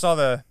 I mean, I saw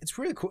the. It's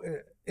really cool.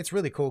 It's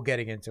really cool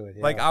getting into it.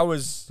 Yeah. Like I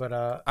was, but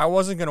I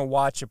wasn't gonna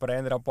watch it, but I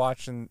ended up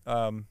watching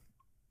the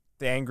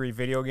Angry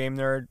Video Game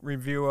Nerd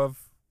review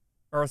of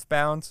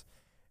Earthbound,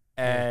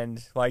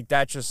 and like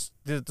that just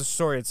the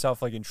story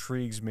itself like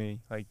intrigues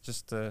me. Like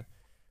just to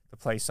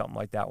play something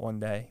like that one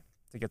day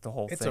to get the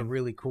whole thing. It's a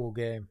really cool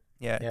game.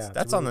 Yeah,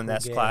 that's on the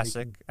NES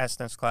Classic,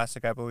 SNES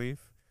Classic, I believe.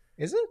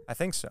 Is it? I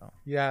think so.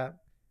 Yeah,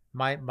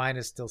 mine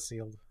is still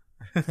sealed.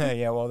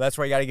 Yeah, well, that's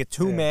why you got to get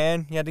two,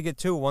 man. You had to get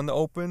two, one to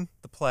open,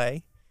 to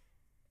play,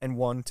 and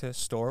one to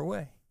store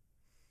away.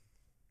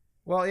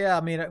 Well, yeah,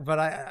 I mean, but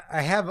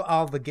I have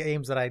all the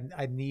games that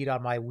I need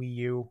on my Wii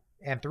U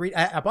and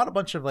I bought a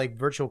bunch of like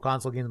virtual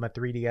console games on my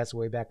 3DS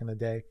way back in the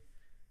day.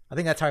 I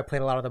think that's how I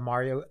played a lot of the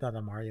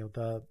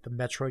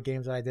Metroid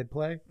games that I did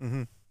play.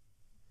 Mm-hmm.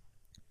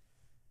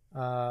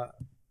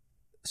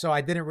 So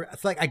I didn't.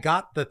 It's like I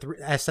got the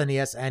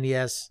SNES,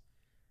 NES,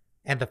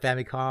 and the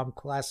Famicom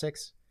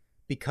classics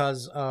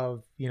because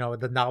of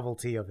the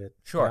novelty of it.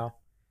 Sure.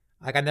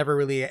 Like I never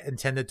really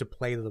intended to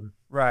play them.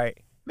 Right.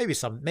 Maybe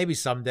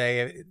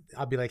someday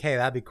I'll be like, hey,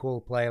 that'd be cool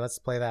to play. Let's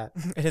play that.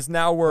 It is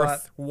now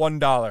worth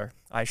 $1.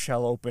 I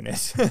shall open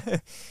it.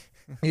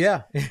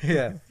 Yeah.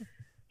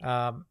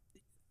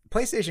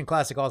 PlayStation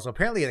Classic also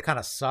apparently it kind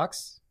of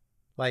sucks.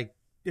 Like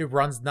it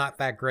runs not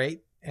that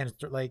great, and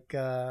it's like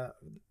I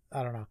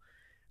don't know,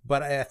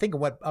 but I think it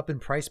went up in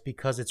price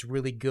because it's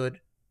really good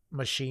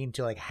machine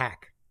to like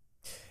hack.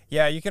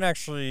 Yeah, you can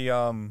actually.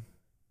 I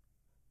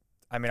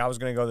mean, I was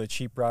gonna go the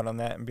cheap route on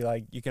that and be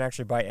like, you can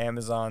actually buy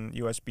Amazon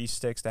USB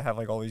sticks that have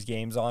like all these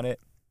games on it,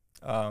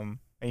 and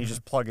you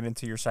just plug it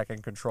into your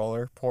second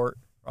controller port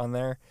on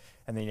there,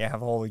 and then you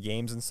have all the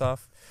games and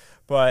stuff.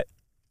 But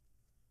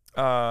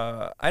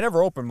I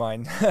never opened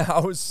mine.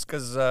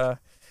 Because I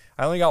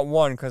only got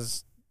one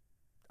because.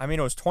 I mean,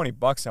 it was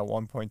 $20 at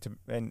one point,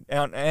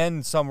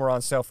 and some were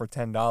on sale for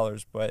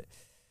 $10. But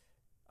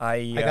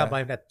I got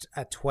mine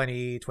at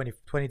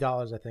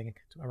 $20, I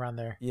think, around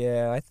there.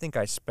 Yeah, I think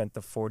I spent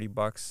the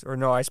 $40, or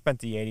no, I spent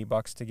the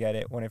 $80 to get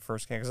it when it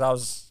first came because I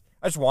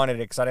just wanted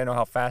it because I didn't know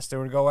how fast it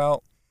would go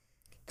out.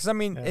 Because I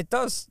mean, it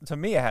does to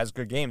me. It has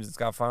good games. It's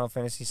got Final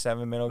Fantasy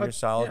VII, Metal Gear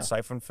Solid,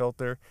 Siphon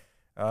Filter.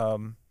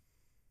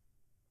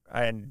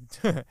 And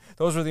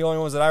those are the only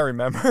ones that I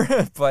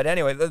remember. But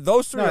anyway,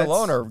 those three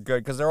alone are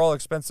good because they're all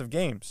expensive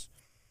games.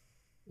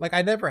 Like,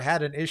 I never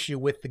had an issue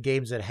with the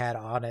games it had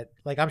on it.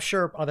 Like, I'm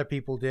sure other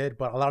people did,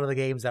 but a lot of the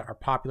games that are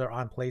popular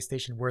on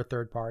PlayStation were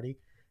third party.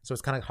 So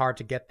it's kind of hard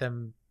to get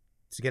them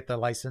to get the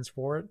license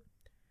for it.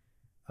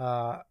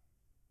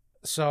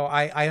 So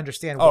I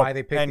understand why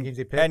they picked the games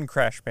they picked. And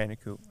Crash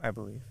Bandicoot, I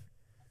believe,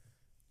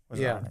 was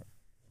on it.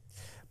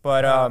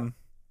 But,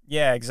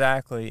 yeah,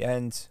 exactly.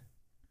 And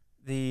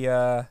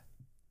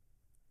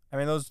I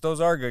mean, those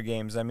are good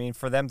games. I mean,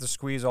 for them to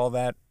squeeze all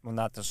that, well,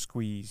 not to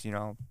squeeze,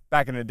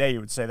 back in the day you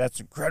would say that's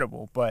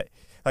incredible, but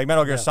like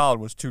Metal Gear Solid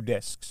was 2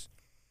 discs.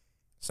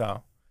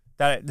 So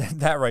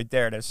that right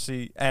there to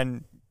see,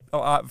 and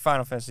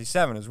Final Fantasy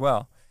VII as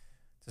well,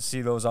 to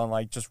see those on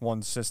like just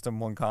one system,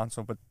 one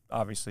console, but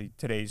obviously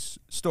today's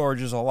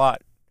storage is a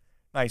lot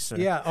nicer.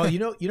 Yeah. Oh,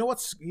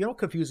 what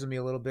confuses me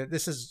a little bit?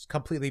 This is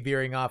completely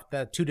veering off.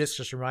 That 2 discs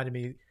just reminded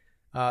me.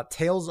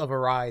 Tales of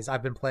Arise.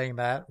 I've been playing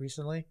that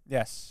recently.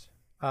 Yes.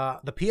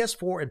 The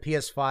PS4 and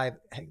PS5,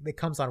 it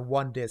comes on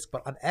 1 disc,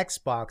 but on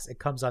Xbox, it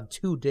comes on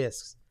 2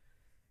 discs.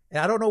 And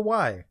I don't know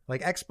why.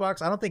 Like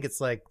Xbox, I don't think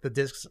it's like the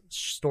discs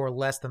store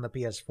less than the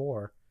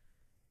PS4.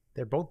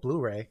 They're both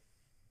Blu-ray.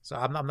 So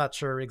I'm not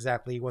sure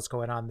exactly what's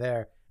going on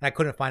there. And I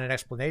couldn't find an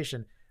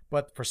explanation.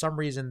 But for some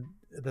reason,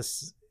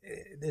 this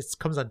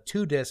comes on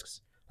 2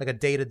 discs, like a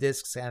data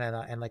disc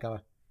and like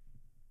a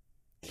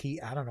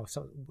key, I don't know,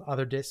 some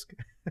other disc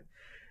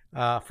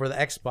for the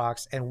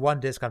Xbox, and 1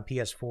 disc on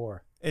PS4.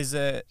 Is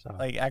it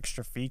like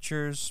extra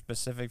features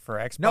specific for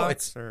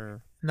Xbox?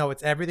 No,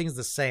 it's everything's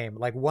the same.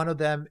 Like one of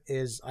them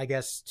is, I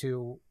guess,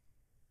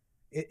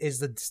 is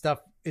the stuff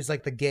is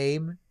like the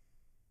game,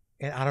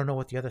 and I don't know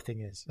what the other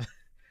thing is.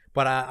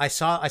 But I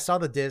saw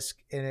the disc,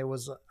 and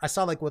I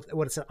saw like what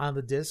it said on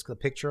the disc, the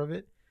picture of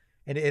it,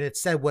 and it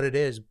said what it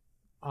is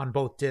on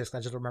both discs. I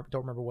just don't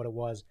remember what it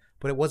was,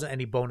 but it wasn't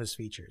any bonus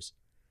features.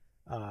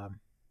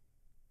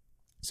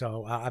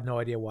 So I have no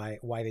idea why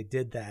they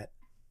did that.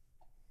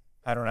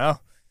 I don't know.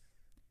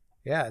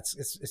 Yeah,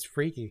 it's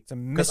freaky. It's a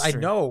mystery.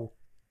 Because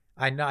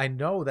I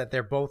know that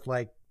they're both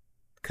like,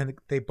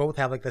 they both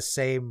have like the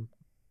same,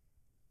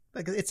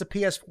 like it's a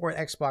PS4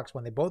 and Xbox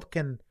one. They both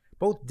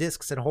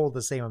discs can hold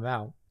the same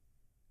amount.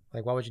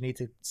 Like, why would you need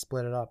to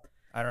split it up?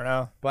 I don't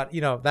know. But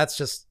that's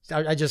just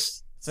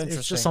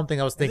it's just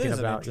something I was thinking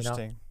about. An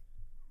interesting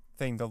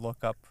thing to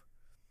look up.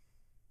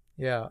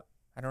 Yeah.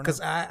 I don't know.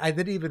 Because I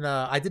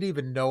didn't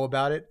even know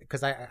about it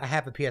because I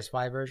have the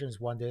PS5 version. It's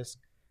 1 disc.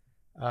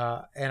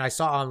 And I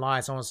saw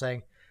online someone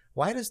saying,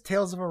 why does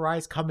Tales of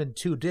Arise come in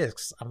 2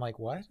 discs? I'm like,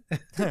 what?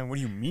 What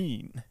do you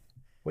mean?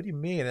 What do you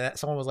mean? And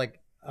someone was like,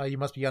 you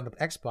must be on the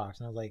Xbox.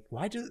 And I was like,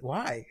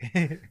 why?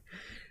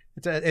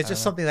 It's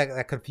just something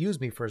that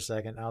confused me for a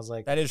second. I was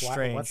like, that is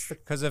strange.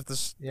 Because if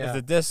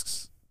the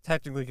discs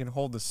technically can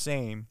hold the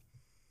same,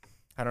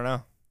 I don't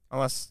know.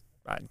 Unless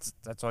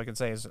that's all I can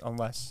say is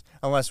unless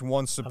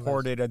one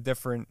supported a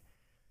different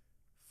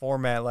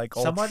format like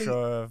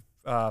Ultra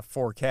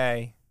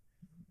 4K.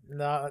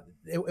 No,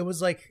 it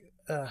was like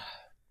or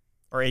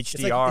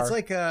HDR. It's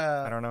like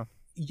I don't know.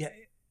 Yeah,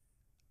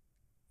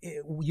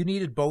 you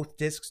needed both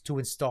discs to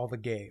install the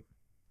game.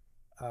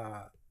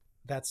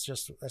 That's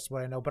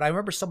what I know. But I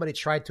remember somebody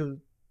tried to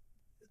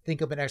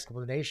think of an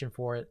explanation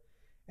for it,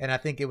 and I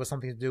think it was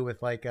something to do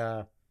with like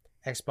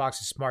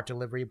Xbox's smart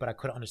delivery, but I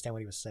couldn't understand what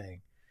he was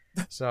saying.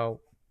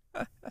 So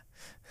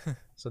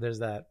there's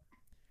that.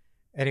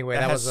 Anyway,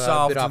 that was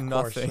a bit off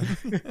course.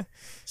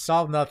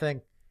 Solved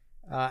nothing.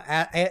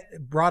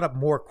 Brought up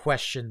more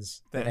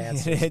questions than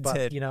answers. It but,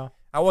 did. You know,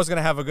 I was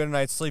gonna have a good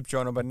night's sleep,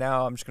 Jonah, but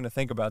now I'm just gonna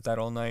think about that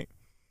all night.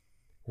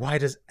 Why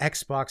does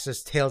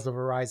Xbox's Tales of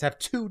Arise have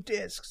 2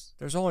 discs?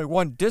 There's only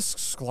one disc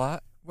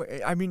slot.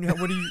 I mean,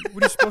 what are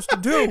you supposed to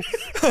do?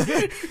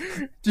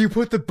 Do you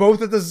put the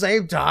both at the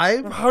same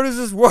time? How does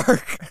this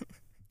work?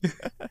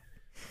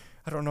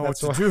 I don't know what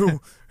to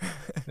do.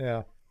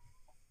 Yeah.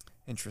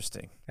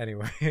 Interesting.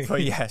 Anyway.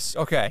 But yes,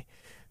 okay.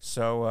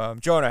 So,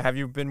 Jonah, have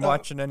you been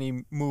watching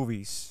any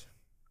movies?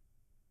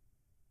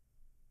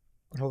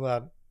 Hold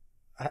on.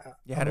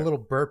 I'm a little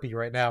burpy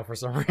right now for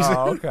some reason.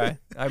 Oh, okay.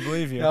 I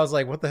believe you. I was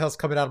like, what the hell's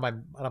coming out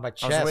of my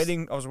chest? I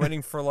was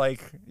waiting for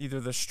like either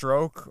the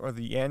stroke or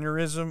the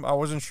aneurysm. I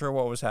wasn't sure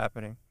what was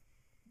happening.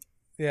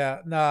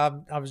 Yeah,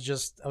 no, I was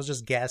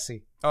just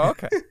gassy. Oh,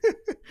 okay.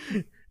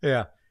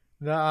 Yeah.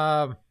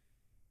 No,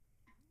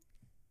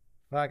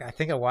 fuck, I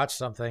think I watched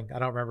something. I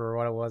don't remember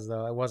what it was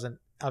though. It wasn't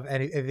of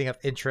anything of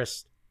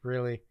interest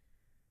really.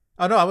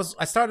 Oh no,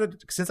 I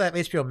started since I have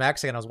HBO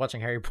Max again. I was watching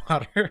Harry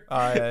Potter.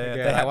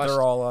 Yeah.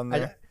 They're all on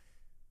there.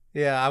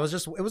 It was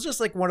just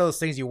like one of those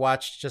things you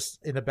watch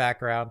just in the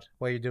background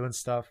while you're doing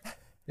stuff.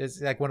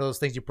 It's like one of those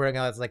things you bring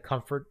out as like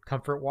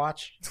comfort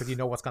watch because you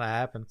know what's gonna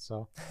happen,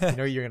 so you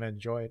know you're gonna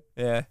enjoy it.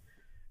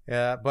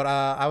 Yeah. But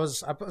I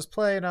was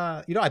playing.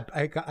 I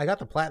got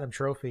the platinum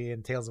trophy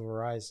in Tales of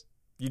Arise.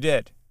 You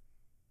did.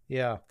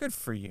 Yeah. Good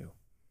for you.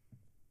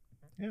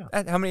 Yeah.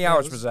 How many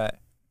hours was that?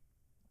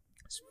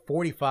 It's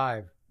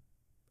 45.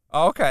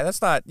 Oh, okay.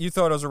 That's not. You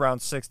thought it was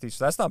around 60,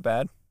 so that's not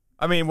bad.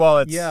 I mean, well,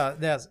 it's. Yeah,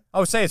 that's. I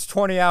would say it's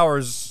 20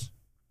 hours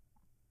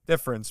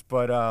difference,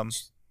 but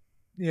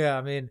Yeah,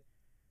 I mean,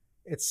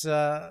 it's.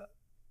 All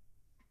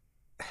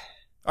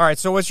right.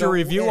 So, what's your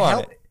review on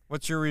it?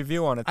 What's your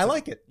review on it? I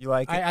like it. You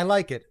like it? I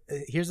like it.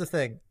 Here's the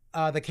thing: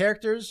 the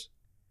characters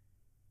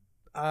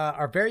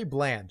are very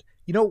bland.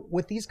 You know,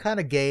 with these kind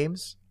of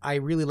games, I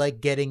really like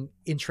getting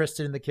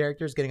interested in the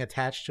characters, getting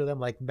attached to them.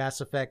 Like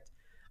Mass Effect,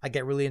 I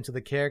get really into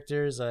the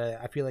characters.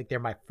 I feel like they're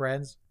my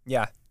friends.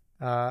 Yeah.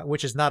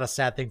 Which is not a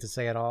sad thing to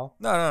say at all.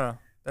 No.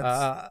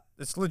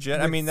 It's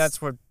legit. I mean,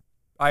 that's what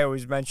I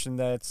always mention,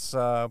 that it's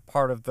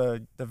part of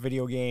the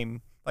video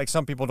game. Like,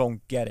 some people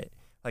don't get it.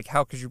 Like,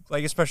 how could you,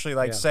 like, especially,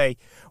 like, say,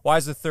 why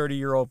is a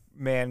 30-year-old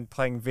man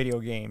playing video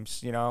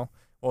games, you know?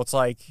 Well, it's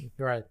like,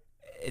 right.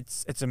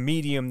 It's a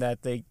medium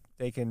that they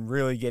can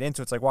really get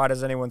into. It's like, why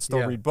does anyone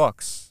still read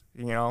books,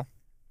 you know?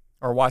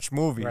 Or watch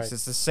movies? Right.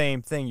 It's the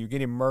same thing. You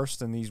get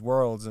immersed in these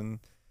worlds and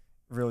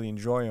really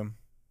enjoy them.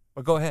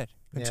 But go ahead.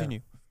 Continue.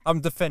 Yeah.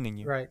 I'm defending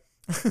you. Right.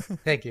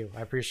 Thank you.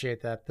 I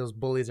appreciate that. Those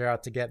bullies are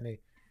out to get me.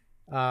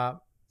 Mass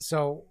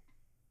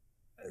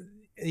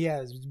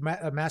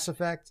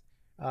Effect,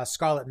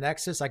 Scarlet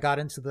Nexus. I got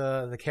into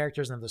the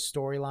characters and the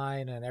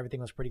storyline, and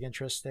everything was pretty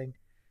interesting.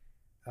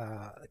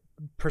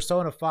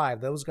 Persona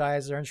 5. Those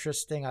guys are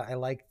interesting. I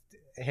like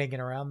hanging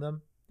around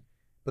them.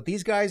 But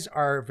these guys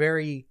are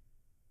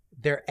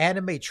they're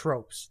anime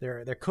tropes.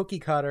 They're cookie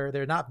cutter.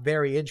 They're not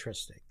very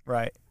interesting.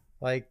 Right.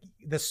 Like,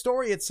 the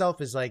story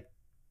itself is like,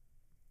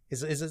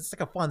 it's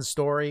like a fun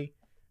story,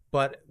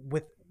 but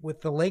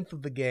with the length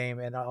of the game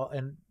and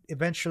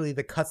eventually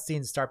the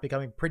cutscenes start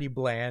becoming pretty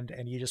bland,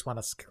 and you just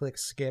want to click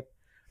skip,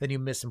 then you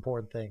miss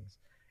important things.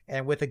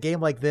 And with a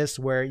game like this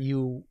where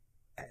you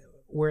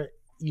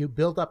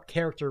build up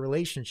character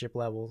relationship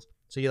levels,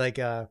 so you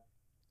have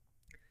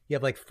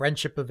like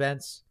friendship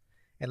events,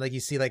 and like you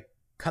see like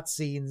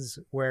cutscenes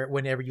where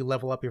whenever you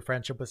level up your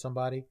friendship with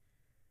somebody,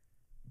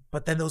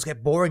 but then those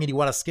get boring and you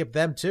want to skip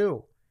them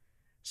too.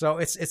 So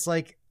it's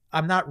like,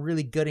 I'm not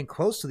really getting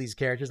close to these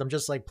characters. I'm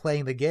just like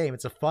playing the game.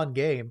 It's a fun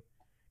game,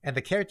 and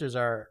the characters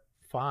are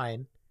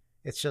fine.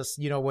 It's just,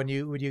 you know, when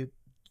you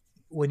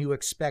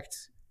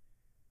expect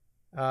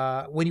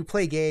when you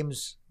play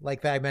games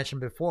like that I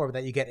mentioned before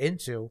that you get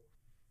into,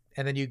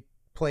 and then you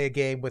play a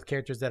game with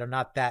characters that are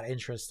not that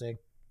interesting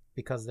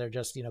because they're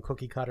just, you know,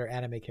 cookie cutter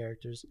anime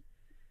characters.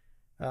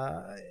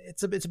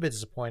 It's a bit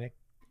disappointing.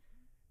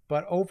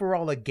 But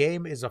overall, the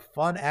game is a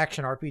fun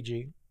action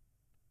RPG.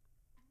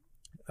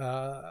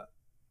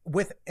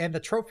 And the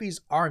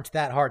trophies aren't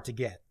that hard to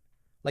get.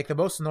 Like, the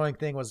most annoying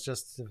thing was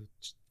just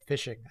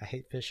fishing. I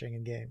hate fishing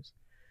in games.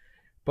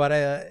 But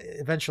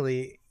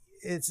eventually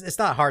it's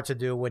not hard to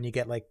do when you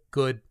get like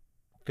good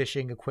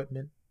fishing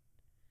equipment,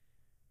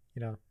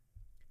 you know.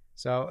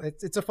 So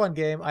it's a fun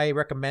game. I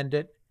recommend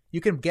it. You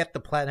can get the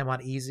platinum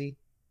on easy.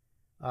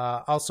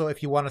 Also,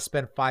 if you want to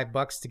spend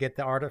 $5 to get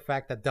the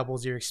artifact that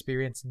doubles your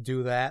experience,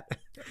 do that.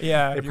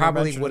 Yeah, It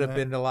probably would have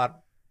been a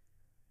lot.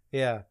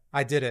 Yeah,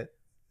 I did it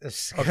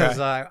because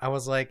I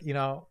was like, you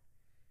know,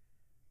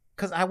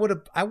 because I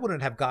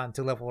wouldn't have gotten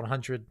to level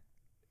 100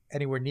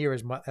 anywhere near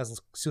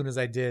as soon as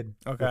I did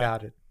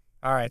without it.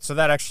 All right, so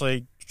that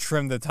actually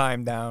trimmed the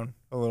time down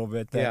a little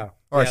bit then. Yeah.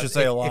 Or I should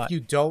say a lot.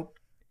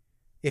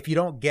 If you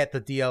don't get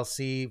the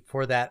DLC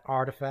for that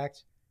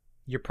artifact,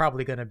 you're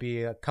probably going to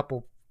be a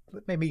couple,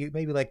 maybe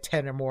like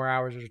 10 or more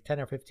hours, or 10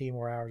 or 15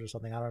 more hours or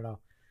something. I don't know.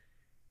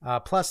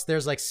 Plus,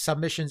 there's like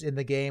submissions in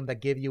the game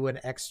that give you an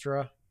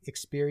extra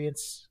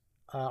experience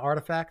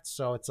artifact.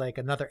 So it's like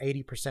another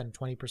 80%,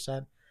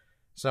 20%.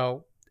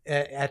 So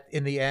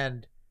in the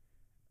end,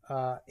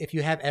 if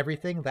you have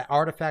everything, that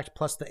artifact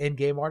plus the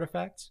in-game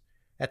artifacts,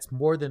 that's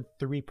more than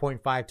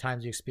 3.5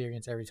 times the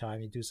experience every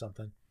time you do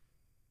something.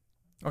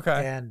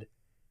 Okay. And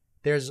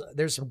there's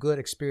some good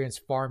experience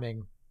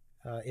farming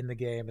in the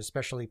game,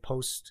 especially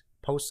post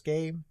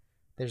game.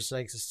 There's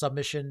like a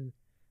submission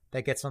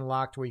that gets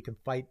unlocked where you can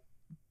fight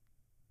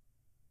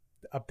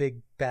a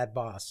big bad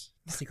boss,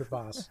 secret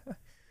boss,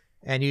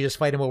 and you just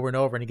fight him over and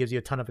over, and he gives you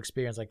a ton of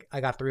experience. Like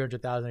I got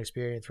 300,000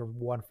 experience from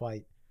one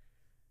fight.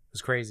 It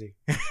was crazy.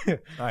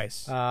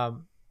 Nice.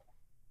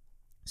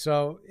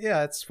 So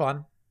yeah, it's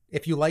fun.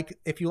 If you like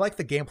the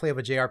gameplay of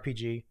a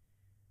JRPG,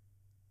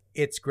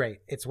 it's great.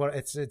 It's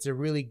a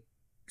really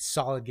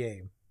solid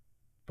game.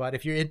 But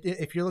if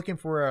you're looking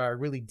for a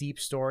really deep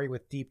story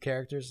with deep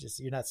characters,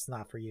 it's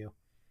not for you.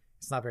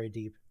 It's not very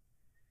deep.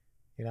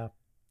 You know,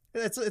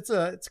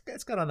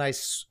 it's got a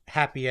nice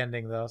happy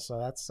ending though, so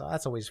that's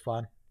always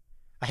fun.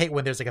 I hate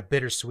when there's like a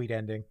bittersweet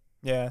ending.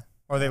 Yeah,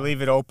 or they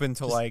leave it open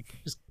to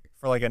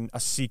for like a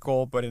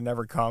sequel, but it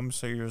never comes.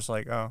 So you're just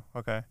like, oh,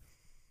 okay.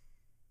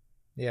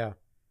 Yeah.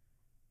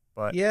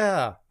 But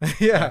yeah,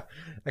 yeah,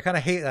 I kind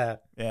of hate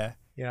that. Yeah.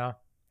 You know,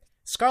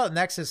 Scarlet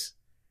Nexus.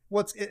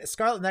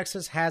 Scarlet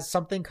Nexus has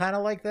something kind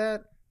of like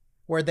that,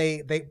 where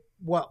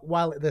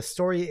while the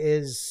story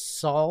is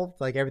solved,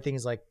 like everything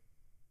is like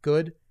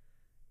good,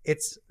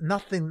 it's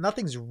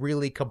nothing's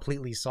really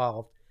completely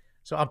solved.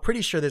 So I'm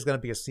pretty sure there's going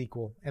to be a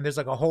sequel, and there's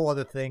like a whole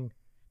other thing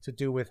to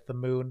do with the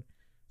moon.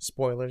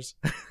 Spoilers.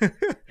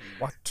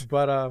 What?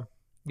 But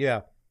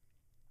yeah.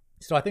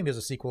 So I think there's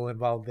a sequel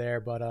involved there,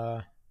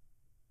 but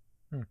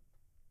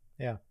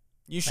yeah.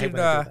 You should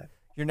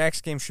your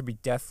next game should be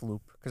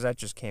Deathloop, because that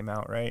just came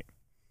out, right?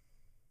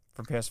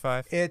 For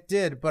PS5. It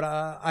did, but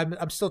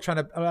I'm still trying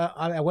to.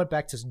 I went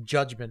back to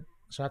Judgment,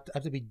 so I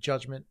have to be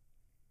Judgment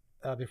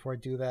before I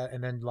do that,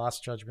 and then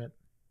Lost Judgment.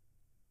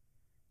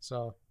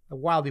 So a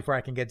while before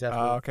I can get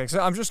Deathloop. Okay, so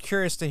I'm just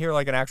curious to hear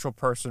like an actual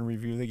person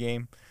review the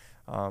game.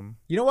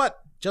 You know what?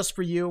 Just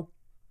for you,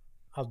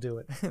 I'll do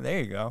it. There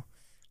you go.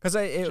 Because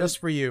just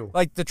for you,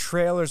 like the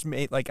trailers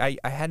made, like I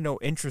had no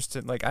interest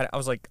in, like I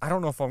was like, I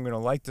don't know if I'm gonna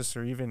like this,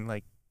 or even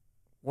like,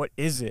 what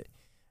is it?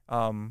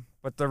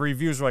 But the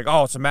reviews were like,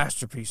 oh, it's a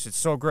masterpiece, it's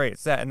so great,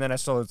 it's that. And then I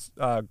saw its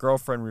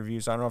girlfriend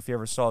reviews. I don't know if you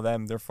ever saw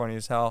them. They're funny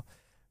as hell.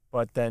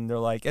 But then they're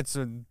like, it's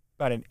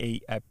about an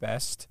 8 at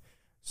best.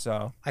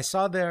 So I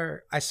saw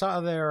their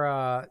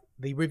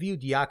they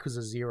reviewed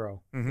Yakuza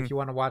 0. Mm-hmm. If you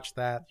want to watch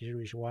that,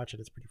 you should watch it.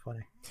 It's pretty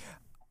funny.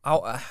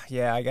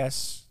 Yeah, I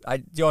guess.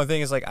 The only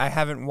thing is, like, I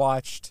haven't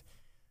watched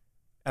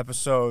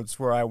episodes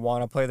where I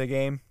want to play the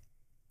game.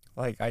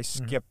 Like, I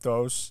skipped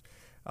those.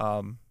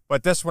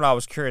 But this one, I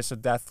was curious of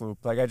Deathloop.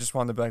 Like, I just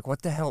wanted to be like,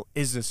 what the hell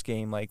is this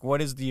game? Like,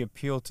 what is the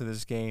appeal to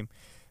this game?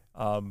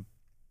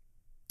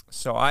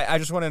 So I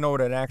just want to know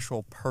what an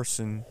actual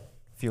person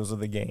feels of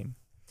the game.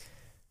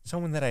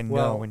 Someone that I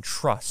know and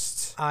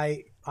trust.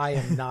 I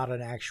am not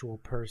an actual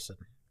person.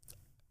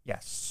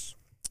 Yes.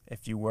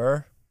 If you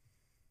were,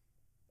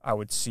 I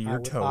would see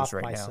your toes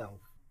right now.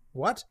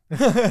 What?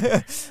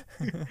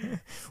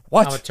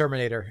 What? I'm a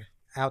Terminator,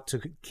 out to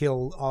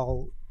kill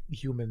all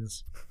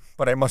humans.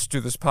 But I must do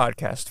this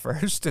podcast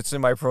first. It's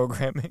in my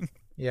programming.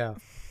 Yeah.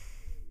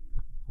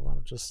 Well,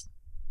 I'm just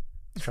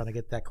trying to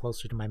get that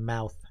closer to my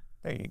mouth.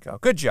 There you go.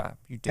 Good job.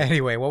 You did.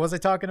 Anyway, what was I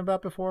talking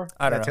about before?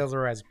 I don't know. Tales of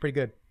Arise. Pretty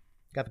good.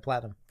 Got the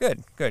platinum.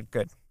 Good.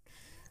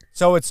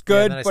 So it's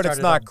good, but it's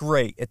not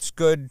great. It's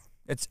good.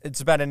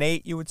 It's about an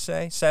 8, you would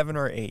say? 7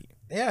 or 8?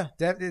 Yeah,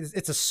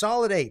 it's a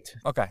solid 8.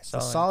 Okay, it's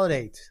a solid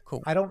 8.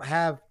 Cool. I don't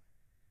have.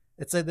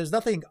 There's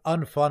nothing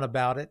unfun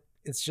about it.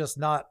 It's just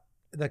not,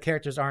 the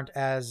characters aren't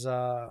as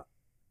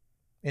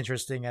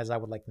interesting as I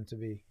would like them to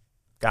be.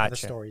 Gotcha. The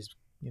stories,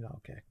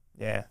 okay.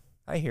 Yeah,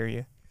 I hear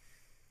you.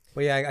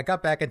 But yeah, I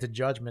got back into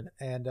Judgment,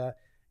 and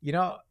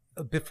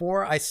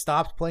before I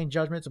stopped playing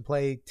Judgment to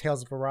play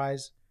Tales of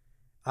Arise,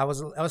 I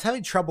was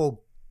having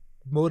trouble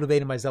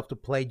motivating myself to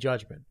play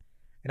Judgment.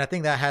 And I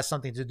think that has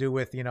something to do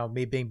with,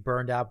 me being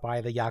burned out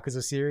by the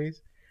Yakuza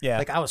series. Yeah.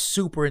 Like, I was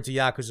super into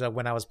Yakuza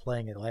when I was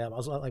playing it. Like, I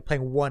was like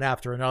playing one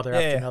after another,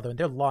 and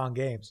they're long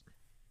games.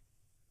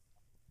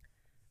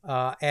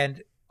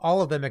 And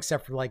all of them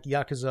except for like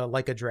Yakuza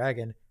Like a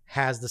Dragon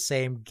has the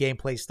same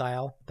gameplay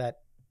style that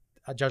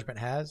Judgment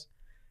has,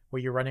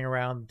 where you're running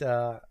around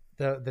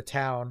the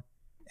town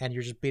and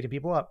you're just beating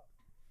people up,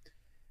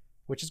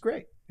 which is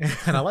great,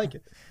 and I like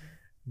it.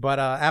 But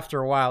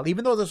after a while,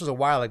 even though this was a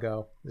while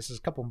ago, this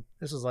is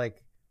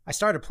like I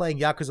started playing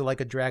Yakuza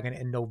Like a Dragon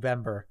in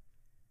November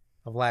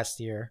of last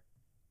year,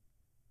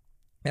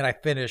 and I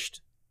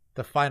finished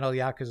the final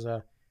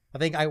Yakuza. I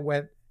think I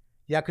went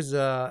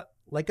Yakuza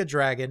Like a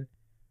Dragon,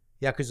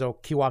 Yakuza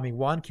Kiwami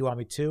 1,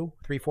 Kiwami 2,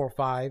 3, 4,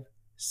 5,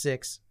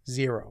 6,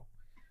 0.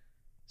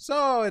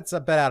 So it's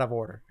a bit out of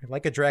order.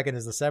 Like a Dragon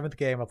is the 7th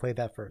game. I played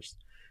that first.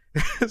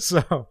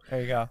 So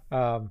there you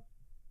go.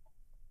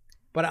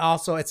 But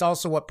also, it's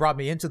also what brought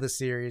me into the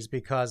series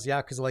because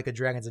Yakuza Like a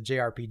Dragon's a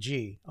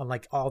JRPG,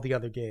 unlike all the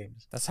other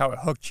games. That's how it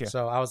hooked you.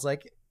 So I was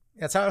like,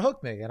 that's how it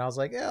hooked me. And I was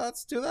like, yeah,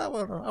 let's do that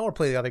one. I want to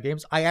play the other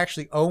games. I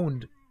actually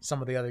owned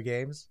some of the other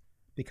games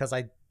because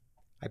I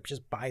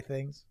just buy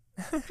things.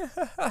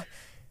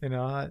 You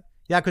know,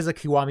 Yakuza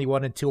Kiwami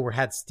 1 and 2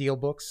 had steel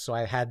books, so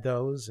I had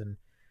those. And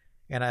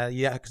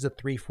Yakuza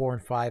 3, 4,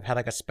 and 5 had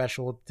like a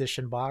special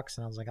edition box,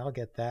 and I was like, I'll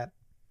get that.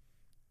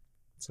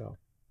 So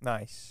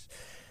nice.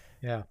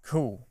 Yeah.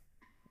 Cool.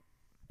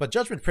 But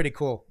Judgment's pretty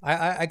cool.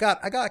 I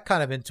got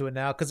kind of into it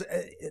now because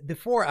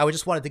before I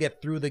just wanted to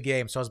get through the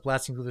game, so I was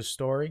blasting through the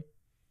story.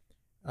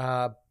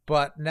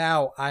 But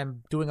now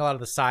I'm doing a lot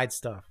of the side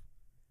stuff,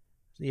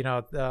 you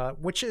know,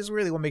 which is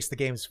really what makes the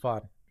games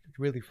fun.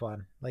 Really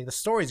fun. Like the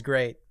story's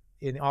great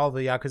in all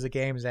the Yakuza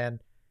games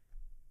and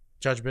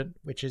Judgment,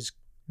 which is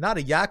not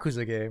a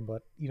Yakuza game,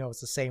 but you know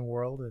it's the same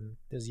world and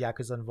there's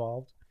Yakuza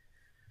involved.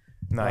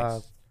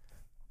 Nice.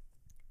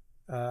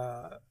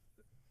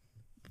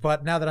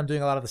 But now that I'm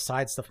doing a lot of the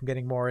side stuff, I'm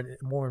getting more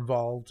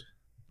involved.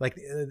 Like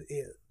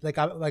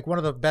one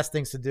of the best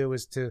things to do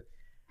is to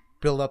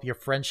build up your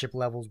friendship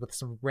levels with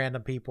some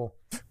random people.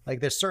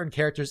 Like there's certain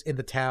characters in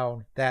the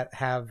town that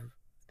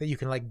you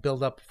can like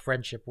build up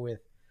friendship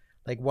with.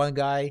 Like one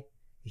guy,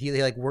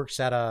 he like works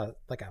at a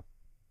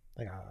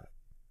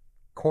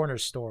corner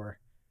store.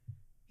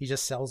 He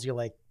just sells you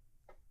like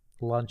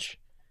lunch,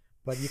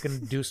 but you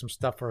can do some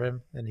stuff for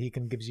him, and he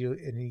gives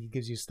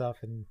you stuff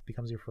and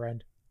becomes your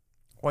friend.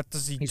 What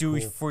does he He's do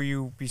cool. for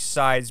you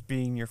besides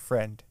being your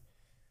friend?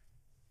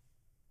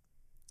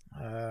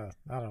 I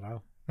don't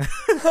know.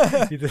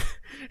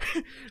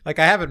 Like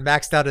I haven't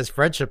maxed out his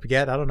friendship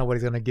yet. I don't know what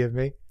he's gonna give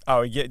me.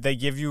 Oh, they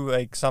give you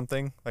like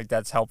something like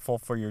that's helpful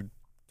for the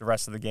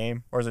rest of the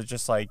game, or is it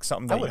just like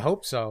something that I would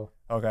hope so.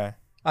 Okay.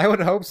 I would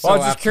hope so. Well, I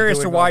was just after curious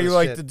to doing why all you this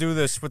like shit. to do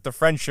this with the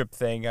friendship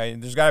thing.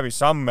 There's got to be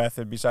some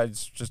method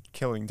besides just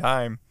killing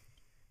time.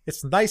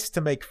 It's nice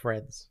to make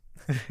friends.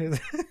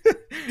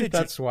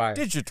 That's why.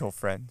 Digital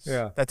friends.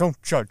 Yeah. That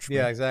don't judge me.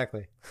 Yeah,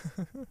 exactly.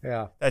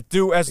 Yeah. That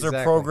do as their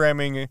Exactly.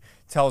 programming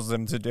tells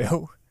them to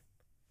do.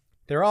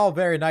 They're all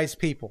very nice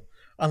people,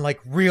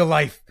 unlike real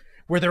life,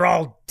 where they're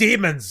all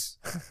demons.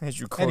 As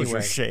you close your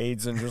Anyway.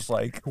 shades and just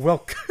like...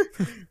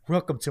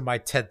 Welcome to my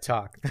TED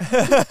Talk.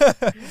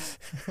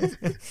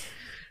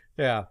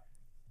 Yeah.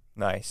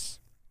 Nice.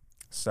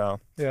 So,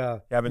 Yeah.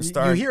 I've been You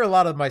starting... hear a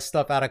lot of my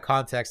stuff out of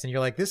context, and you're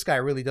like, this guy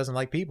really doesn't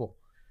like people.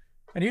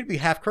 And you'd be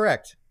half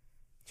correct.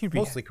 You'd be,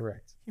 Mostly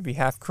correct. you'd be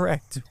half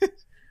correct.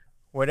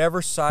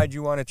 Whatever side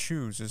you want to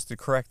choose is the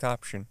correct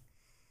option.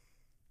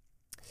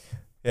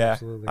 Yeah.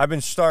 Absolutely. I've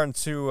been starting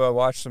to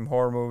watch some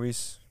horror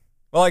movies.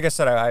 Well, like I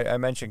said, I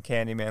mentioned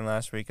Candyman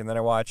last week, and then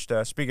I watched,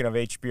 speaking of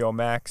HBO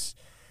Max,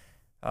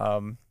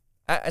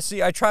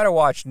 I try to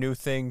watch new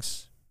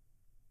things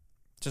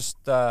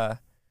just because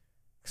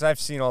I've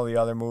seen all the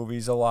other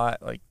movies a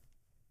lot, like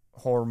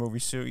horror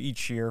movies so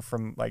each year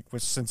from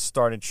since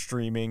started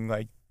streaming,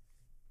 like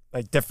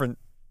different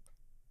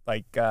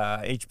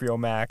HBO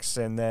Max,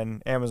 and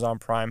then Amazon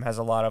Prime has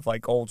a lot of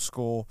like old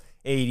school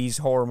 80s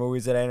horror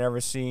movies that I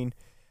never seen.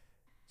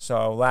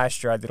 So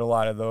last year I did a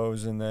lot of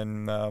those, and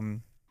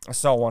then I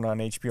saw one on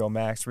HBO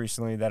Max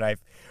recently that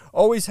I've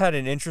always had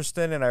an interest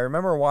in, and I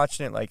remember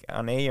watching it like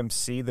on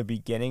AMC, the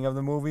beginning of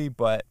the movie,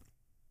 but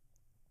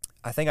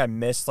I think I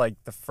missed like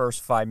the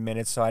first 5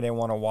 minutes, so I didn't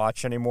want to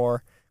watch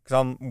anymore because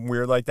I'm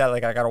weird like that.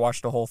 Like I got to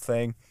watch the whole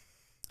thing.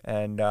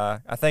 And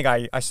I think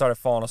I started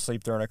falling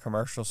asleep during a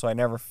commercial, so I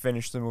never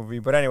finished the movie.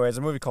 But anyway, it's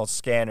a movie called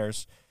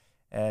Scanners,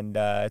 and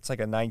it's like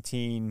a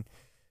 80s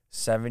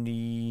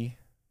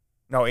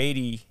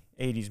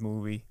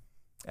movie.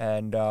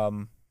 And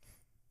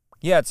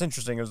yeah, it's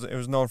interesting. It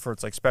was known for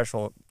its like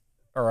special,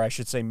 or I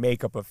should say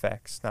makeup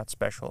effects, not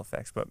special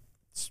effects, but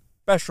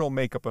special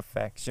makeup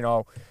effects. You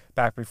know,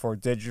 back when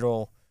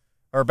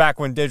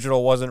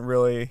digital wasn't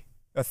really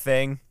a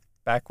thing.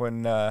 Back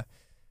when it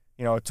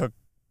took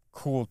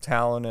cool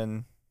talent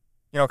and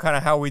kind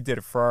of how we did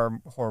it for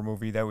our horror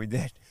movie that we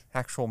did,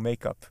 actual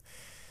makeup.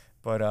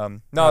 But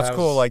no, it's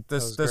cool. Like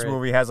this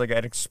movie has like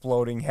an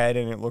exploding head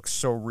and it looks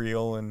so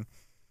real, and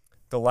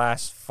the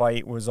last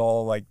fight was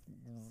all like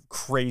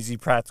crazy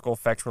practical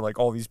effects where like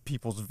all these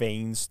people's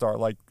veins start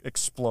like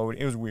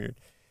exploding. It was weird.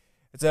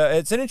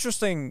 It's an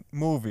interesting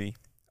movie.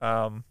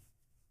 I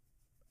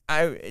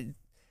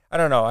I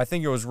don't know. I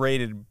think it was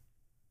rated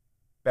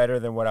better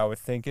than what I would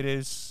think it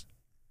is.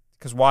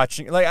 Because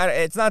watching, like,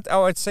 it's not, I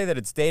would say that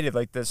it's dated.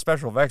 Like, the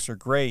special effects are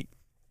great.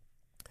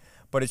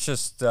 But it's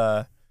just,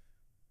 I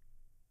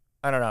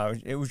don't know.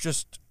 It was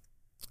just,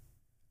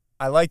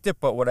 I liked it,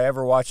 but would I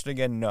ever watch it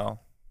again? No.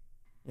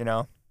 You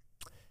know?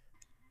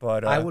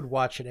 But I would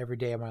watch it every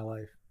day of my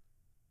life.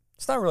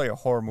 It's not really a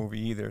horror movie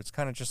either. It's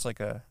kind of just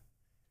like it's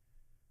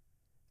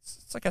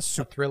like a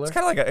thriller. It's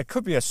kind of like it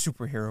could be a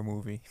superhero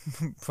movie,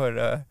 but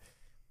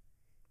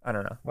I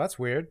don't know. Well, that's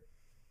weird.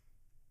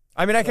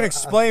 I mean, I can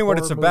explain what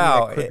it's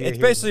about. It's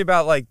basically movie.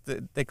 about like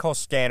they call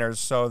scanners,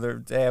 so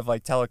they have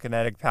like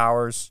telekinetic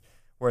powers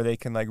where they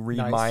can like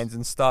read minds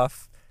and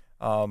stuff.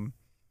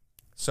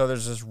 So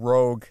there's this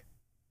rogue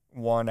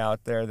one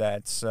out there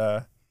that's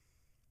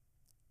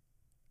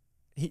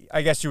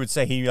I guess you would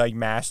say he like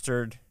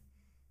mastered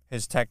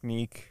his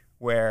technique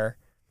where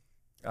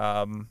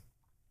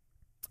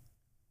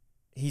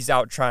he's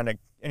out trying to,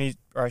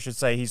 or I should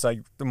say he's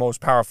like the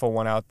most powerful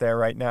one out there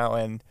right now,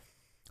 and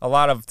a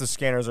lot of the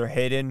scanners are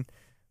hidden,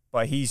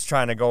 but he's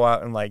trying to go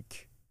out and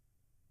like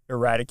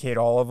eradicate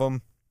all of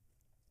them.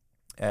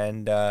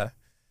 And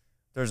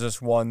there's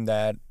this one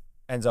that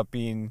ends up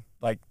being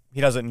like,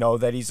 he doesn't know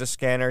that he's a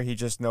scanner, he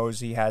just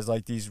knows he has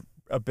like these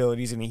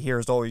abilities and he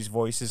hears all these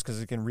voices because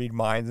he can read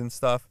minds and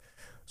stuff.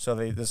 So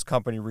this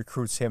company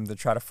recruits him to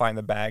try to find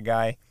the bad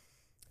guy,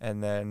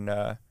 and then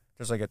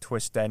there's like a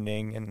twist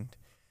ending, and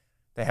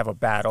they have a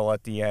battle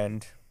at the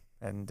end,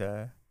 and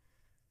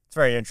it's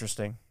very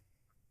interesting.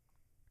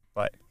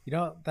 But you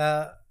know,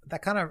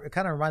 that kind of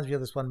reminds me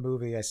of this one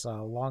movie I saw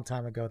a long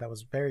time ago that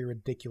was very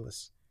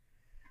ridiculous.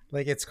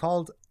 Like, it's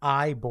called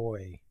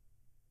iBoy.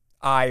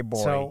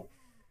 iBoy. So,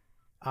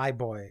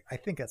 iBoy, I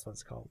think that's what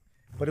it's called.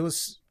 But it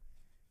was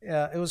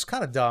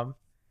kind of dumb.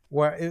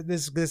 Where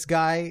this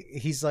guy,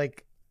 he's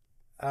like,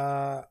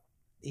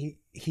 he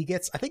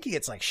gets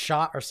like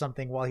shot or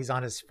something while he's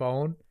on his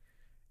phone,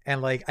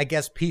 and like I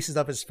guess pieces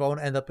of his phone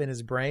end up in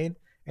his brain,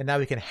 and now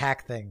he can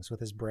hack things with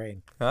his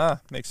brain.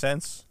 Makes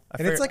sense.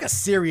 It's like a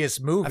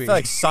serious movie. I feel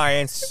like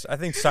science. I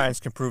think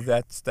science can prove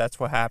that's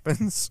what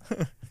happens.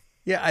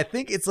 Yeah, I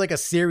think it's like a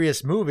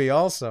serious movie.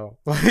 Also,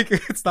 like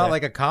it's not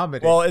like a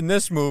comedy. Well, in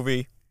this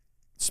movie,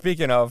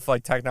 speaking of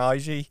like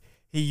technology,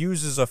 he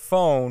uses a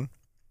phone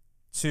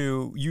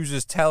to use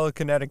his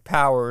telekinetic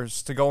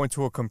powers to go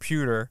into a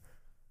computer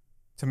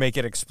to make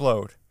it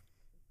explode.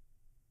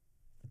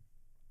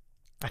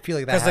 I feel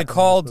like that because they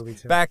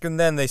called back and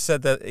then they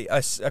said that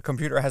a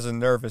computer has a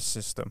nervous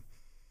system.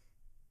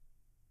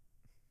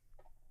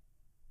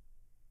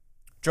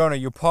 Jonah,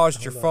 you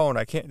paused your phone.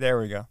 I can't. There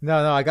we go.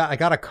 No, I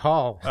got a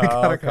call. I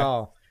got a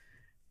call.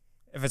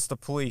 If it's the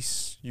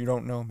police, you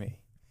don't know me.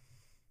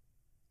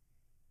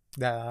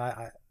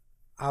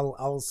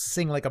 I'll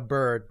sing like a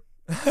bird.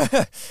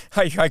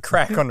 I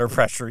crack under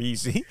pressure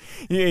easy.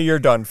 You're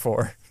done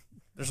for.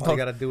 All you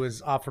gotta do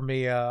is offer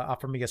me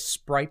a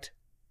Sprite.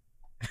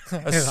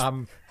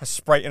 a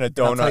Sprite and a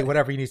donut. I'll tell you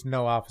whatever you need to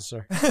know,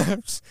 officer.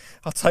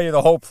 I'll tell you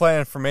the whole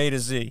plan from A to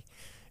Z.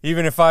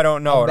 Even if I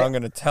don't know I'm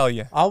going to tell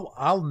you.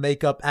 I'll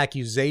make up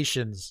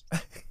accusations.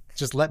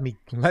 Just let me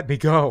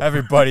go.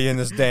 Everybody in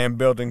this damn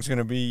building's going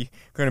to be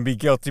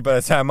guilty by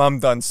the time I'm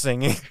done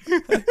singing.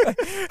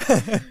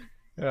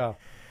 Yeah.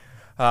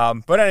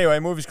 But anyway,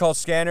 movie's called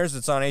Scanners.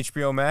 It's on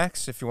HBO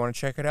Max. If you want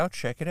to check it out,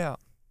 check it out.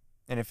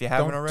 And if you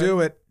haven't already, do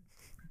it.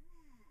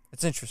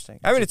 It's interesting.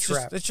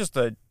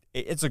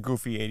 It's a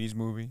goofy 80s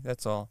movie.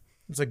 That's all.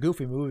 It's a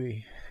goofy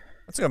movie.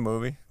 It's a good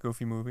movie.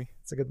 Goofy movie.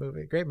 It's a good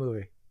movie. Great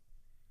movie.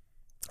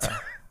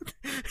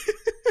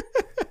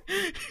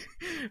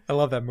 I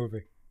love that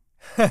movie.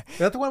 Is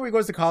that the one where he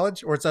goes to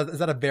college, or is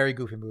that a very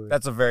goofy movie?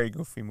 That's a very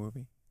goofy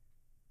movie.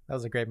 That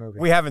was a great movie.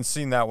 We haven't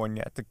seen that one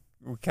yet.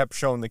 We kept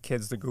showing the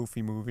kids the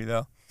Goofy movie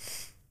though,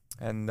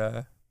 and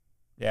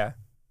yeah,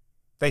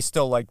 they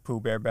still like Pooh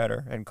Bear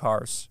better and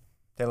Cars.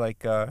 They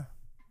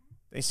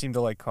seem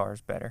to like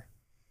Cars better.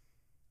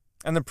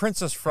 And the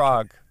Princess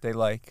Frog they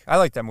like. I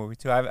like that movie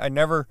too. I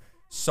never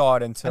saw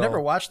it until I never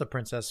watched the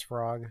Princess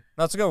Frog.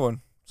 No, it's a good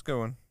one. It's a good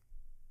one.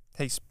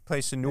 Takes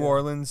place in New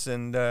Orleans,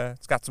 and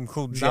it's got some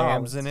cool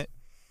jams in it.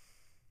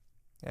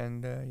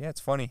 And yeah,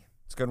 it's funny.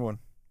 It's a good one.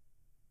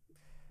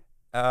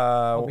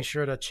 I'll be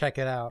sure to check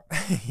it out.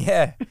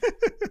 Yeah.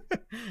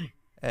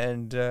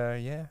 And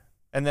yeah.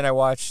 And then I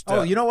watched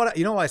you know what?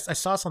 I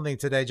saw something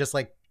today just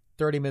like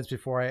 30 minutes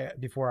before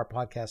our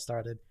podcast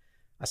started.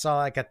 I saw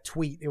like a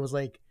tweet. It was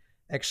like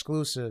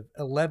exclusive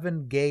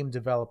 11 game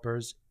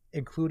developers,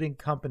 including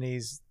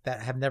companies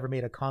that have never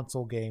made a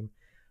console game,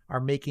 are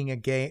making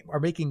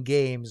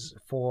games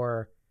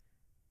for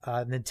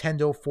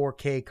Nintendo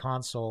 4K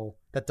console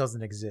that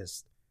doesn't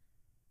exist.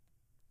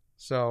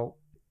 So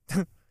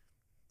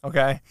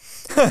okay.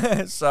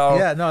 So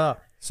yeah, no.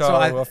 So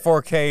a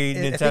 4K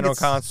Nintendo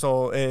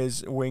console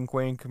is wink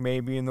wink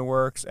maybe in the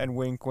works, and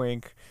wink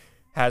wink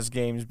has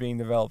games being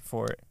developed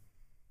for it.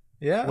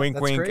 Yeah, wink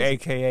that's wink, crazy.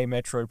 aka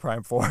Metroid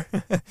Prime 4.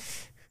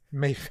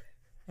 Maybe.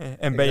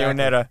 And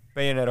Exactly.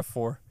 Bayonetta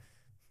 4.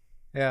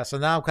 Yeah, so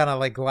now I'm kind of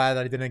like glad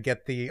that I didn't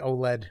get the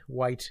OLED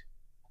white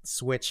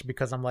Switch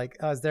because I'm like,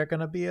 is there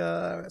gonna be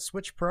a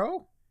Switch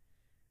Pro?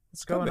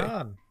 What's going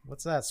on?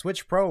 What's that?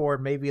 Switch Pro, or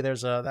maybe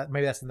there's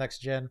maybe that's the next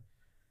gen.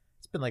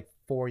 It's been like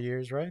 4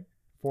 years, right?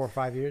 4 or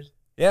 5 years.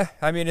 Yeah,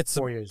 I mean it's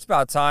 4 years. It's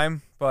about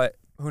time, but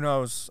who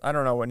knows? I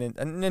don't know when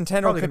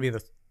Nintendo Probably gonna be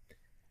the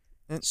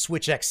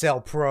Switch XL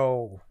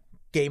Pro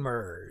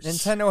gamers.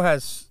 Nintendo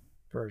has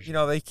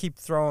version. they keep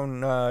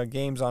throwing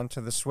games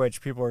onto the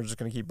Switch. People are just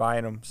gonna keep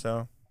buying them,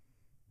 so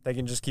they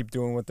can just keep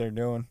doing what they're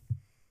doing.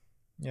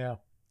 Yeah.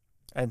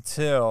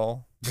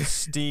 Until the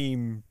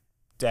Steam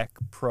Deck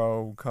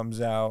Pro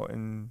comes out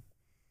and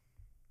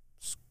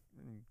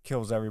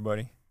kills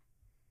everybody.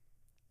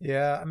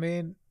 Yeah, I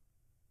mean,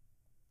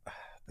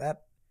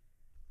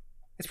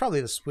 it's probably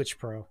the Switch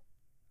Pro.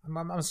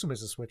 I'm assuming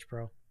it's the Switch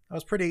Pro. I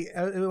was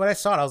when I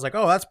saw it, I was like,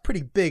 oh, that's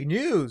pretty big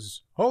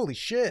news. Holy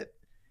shit.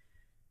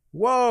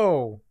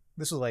 Whoa.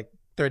 This was like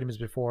 30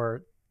 minutes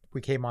before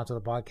we came onto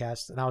the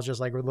podcast, and I was just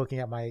like, we're looking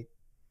at my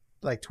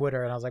like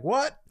Twitter, and I was like,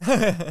 what?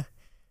 I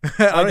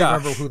don't even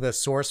remember who the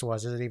source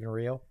was. Is it even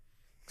real?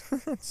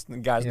 The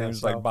guy's name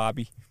is like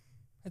Bobby.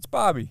 It's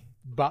Bobby.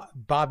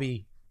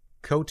 Bobby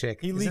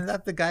Kotick. Isn't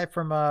that the guy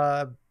from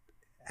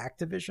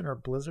Activision or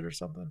Blizzard or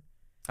something?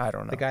 I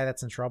don't know. The guy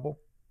that's in trouble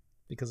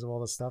because of all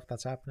the stuff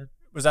that's happening.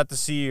 Was that the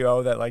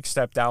CEO that like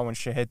stepped down when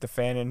shit hit the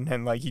fan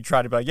and like he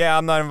tried to be like, yeah,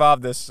 I'm not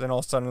involved in this, and all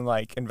of a sudden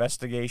like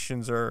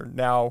investigations are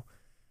now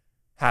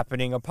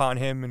happening upon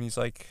him, and he's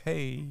like,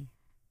 hey,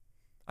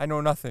 I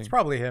know nothing. It's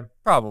probably him.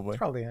 Probably. It's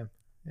probably him.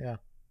 Yeah.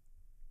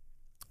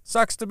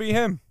 Sucks to be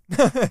him.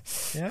 Yeah.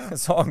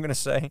 That's all I'm going to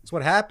say. It's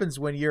what happens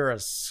when you're a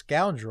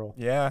scoundrel.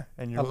 Yeah.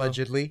 And you're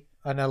allegedly.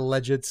 An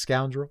alleged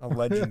scoundrel.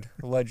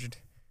 Alleged.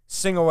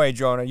 Sing away,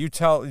 Jonah. You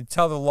tell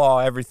the law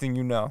everything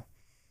you know.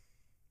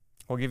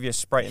 We'll give you a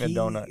Sprite and a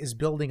donut. He is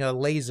building a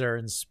laser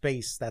in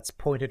space that's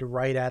pointed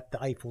right at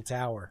the Eiffel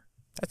Tower.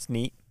 That's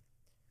neat.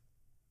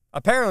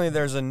 Apparently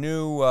there's a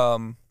new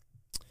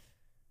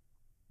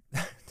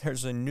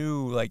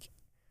like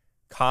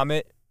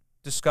comet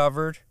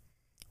discovered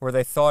where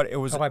they thought it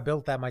was... Oh, I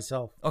built that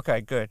myself.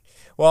 Okay, good.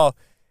 Well,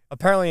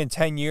 apparently in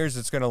 10 years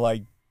it's going to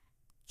like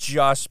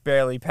just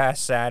barely pass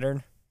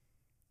Saturn.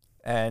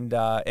 And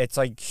it's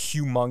like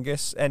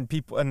humongous,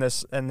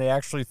 and they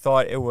actually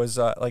thought it was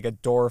like a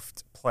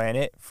dwarfed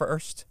planet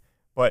first,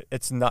 but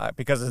it's not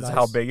because it's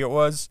how big it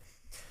was.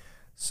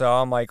 So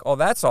I'm like, oh,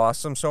 that's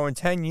awesome. So in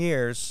 10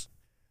 years,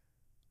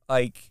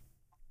 like,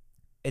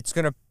 it's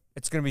gonna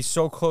be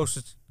so close.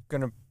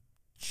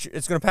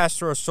 It's gonna pass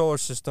through a solar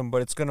system,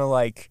 but it's gonna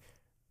like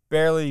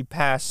barely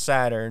pass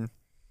Saturn.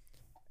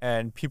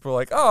 And people are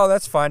like, oh,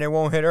 that's fine. It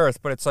won't hit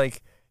Earth, but it's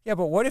like, yeah,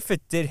 but what if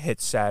it did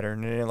hit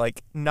Saturn and it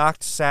like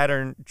knocked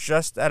Saturn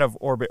just out of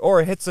orbit,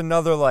 or it hits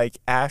another like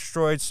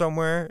asteroid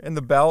somewhere in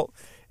the belt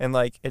and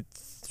like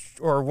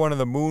or one of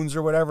the moons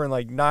or whatever, and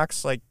like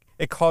knocks, like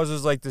it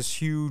causes like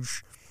this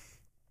huge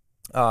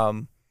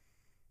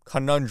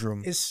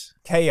conundrum,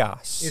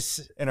 chaos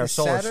in our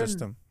solar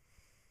system.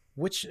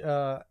 Which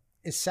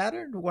is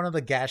Saturn one of the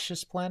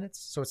gaseous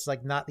planets? So it's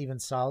like not even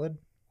solid,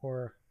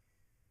 or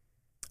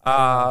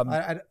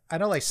I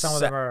know like some of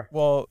them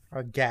are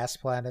gas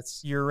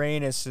planets.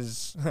 Uranus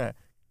is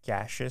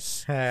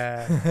gaseous.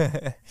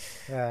 But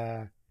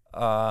I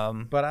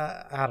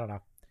don't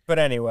know. But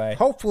anyway,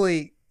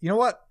 hopefully, you know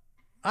what?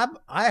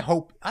 I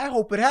hope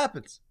it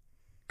happens.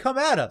 Come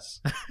at us.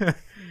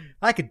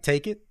 I could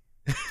take it.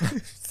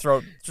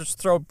 just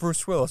throw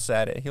Bruce Willis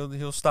at it.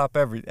 He'll stop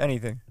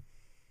anything.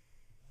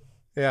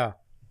 Yeah.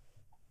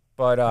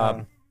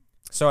 But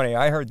so anyway,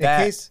 I heard that.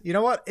 In case, you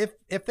know what?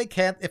 If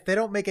they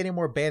don't make any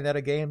more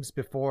Bayonetta games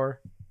before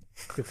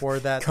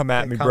that, come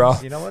at me, bro.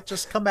 You know what?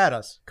 Just come at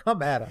us.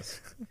 Come at us.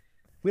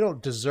 We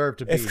don't deserve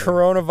to be. If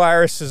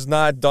coronavirus is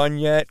not done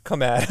yet,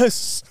 come at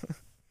us.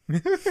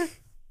 This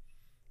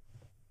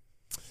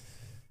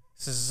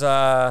is You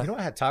know,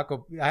 I had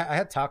Taco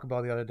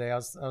Bell the other day. I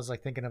was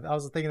thinking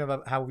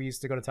about how we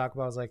used to go to Taco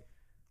Bell. I was like,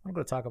 I'm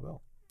gonna go to Taco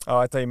Bell. Oh,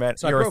 I thought you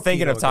meant you were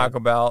thinking of Taco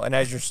Bell, and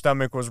as your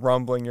stomach was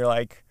rumbling, you're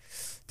like,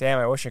 damn,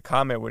 I wish a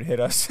comet would hit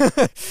us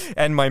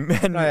and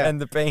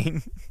and the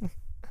pain.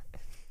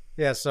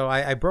 Yeah, so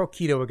I broke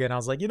keto again. I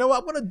was like, you know what?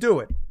 I'm going to do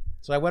it.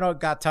 So I went out and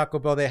got Taco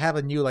Bell. They have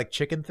a new like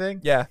chicken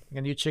thing. Yeah.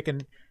 A new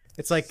chicken.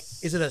 It's like,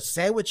 is it a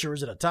sandwich or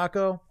is it a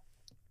taco?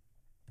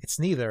 It's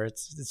neither.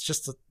 It's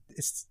just,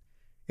 it's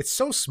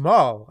so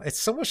small. It's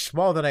so much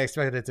smaller than I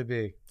expected it to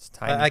be. It's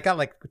tiny. I got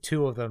like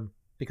 2 of them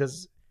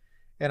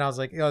and I was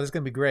like, oh, this is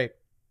going to be great.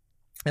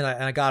 And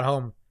I got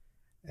home.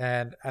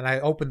 And I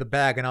opened the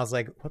bag and I was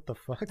like, what the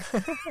fuck?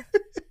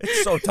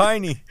 It's so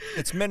tiny.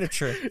 It's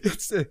miniature.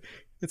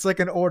 It's like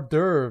an hors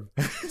d'oeuvre.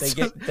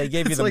 They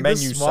gave you the like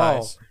menu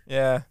size.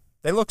 Yeah.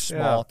 They look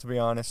small, to be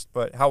honest.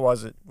 But how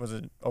was it? Was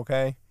it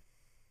okay?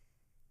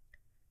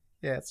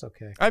 Yeah, it's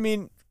okay. I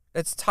mean,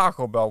 it's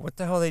Taco Bell. What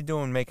the hell are they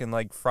doing making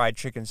like fried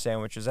chicken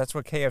sandwiches? That's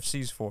what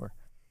KFC's for.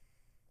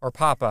 Or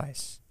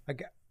Popeyes.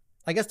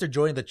 I guess they're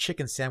joining the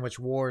chicken sandwich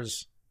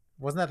wars.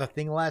 Wasn't that the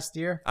thing last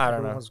year? I don't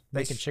Everyone know. was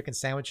making chicken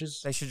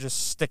sandwiches. They should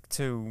just stick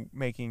to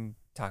making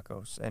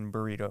tacos and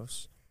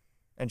burritos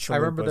and I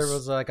remember there chalupas.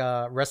 was like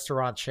a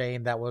restaurant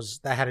chain that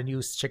had a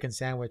new chicken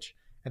sandwich,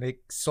 and it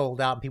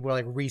sold out, and people were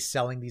like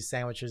reselling these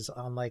sandwiches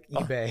on like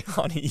eBay.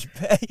 On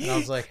eBay. And I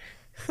was like,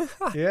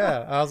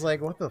 yeah, I was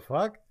like, what the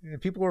fuck?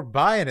 And people were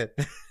buying it.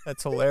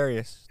 That's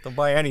hilarious. They'll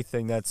buy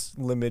anything that's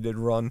limited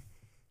run,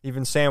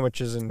 even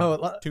sandwiches and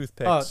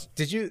toothpicks.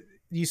 Did you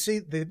see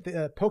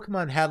the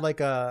Pokemon had like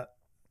a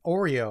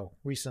Oreo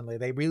recently?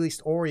 They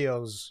released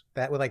Oreos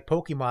that with like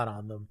Pokemon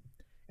on them,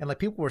 and like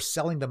people were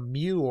selling the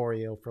Mew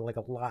Oreo for like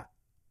a lot.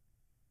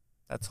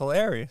 That's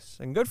hilarious,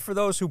 and good for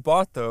those who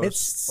bought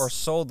those or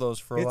sold those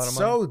for a lot of money. It's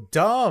so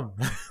dumb.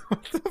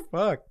 What the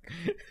fuck?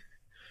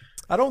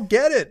 I don't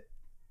get it.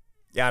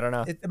 Yeah, I don't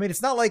know. I mean,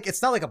 it's not like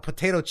a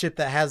potato chip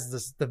that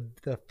has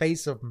the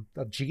face of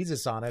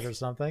Jesus on it or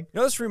something. You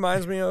know, this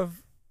reminds me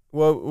of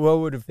what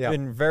would have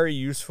been very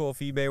useful if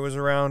eBay was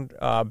around.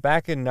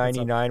 Back in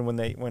 '99,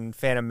 when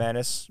Phantom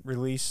Menace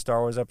released Star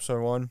Wars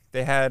Episode 1,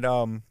 they had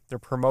their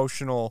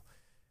promotional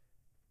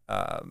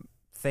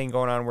thing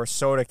going on where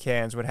soda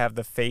cans would have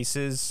the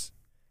faces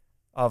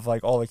of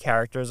like all the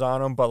characters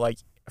on them, but like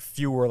a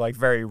few were like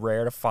very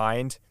rare to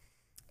find.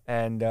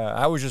 And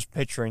I was just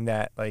picturing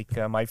that. Like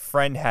my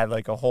friend had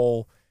like a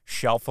whole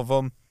shelf of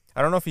them.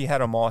 I don't know if he had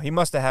them all. He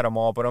must have had them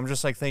all, but I'm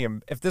just like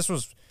thinking, if this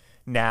was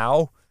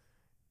now,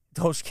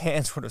 those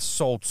cans would have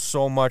sold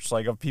so much,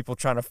 like of people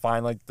trying to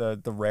find like the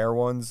rare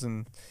ones.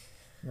 And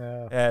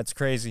yeah, it's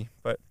crazy.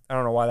 But I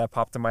don't know why that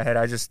popped in my head.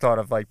 I just thought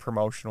of like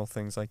promotional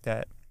things like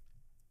that.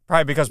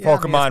 Probably because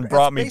Pokemon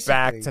brought me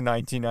back to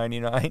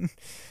 1999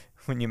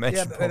 when you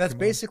mentioned Pokemon. Yeah, that's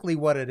basically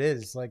what it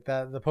is. Like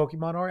the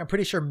Pokemon Oreo. I'm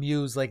pretty sure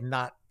Mew's like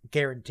not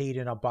guaranteed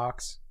in a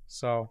box.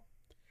 So,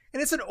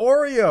 and it's an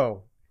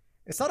Oreo.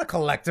 It's not a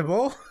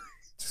collectible.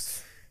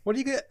 What do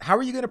you get? How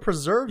are you going to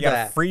preserve that? You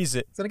gotta freeze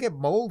it. It's going to get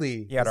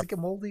moldy. Does it get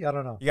moldy? I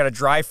don't know. You got to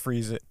dry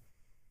freeze it,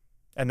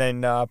 and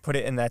then put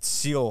it in that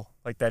seal,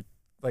 like that,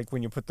 like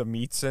when you put the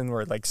meats in,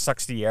 where it like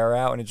sucks the air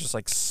out, and it just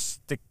like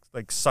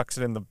sucks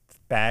it in the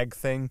bag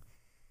thing.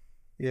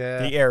 Yeah,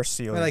 the air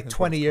seal. Like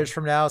 20 years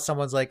from now,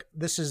 someone's like,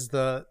 "This is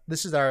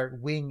our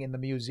wing in the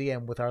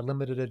museum with our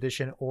limited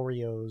edition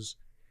Oreos.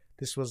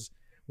 This was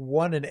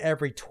one in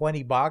every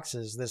 20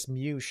 boxes. This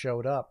Mew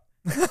showed up.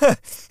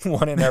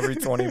 One in every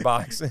 20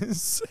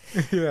 boxes.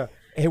 Yeah,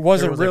 it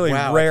wasn't really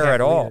rare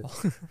at all.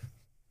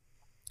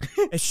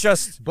 It's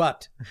just,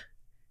 but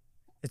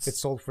it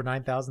sold for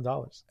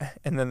 $9,000.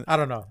 And then I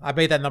don't know. I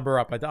made that number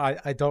up.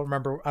 I don't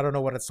remember. I don't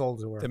know what it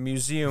sold to her. The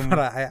museum.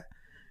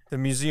 The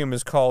museum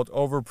is called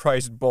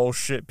Overpriced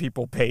Bullshit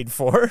People Paid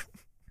For.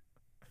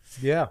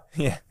 Yeah.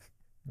 Yeah.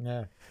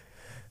 Yeah.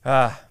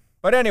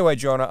 But anyway,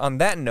 Jonah, on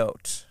that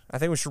note, I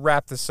think we should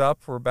wrap this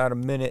up. We're about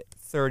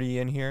 1:30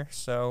 in here.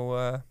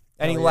 So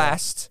any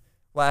last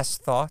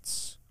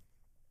thoughts?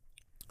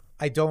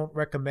 I don't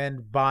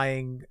recommend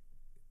buying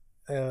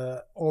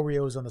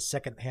Oreos on the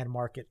second-hand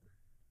market.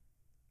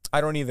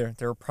 I don't either.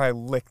 They're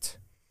probably licked.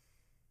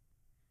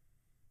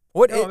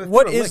 What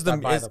is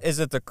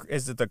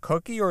the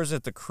cookie or is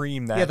it the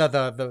cream that? Yeah,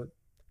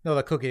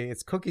 the cookie.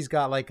 It's cookie's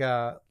got like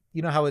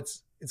you know how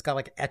it's got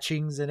like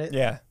etchings in it.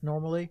 Yeah.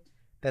 Normally,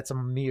 that's a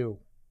Mew.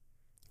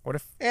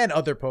 And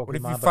other Pokemon. What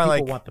if you but find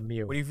people want the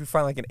Mew? What if you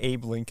find like an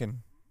Abe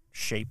Lincoln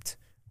shaped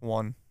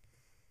one?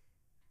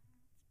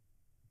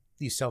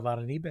 You sell that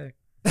on eBay.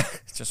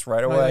 Just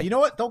right away. You know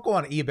what? Don't go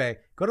on eBay.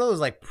 Go to those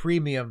like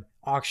premium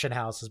auction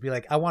houses. Be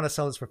like, I want to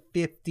sell this for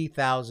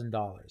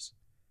 $50,000.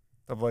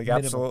 I'm like,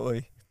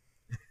 absolutely.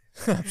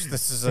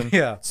 This is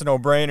it's a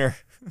no-brainer.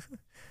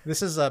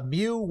 This is a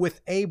Mew with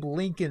Abe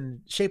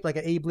Lincoln, shaped like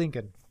an Abe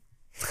Lincoln.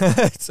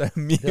 It's a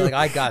Mew. They're like,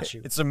 I got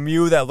you. It's a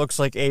Mew that looks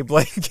like Abe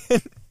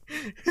Lincoln.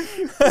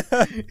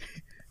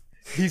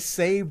 He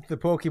saved the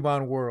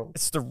Pokemon world.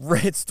 It's the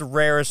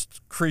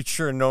rarest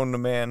creature known to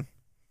man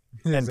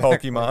and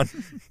Pokemon.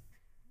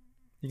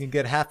 You can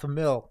get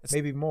 $500,000,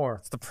 maybe more.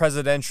 It's the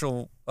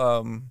presidential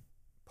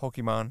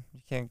Pokemon.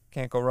 You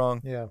can't go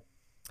wrong. Yeah.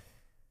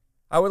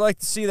 I would like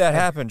to see that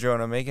happen,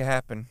 Jonah. Make it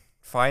happen.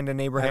 Find an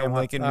Abraham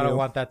Lincoln Mew. I don't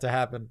want that to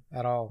happen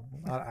at all.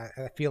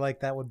 I feel like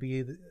that would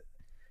be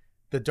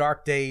the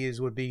dark days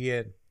would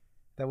begin.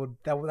 That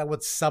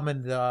would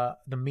summon the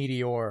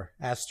meteor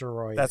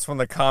asteroid. That's when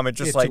the comet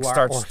just like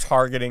starts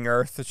targeting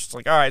Earth. It's just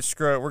like, all right,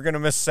 screw it. We're gonna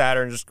miss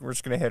Saturn. We're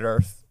just gonna hit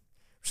Earth.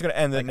 We're just gonna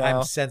end it now.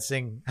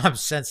 I'm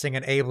sensing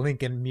an Abe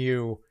Lincoln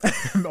Mew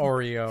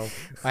Oreo.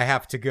 I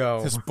have to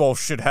go. This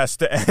bullshit has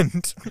to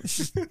end.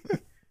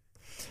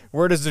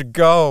 Where does it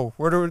go?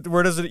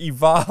 Where does it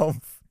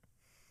evolve?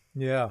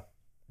 Yeah.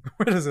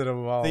 Where does it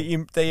evolve?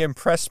 They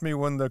impressed me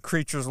when the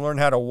creatures learn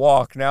how to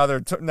walk. Now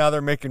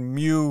they're making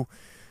Mew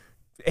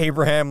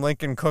Abraham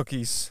Lincoln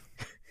cookies.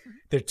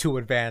 They're too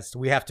advanced.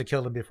 We have to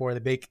kill them before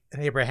they make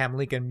an Abraham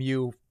Lincoln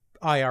Mew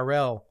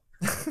IRL.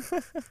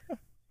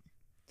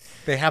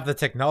 They have the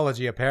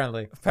technology,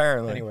 apparently.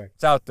 Anyway,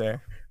 it's out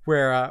there.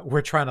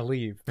 We're trying to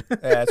leave. Yeah,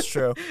 that's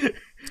true.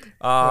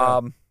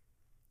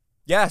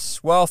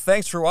 Yes. Well,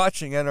 thanks for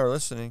watching and or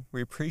listening.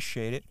 We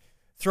appreciate it.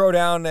 Throw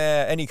down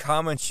any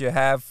comments you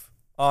have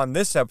on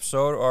this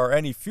episode or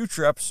any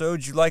future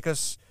episodes you'd like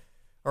us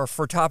or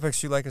for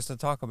topics you'd like us to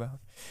talk about.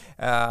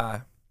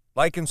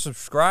 Like and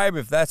subscribe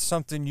if that's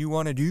something you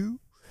want to do.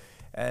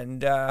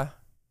 And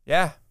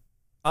yeah,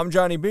 I'm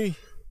Johnny B.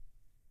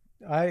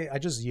 I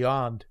just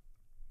yawned.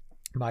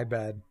 My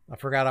bad. I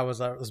forgot I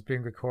was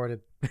being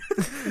recorded.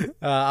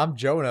 I'm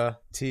Jonah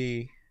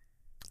T.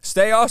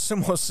 Stay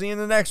awesome. We'll see you in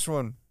the next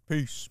one.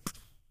 Peace.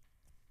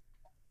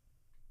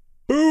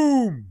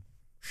 Boom.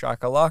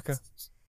 Shakalaka.